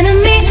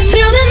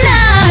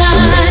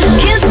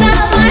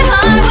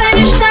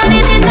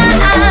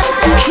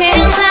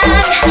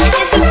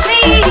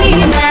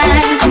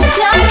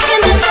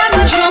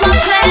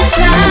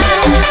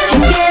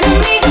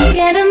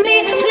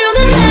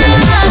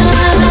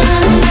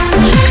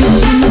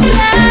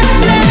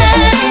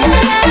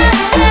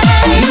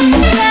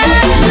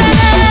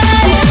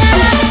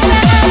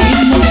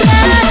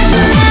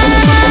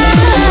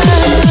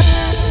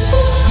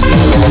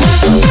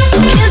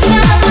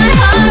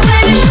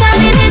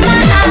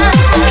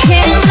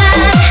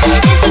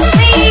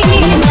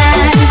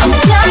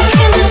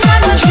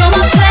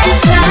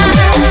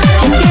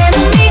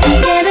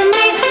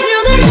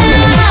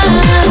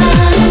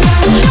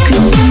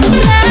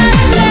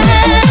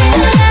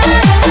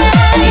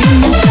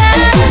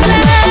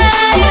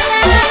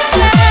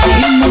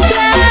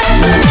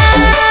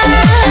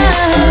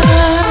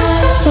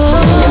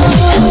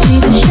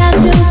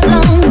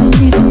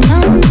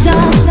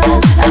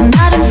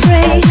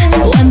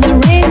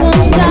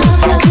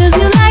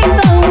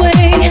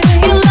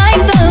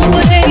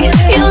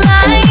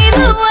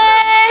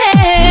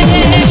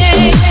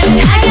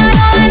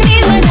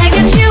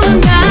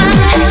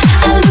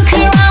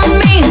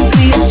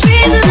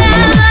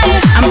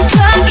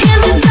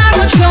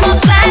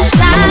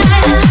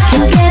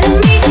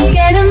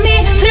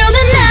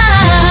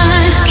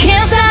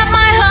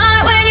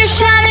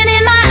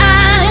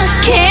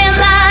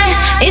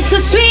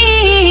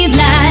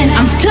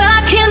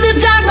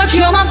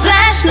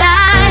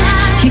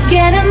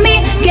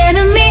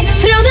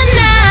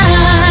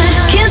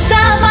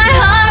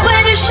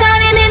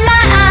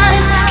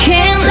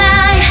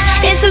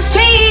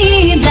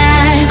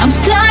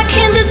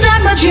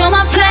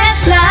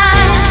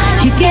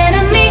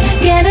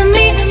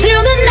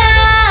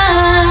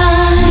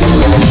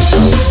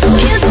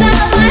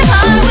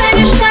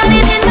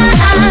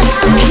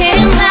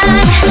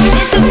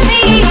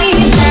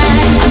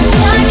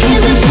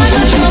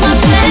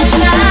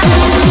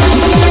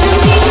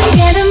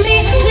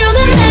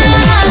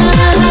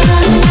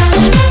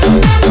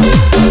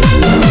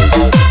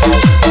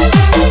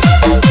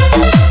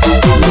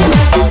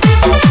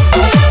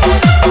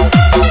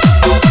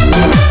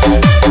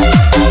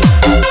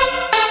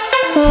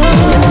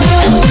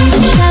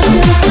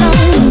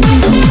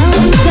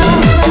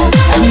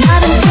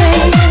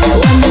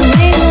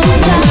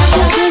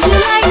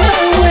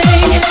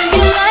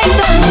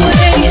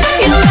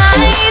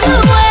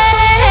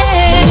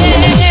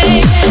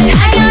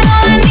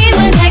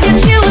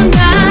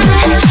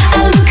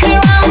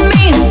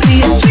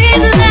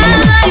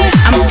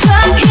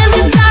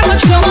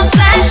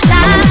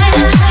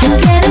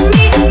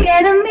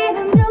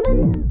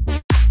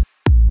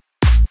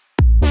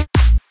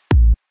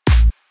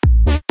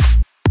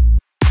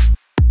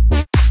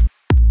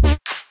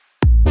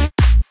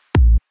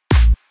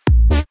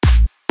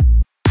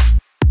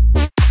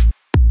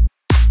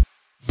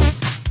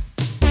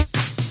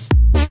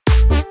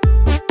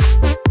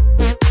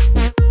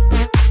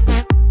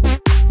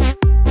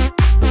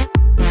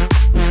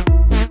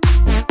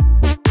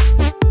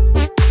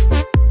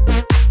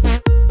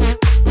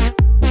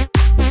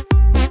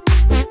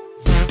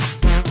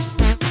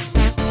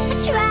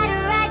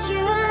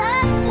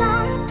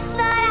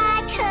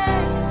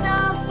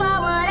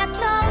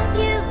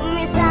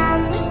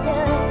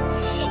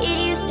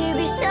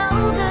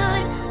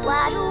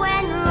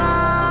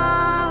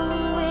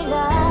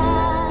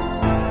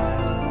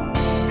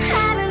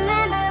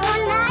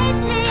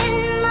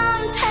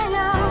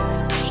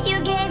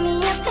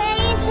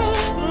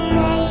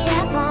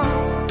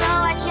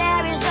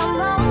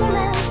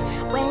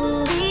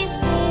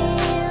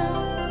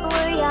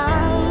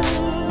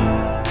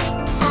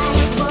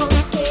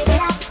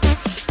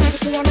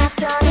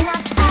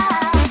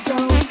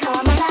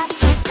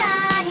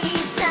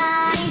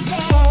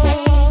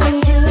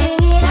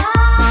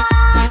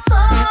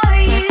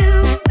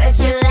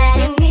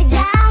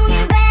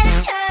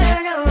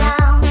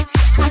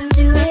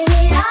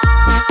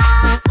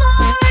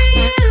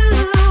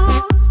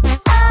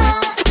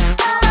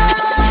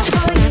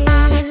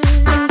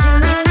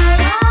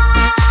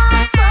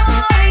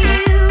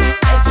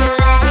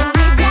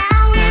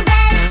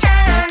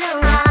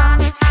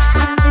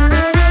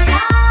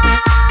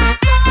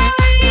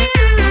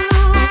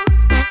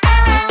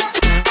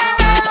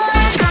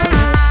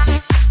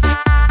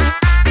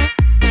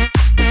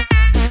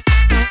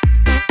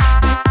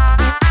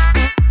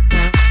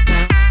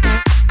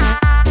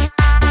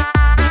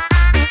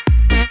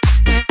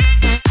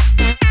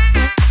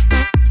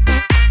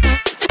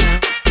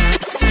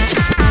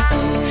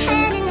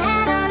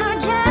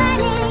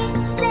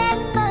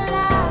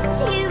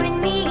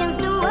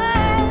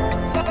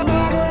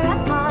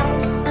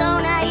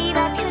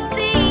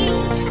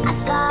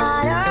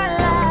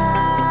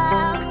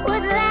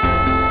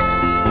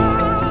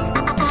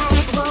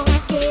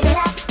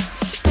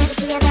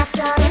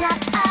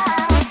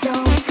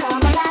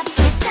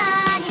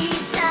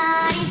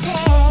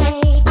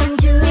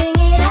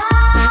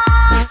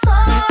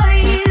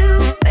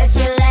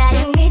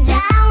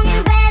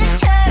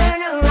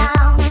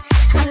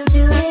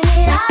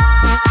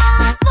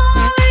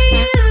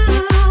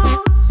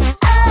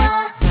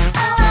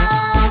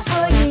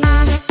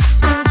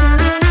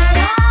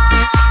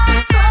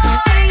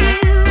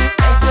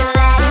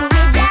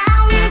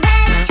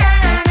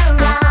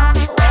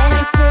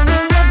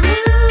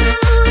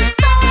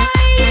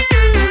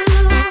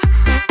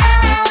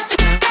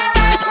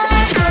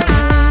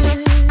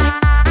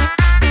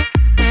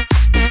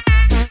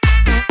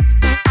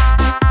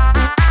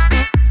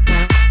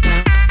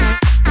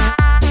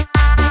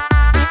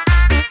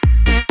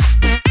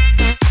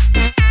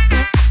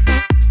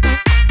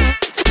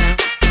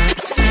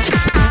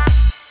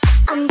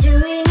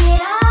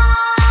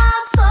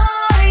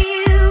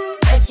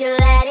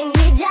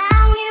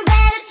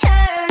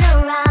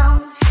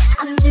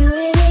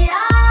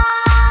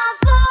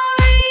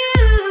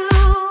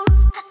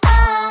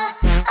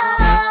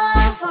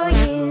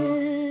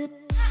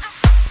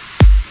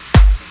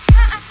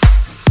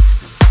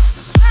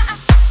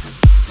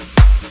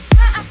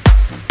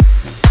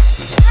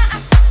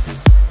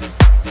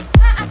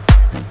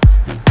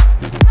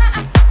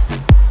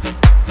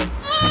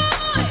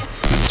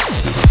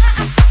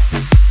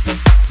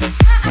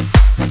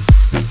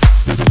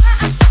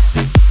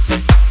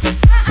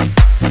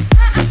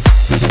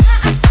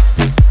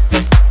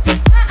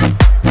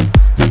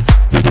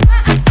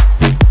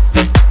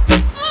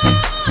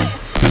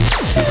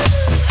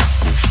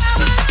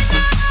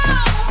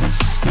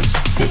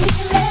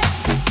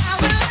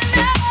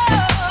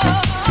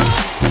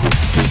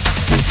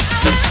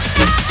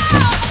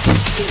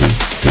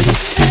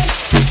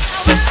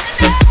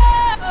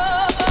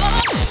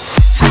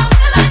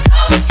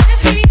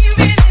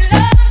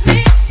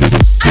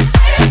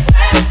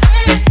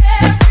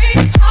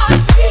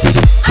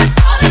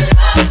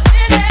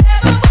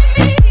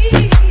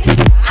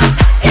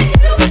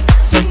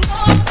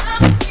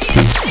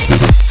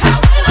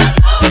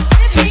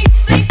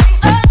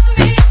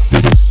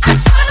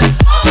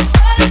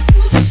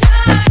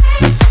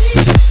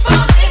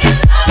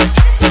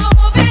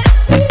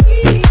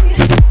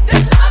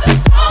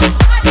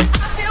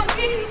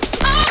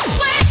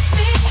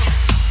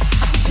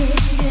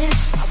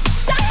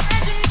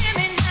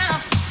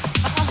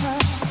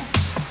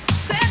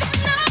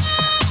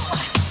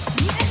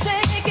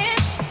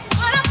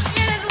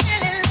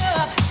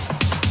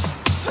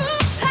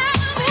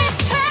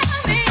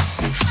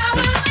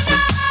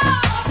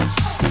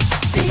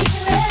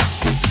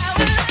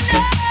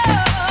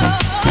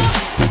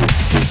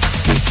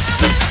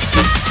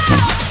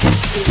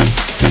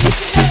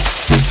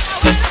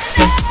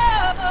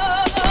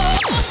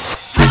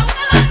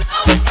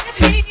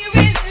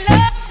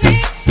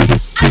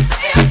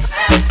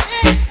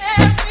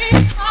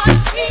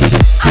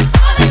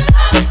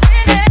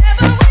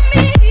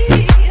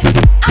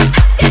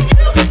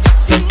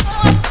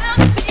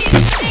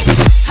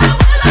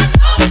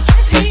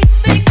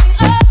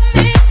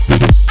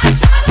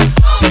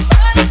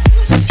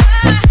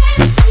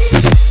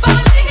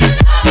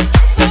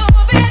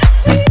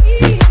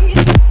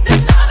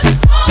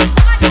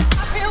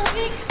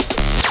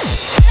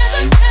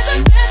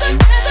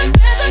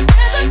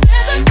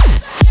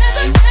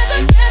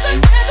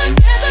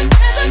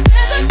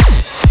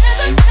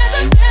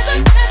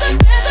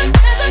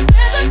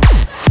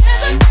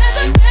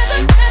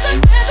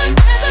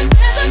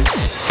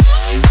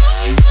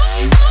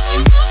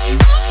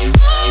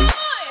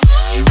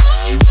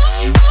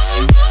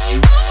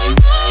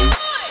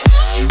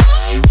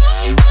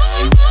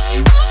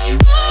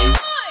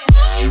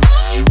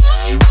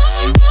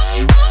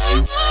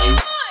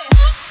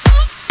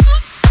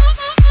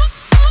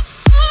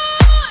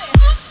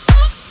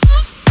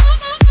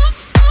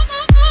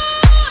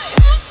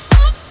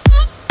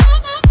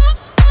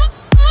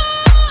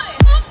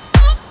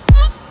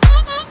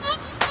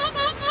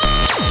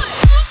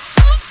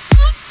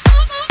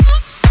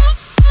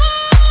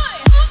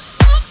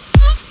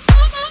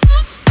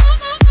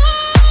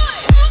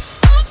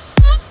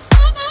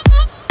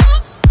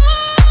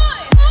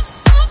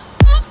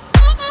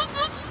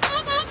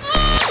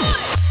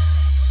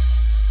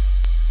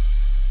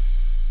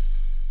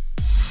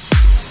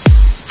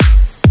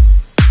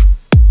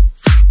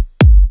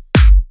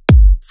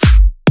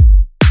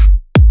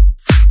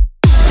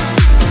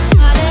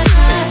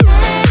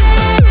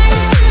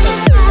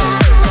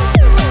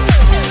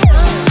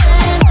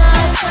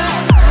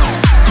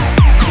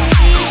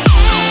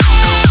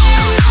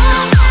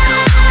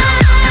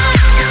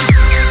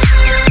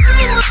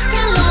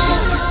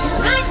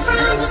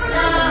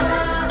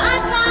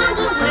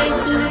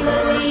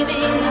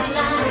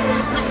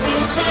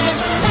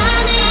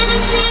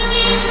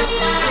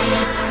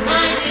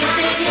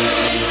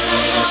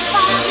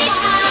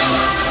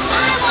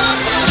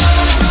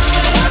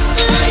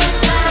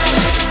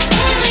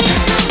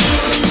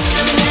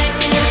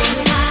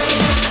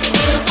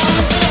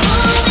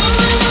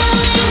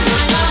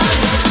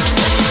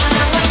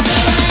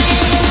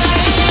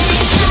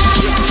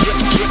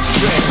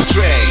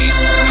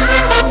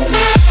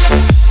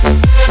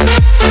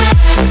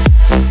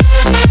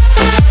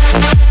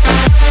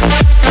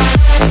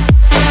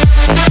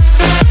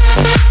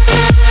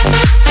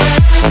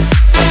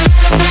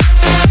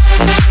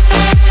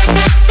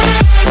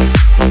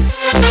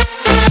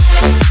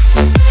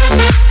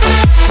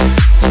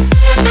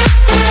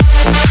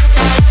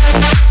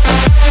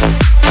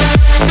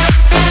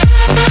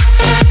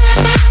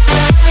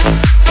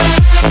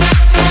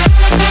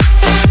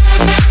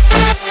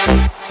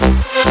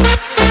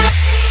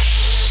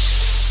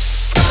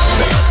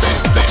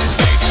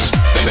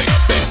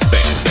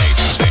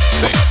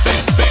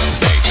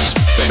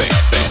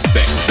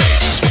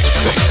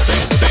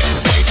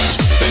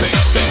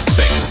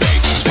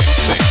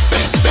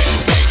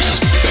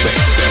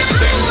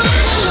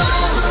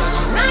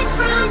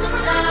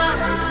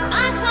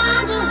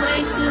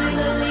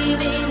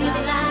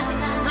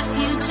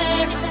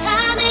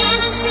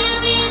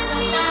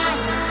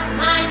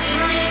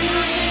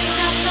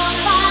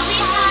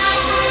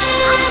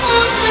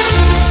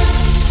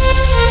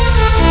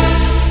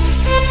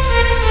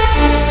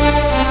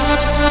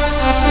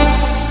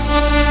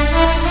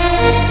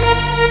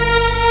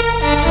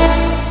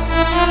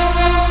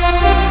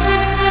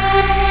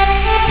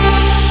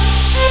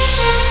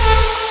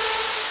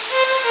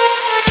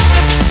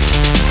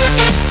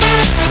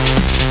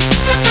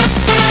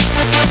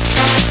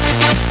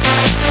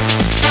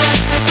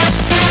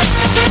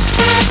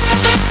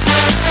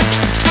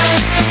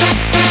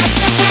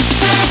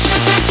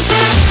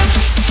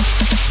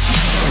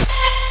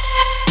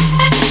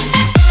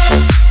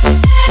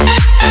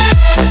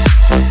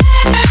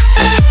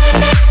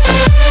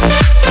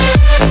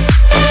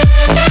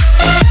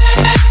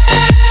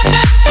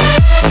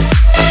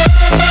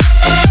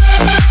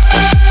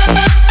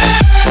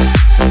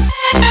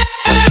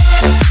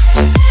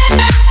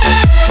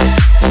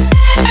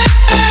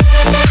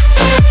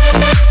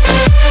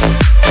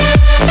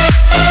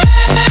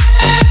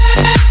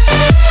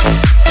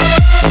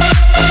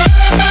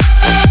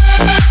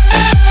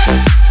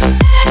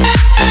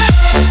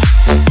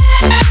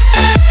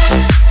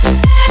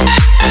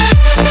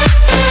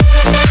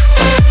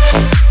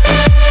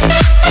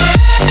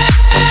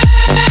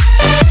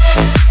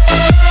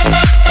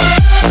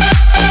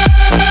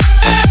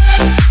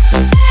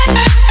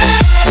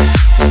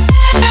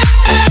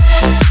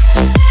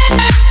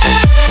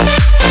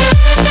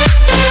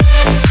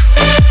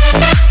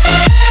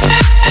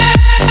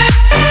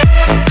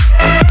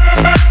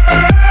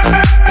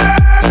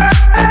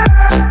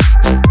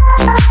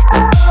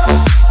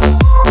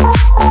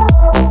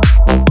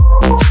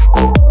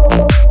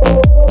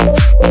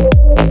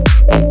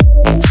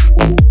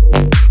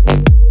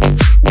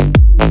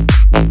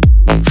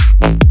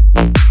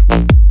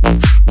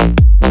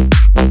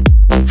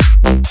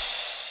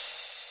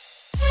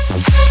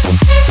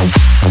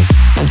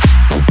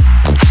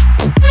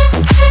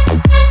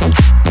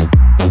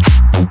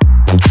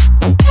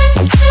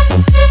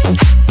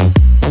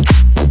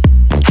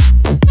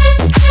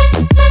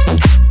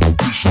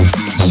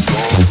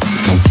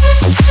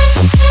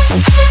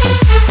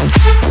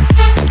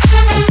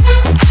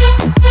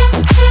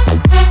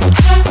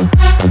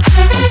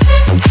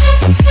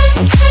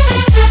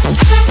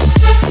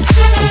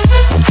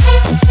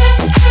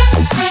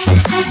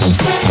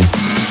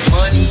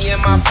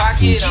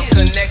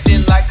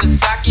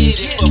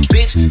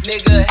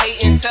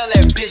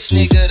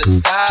 to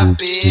stop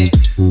it.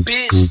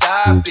 Bitch,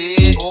 stop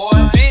it. Or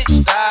bitch,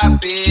 stop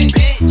it.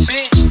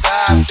 Bitch,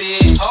 stop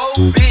it. Oh,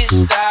 bitch,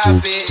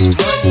 stop it.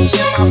 Money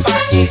in my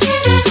pocket,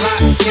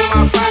 Glock in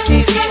my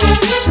pocket.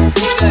 Bitch,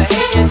 nigga,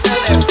 hate and tell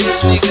that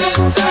bitch nigga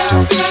to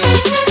stop it.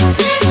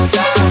 Bitch,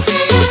 stop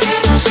it.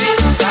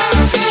 Bitch,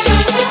 stop it.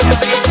 Or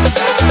bitch,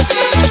 stop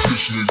it.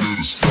 Bitch, nigga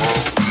to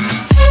stop it.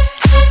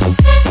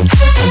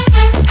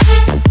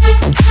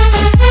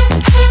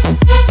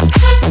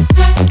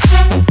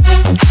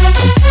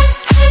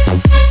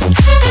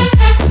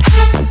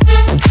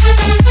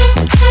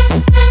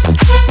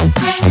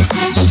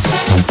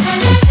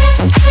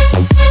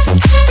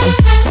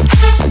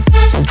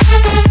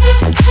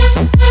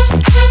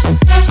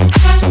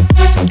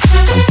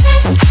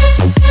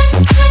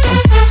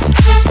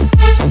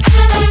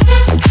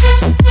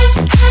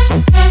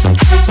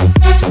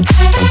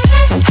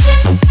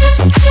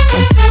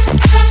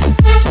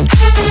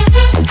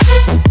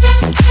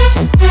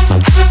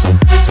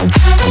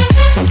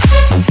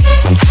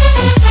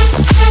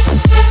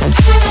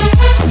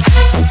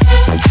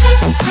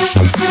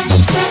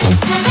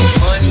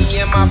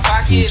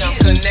 I'm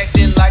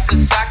connected like a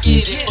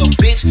socket. If a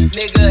bitch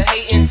nigga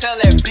hatin', tell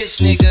that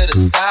bitch nigga to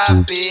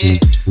stop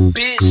it.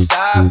 Bitch,